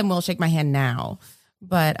lot of them will shake my hand now.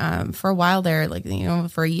 But for a while there, like,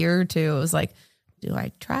 for a year or two, it was like, do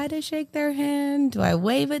I try to shake their hand? Do I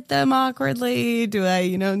wave at them awkwardly? Do I,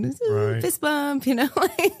 fist bump,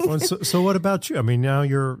 Well, so what about you? I mean, now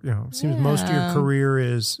you're, seems most of your career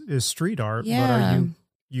is street art, but are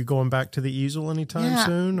you going back to the easel anytime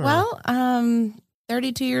soon? Or? Well,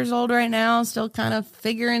 32 years old right now, still kind of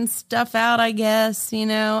figuring stuff out, I guess,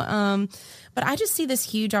 but I just see this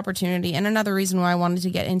huge opportunity. And another reason why I wanted to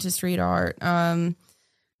get into street art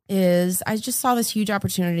is I just saw this huge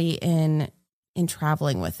opportunity in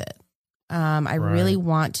traveling with it. I really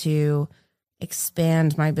want to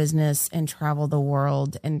expand my business and travel the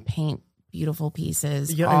world and paint beautiful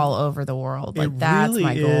pieces all over the world. Like, that's really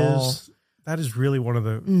my goal. That is really one of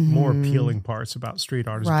the more appealing parts about street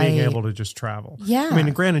art, is being able to just travel. Yeah. I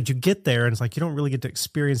mean, granted, you get there and it's like, you don't really get to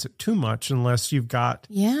experience it too much unless you've got,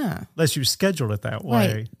 unless you've scheduled it that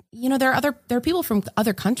way. There are people from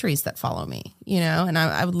other countries that follow me, and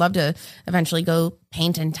I would love to eventually go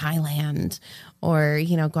paint in Thailand, or,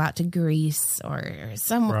 go out to Greece, or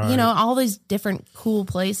some, all these different cool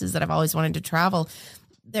places that I've always wanted to travel.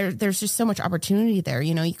 There's just so much opportunity there.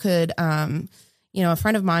 You could, a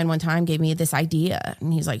friend of mine one time gave me this idea,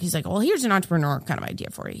 and he's like, well, here's an entrepreneur kind of idea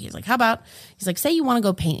for you. He's like, say you want to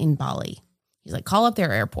go paint in Bali. He's like, call up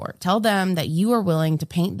their airport, tell them that you are willing to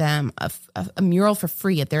paint them a mural for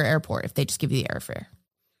free at their airport if they just give you the airfare.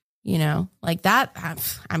 Like that.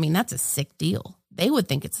 I mean, that's a sick deal. They would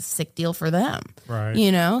think it's a sick deal for them. Right.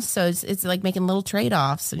 So it's like making little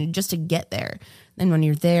trade-offs, and just to get there. Then when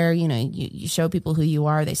you're there, you show people who you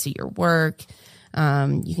are, they see your work.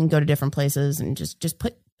 You can go to different places and just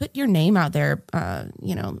put your name out there.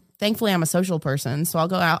 Thankfully I'm a social person, so I'll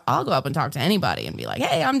go up and talk to anybody and be like,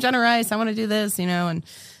 hey, I'm Jenna Rice, I want to do this, and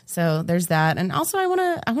so there's that. And also I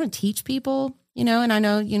want to teach people, and I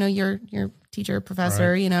know, you're teacher,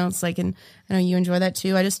 professor, it's like, and I know you enjoy that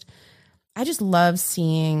too. I just love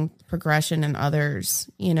seeing progression in others,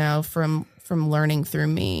 from learning through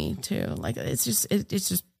me too. Like, it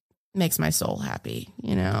just makes my soul happy,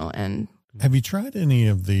 and have you tried any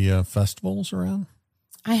of the festivals around?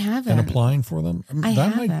 I haven't. And applying for them?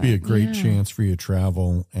 That might be a great chance for you to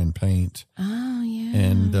travel and paint. Oh, yeah.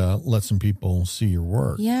 And let some people see your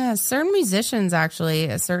work. Yeah, certain musicians,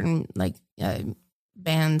 actually, certain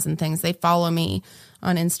bands and things, they follow me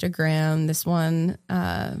on Instagram. This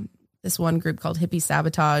one group called Hippie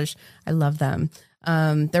Sabotage, I love them.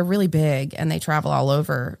 They're really big, and they travel all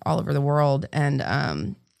over the world.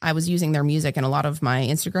 And I was using their music in a lot of my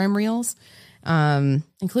Instagram reels,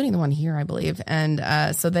 including the one here, I believe.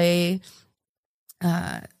 And so they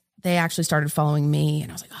actually started following me,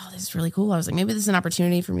 and I was like, oh, this is really cool. I was like, maybe this is an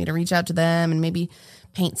opportunity for me to reach out to them and maybe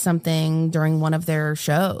paint something during one of their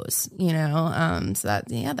shows, so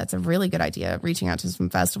that's a really good idea, reaching out to some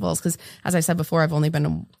festivals. Because as I said before, I've only been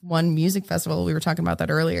to one music festival. We were talking about that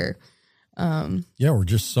earlier. Or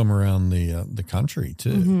just some around the country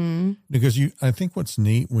too, because I think what's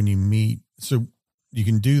neat when you meet, so you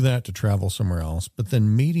can do that to travel somewhere else, but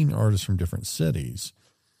then meeting artists from different cities,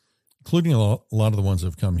 including a lot of the ones that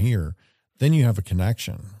have come here, then you have a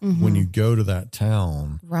connection. When you go to that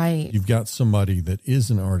town, right? You've got somebody that is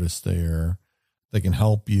an artist there that can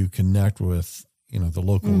help you connect with, the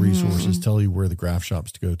local resources, tell you where the craft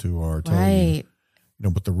shops to go to are, tell you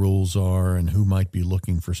what the rules are and who might be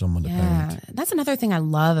looking for someone to paint. That's another thing I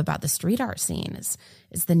love about the street art scene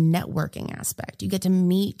is the networking aspect. You get to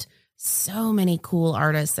meet so many cool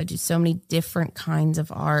artists that do so many different kinds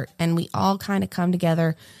of art, and we all kind of come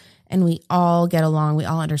together and we all get along. We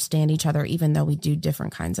all understand each other, even though we do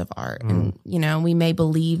different kinds of art. And, we may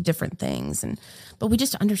believe different things, but we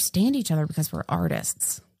just understand each other because we're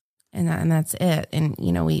artists. and that's it. And,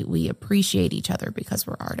 you know, we appreciate each other because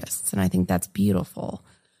we're artists. And I think that's beautiful.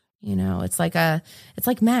 You know, it's like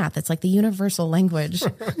math. It's like the universal language.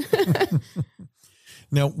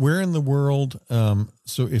 Now, where in the world,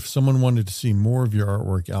 so if someone wanted to see more of your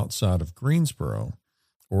artwork outside of Greensboro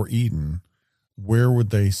or Eden, where would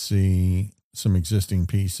they see some existing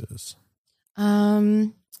pieces?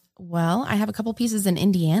 Well, I have a couple pieces in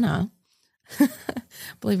Indiana.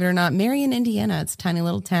 Believe it or not, Marion, Indiana. It's a tiny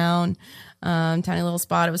little town, tiny little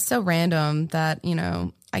spot. It was so random that, you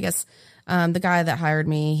know, I guess the guy that hired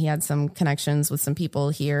me, he had some connections with some people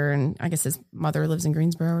here, and I guess his mother lives in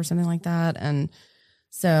Greensboro or something like that. And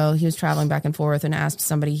so he was traveling back and forth and asked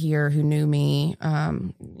somebody here who knew me,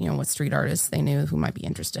 you know, what street artists they knew who might be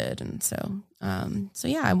interested. And so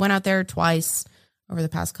yeah, I went out there twice over the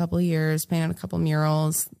past couple of years, painted a couple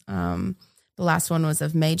murals. The last one was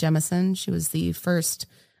of Mae Jemison. She was the first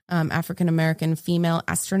African-American female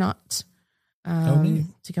astronaut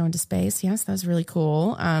to go into space. Yes, that was really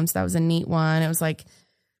cool. So that was a neat one. It was like,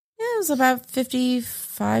 it was about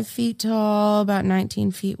 55 feet tall, about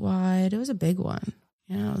 19 feet wide. It was a big one.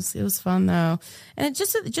 Yeah, it was fun though. And it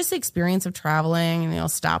just the experience of traveling and, you know,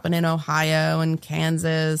 stopping in Ohio and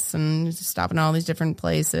Kansas and just stopping in all these different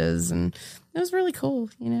places. And it was really cool,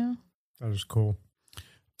 you know. That was cool.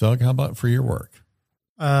 Doug, how about for your work?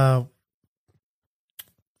 Well,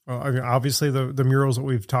 I mean, obviously the murals that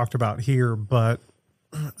we've talked about here, but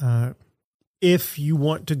if you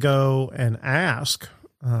want to go and ask,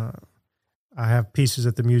 I have pieces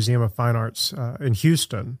at the Museum of Fine Arts in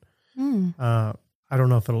Houston. I don't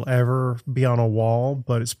know if it'll ever be on a wall,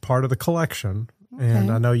 but it's part of the collection. Okay. And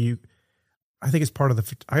I know I think it's part of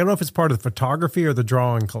I don't know if it's part of the photography or the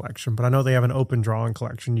drawing collection, but I know they have an open drawing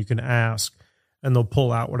collection. You can ask and they'll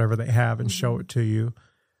pull out whatever they have and show it to you.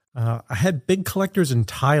 I had big collectors in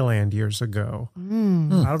Thailand years ago. I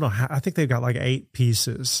don't know how, I think they've got like 8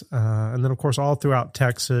 pieces. And then of course, all throughout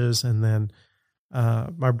Texas. And then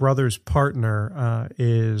my brother's partner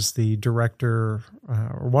is the director,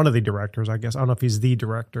 or one of the directors, I guess. I don't know if he's the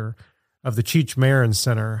director of the Cheech Marin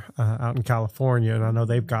Center out in California. And I know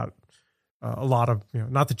they've got a lot of, you know,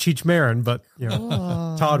 not the Cheech Marin, but, you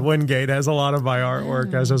know, Todd Wingate has a lot of my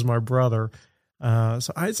artwork, as does my brother.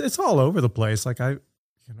 So it's all over the place. Like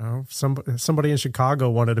you know, somebody in Chicago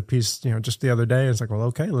wanted a piece, you know, just the other day. It's like, well,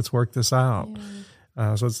 okay, let's work this out.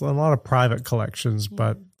 So it's a lot of private collections,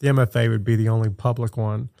 but the MFA would be the only public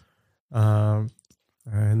one. And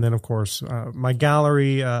then, of course, my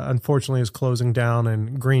gallery, unfortunately, is closing down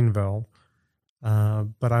in Greenville.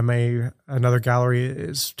 But another gallery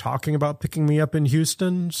is talking about picking me up in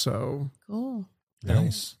Houston. So cool.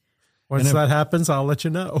 Nice. Once that happens, I'll let you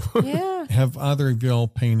know. Yeah. Have either of y'all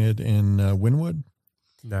painted in Wynwood?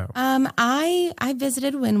 No. I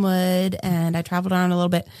visited Wynwood and I traveled around a little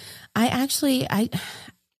bit. I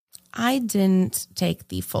didn't take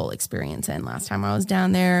the full experience in last time I was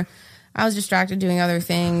down there. I was distracted doing other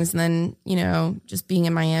things and then, you know, just being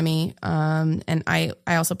in Miami. And I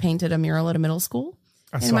also painted a mural at a middle school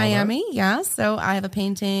in Miami. That. Yeah. So I have a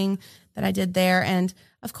painting that I did there. And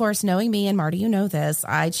of course, knowing me and Marty, you know this,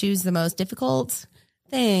 I choose the most difficult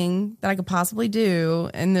thing that I could possibly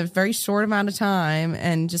do in a very short amount of time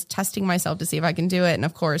and just testing myself to see if I can do it. And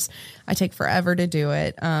of course, I take forever to do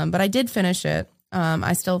it. But I did finish it.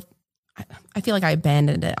 I feel like I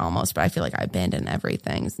abandoned it almost, but I feel like I abandoned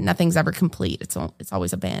everything. Nothing's ever complete. It's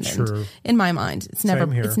always abandoned. True. In my mind.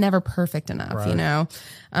 It's never perfect enough, right. You know?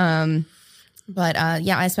 But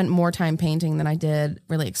yeah, I spent more time painting than I did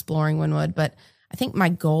really exploring Wynwood. But I think my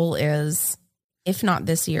goal is, if not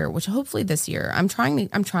this year, which hopefully this year, I'm trying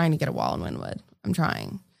to get a wall in Wynwood. I'm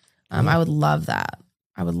trying. I would love that.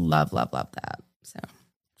 I would love that. So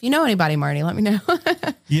if you know anybody, Marty, let me know.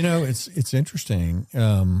 You know, it's interesting.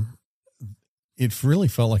 It really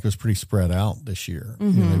felt like it was pretty spread out this year. You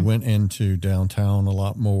know, they went into downtown a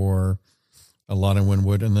lot more, a lot in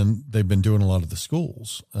Wynwood, and then they've been doing a lot of the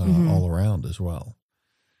schools all around as well.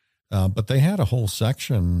 But they had a whole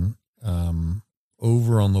section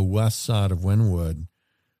over on the west side of Wynwood,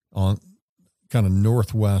 on kind of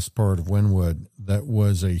northwest part of Wynwood, that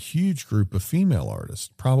was a huge group of female artists,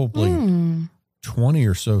 probably 20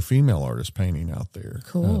 or so female artists painting out there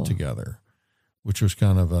together, which was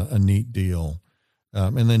kind of a neat deal.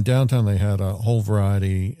 And then downtown, they had a whole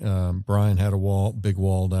variety. Brian had a big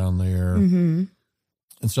wall down there. And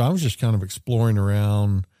so I was just kind of exploring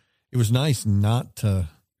around. It was nice not to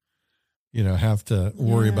have to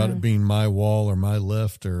worry about it being my wall or my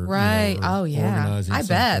lift or right. or Oh yeah, organizing I bet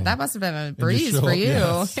something. that must have been a breeze for you.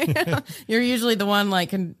 Yes. You're usually the one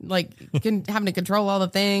having to control all the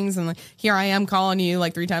things, and here I am calling you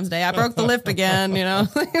 3 times a day. I broke the lift again.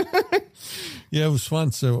 Yeah, it was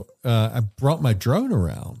fun. So I brought my drone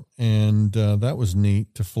around, and that was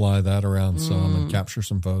neat to fly that around some and capture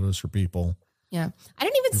some photos for people. Yeah, I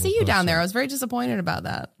didn't even see you down there. I was very disappointed about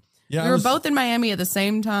that. Yeah, we were both in Miami at the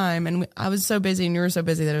same time, and I was so busy, and you were so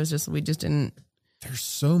busy that we just didn't. There's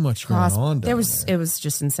so much going on down there. It was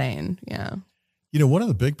just insane. Yeah. One of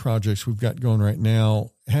the big projects we've got going right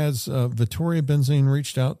now, has Victoria Benzine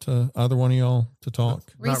reached out to either one of y'all to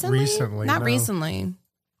talk? Not recently. Not no. recently.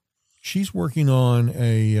 She's working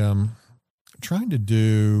on trying to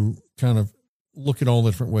do kind of look at all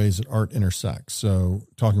the different ways that art intersects. So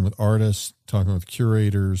talking with artists, talking with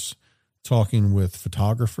curators, talking with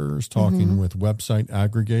photographers, talking with website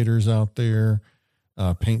aggregators out there,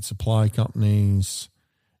 paint supply companies,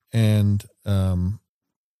 and kind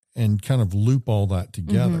of loop all that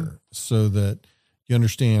together so that you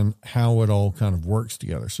understand how it all kind of works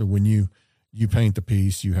together. So when you paint the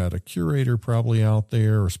piece, you had a curator probably out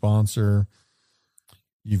there or sponsor.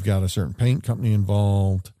 You've got a certain paint company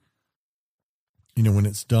involved. When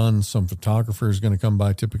it's done, some photographer is going to come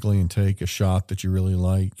by typically and take a shot that you really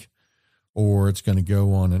like, or it's going to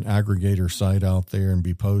go on an aggregator site out there and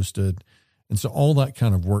be posted. And so all that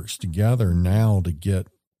kind of works together now to get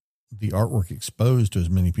the artwork exposed to as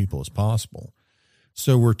many people as possible.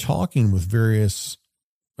 So we're talking with various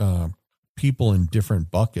people in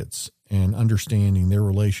different buckets and understanding their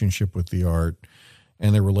relationship with the art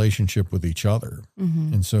and their relationship with each other.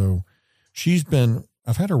 And so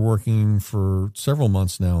I've had her working for several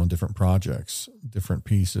months now on different projects, different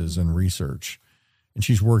pieces and research, and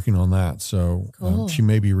she's working on that. So Cool. She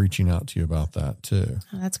may be reaching out to you about that too.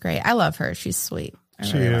 Oh, that's great. I love her. She's sweet.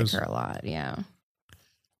 I really like her a lot. Yeah.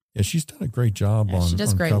 Yeah, she's done a great job on. She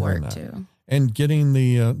does on great covering work that. too. And getting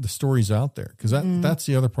the stories out there, because that's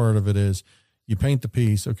the other part of it is you paint the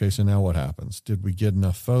piece. Okay, so now what happens? Did we get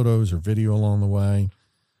enough photos or video along the way?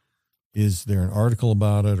 Is there an article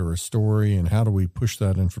about it or a story? And how do we push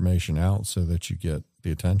that information out so that you get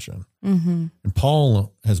the attention? And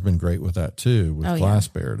Paul has been great with that too, with Glass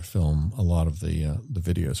Bear to film a lot of the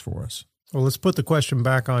videos for us. Well, let's put the question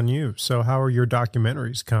back on you. So how are your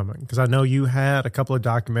documentaries coming? Because I know you had a couple of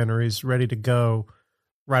documentaries ready to go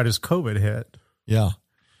right as COVID hit. Yeah.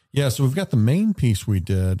 Yeah. So we've got the main piece we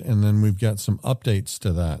did, and then we've got some updates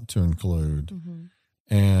to that to include.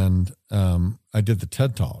 And I did the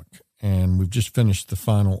TED Talk, and we've just finished the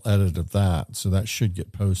final edit of that. So that should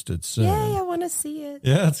get posted soon. Yay, I want to see it.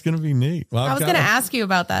 Yeah, it's going to be neat. Well, I was going to ask you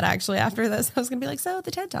about that actually after this. I was going to be like, so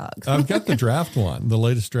the TED Talk. I've got the draft one, the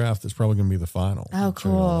latest draft that's probably going to be the final. Oh,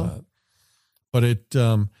 cool. But it,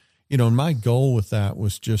 my goal with that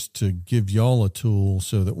was just to give y'all a tool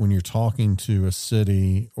so that when you're talking to a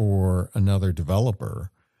city or another developer,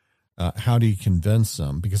 how do you convince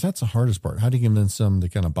them? Because that's the hardest part. How do you convince them to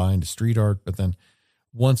kind of buy into street art? But then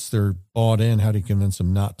once they're bought in, how do you convince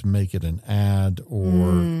them not to make it an ad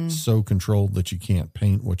or so controlled that you can't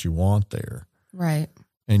paint what you want there? Right.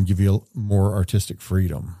 And give you more artistic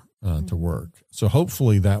freedom to work. So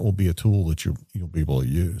hopefully that will be a tool that you'll be able to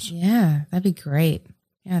use. Yeah, that'd be great.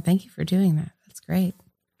 Yeah, thank you for doing that. That's great.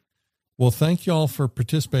 Well, thank y'all for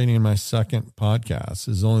participating in my second podcast. This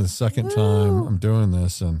is only the second time I'm doing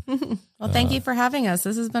this. And well, thank you for having us.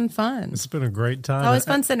 This has been fun. It's been a great time. It's always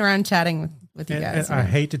fun sitting around chatting with you guys. And I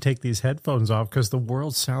hate to take these headphones off because the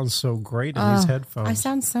world sounds so great in these headphones. I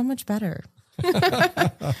sound so much better.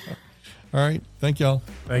 all right. Thank y'all.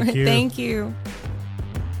 Thank you. Thank you.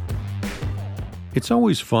 It's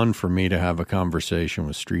always fun for me to have a conversation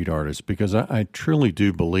with street artists because I truly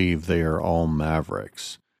do believe they are all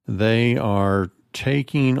mavericks. They are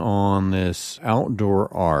taking on this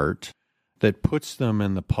outdoor art that puts them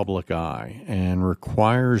in the public eye and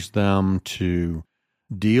requires them to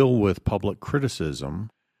deal with public criticism.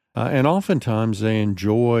 And oftentimes they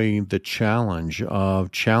enjoy the challenge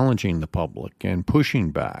of challenging the public and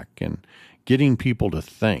pushing back and getting people to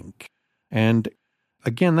think. And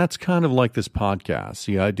again, that's kind of like this podcast,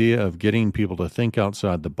 the idea of getting people to think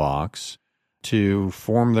outside the box, to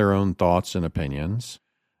form their own thoughts and opinions,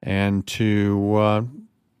 and to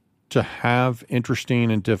have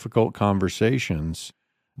interesting and difficult conversations,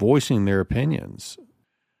 voicing their opinions.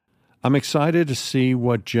 I'm excited to see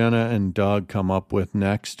what Jenna and Doug come up with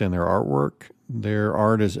next in their artwork. Their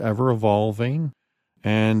art is ever evolving,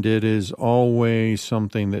 and it is always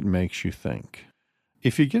something that makes you think.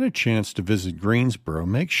 If you get a chance to visit Greensboro,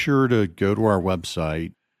 make sure to go to our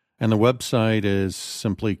website And the website is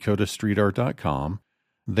simply codastreetart.com.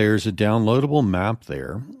 There's a downloadable map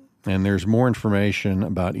there, and there's more information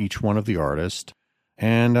about each one of the artists.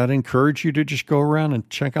 And I'd encourage you to just go around and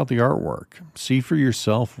check out the artwork. See for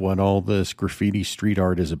yourself what all this graffiti street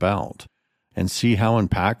art is about, and see how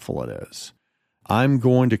impactful it is. I'm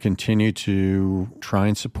going to continue to try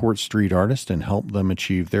and support street artists and help them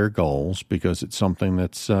achieve their goals because it's something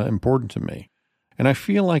that's important to me. And I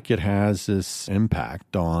feel like it has this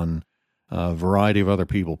impact on a variety of other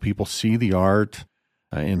people. People see the art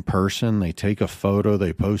in person, they take a photo,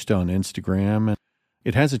 they post on Instagram, and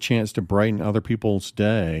it has a chance to brighten other people's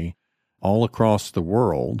day all across the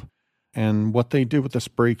world. And what they do with the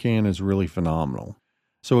spray can is really phenomenal.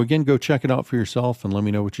 So again, go check it out for yourself and let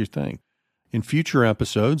me know what you think. In future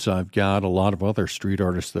episodes, I've got a lot of other street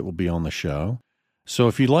artists that will be on the show. So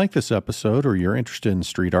if you like this episode or you're interested in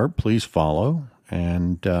street art, please follow,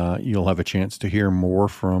 and you'll have a chance to hear more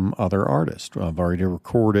from other artists. I've already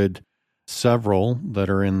recorded several that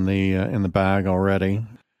are in the bag already,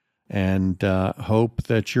 and hope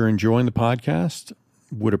that you're enjoying the podcast.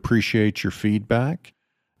 Would appreciate your feedback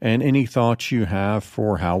and any thoughts you have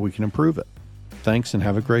for how we can improve it. Thanks and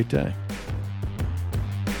have a great day.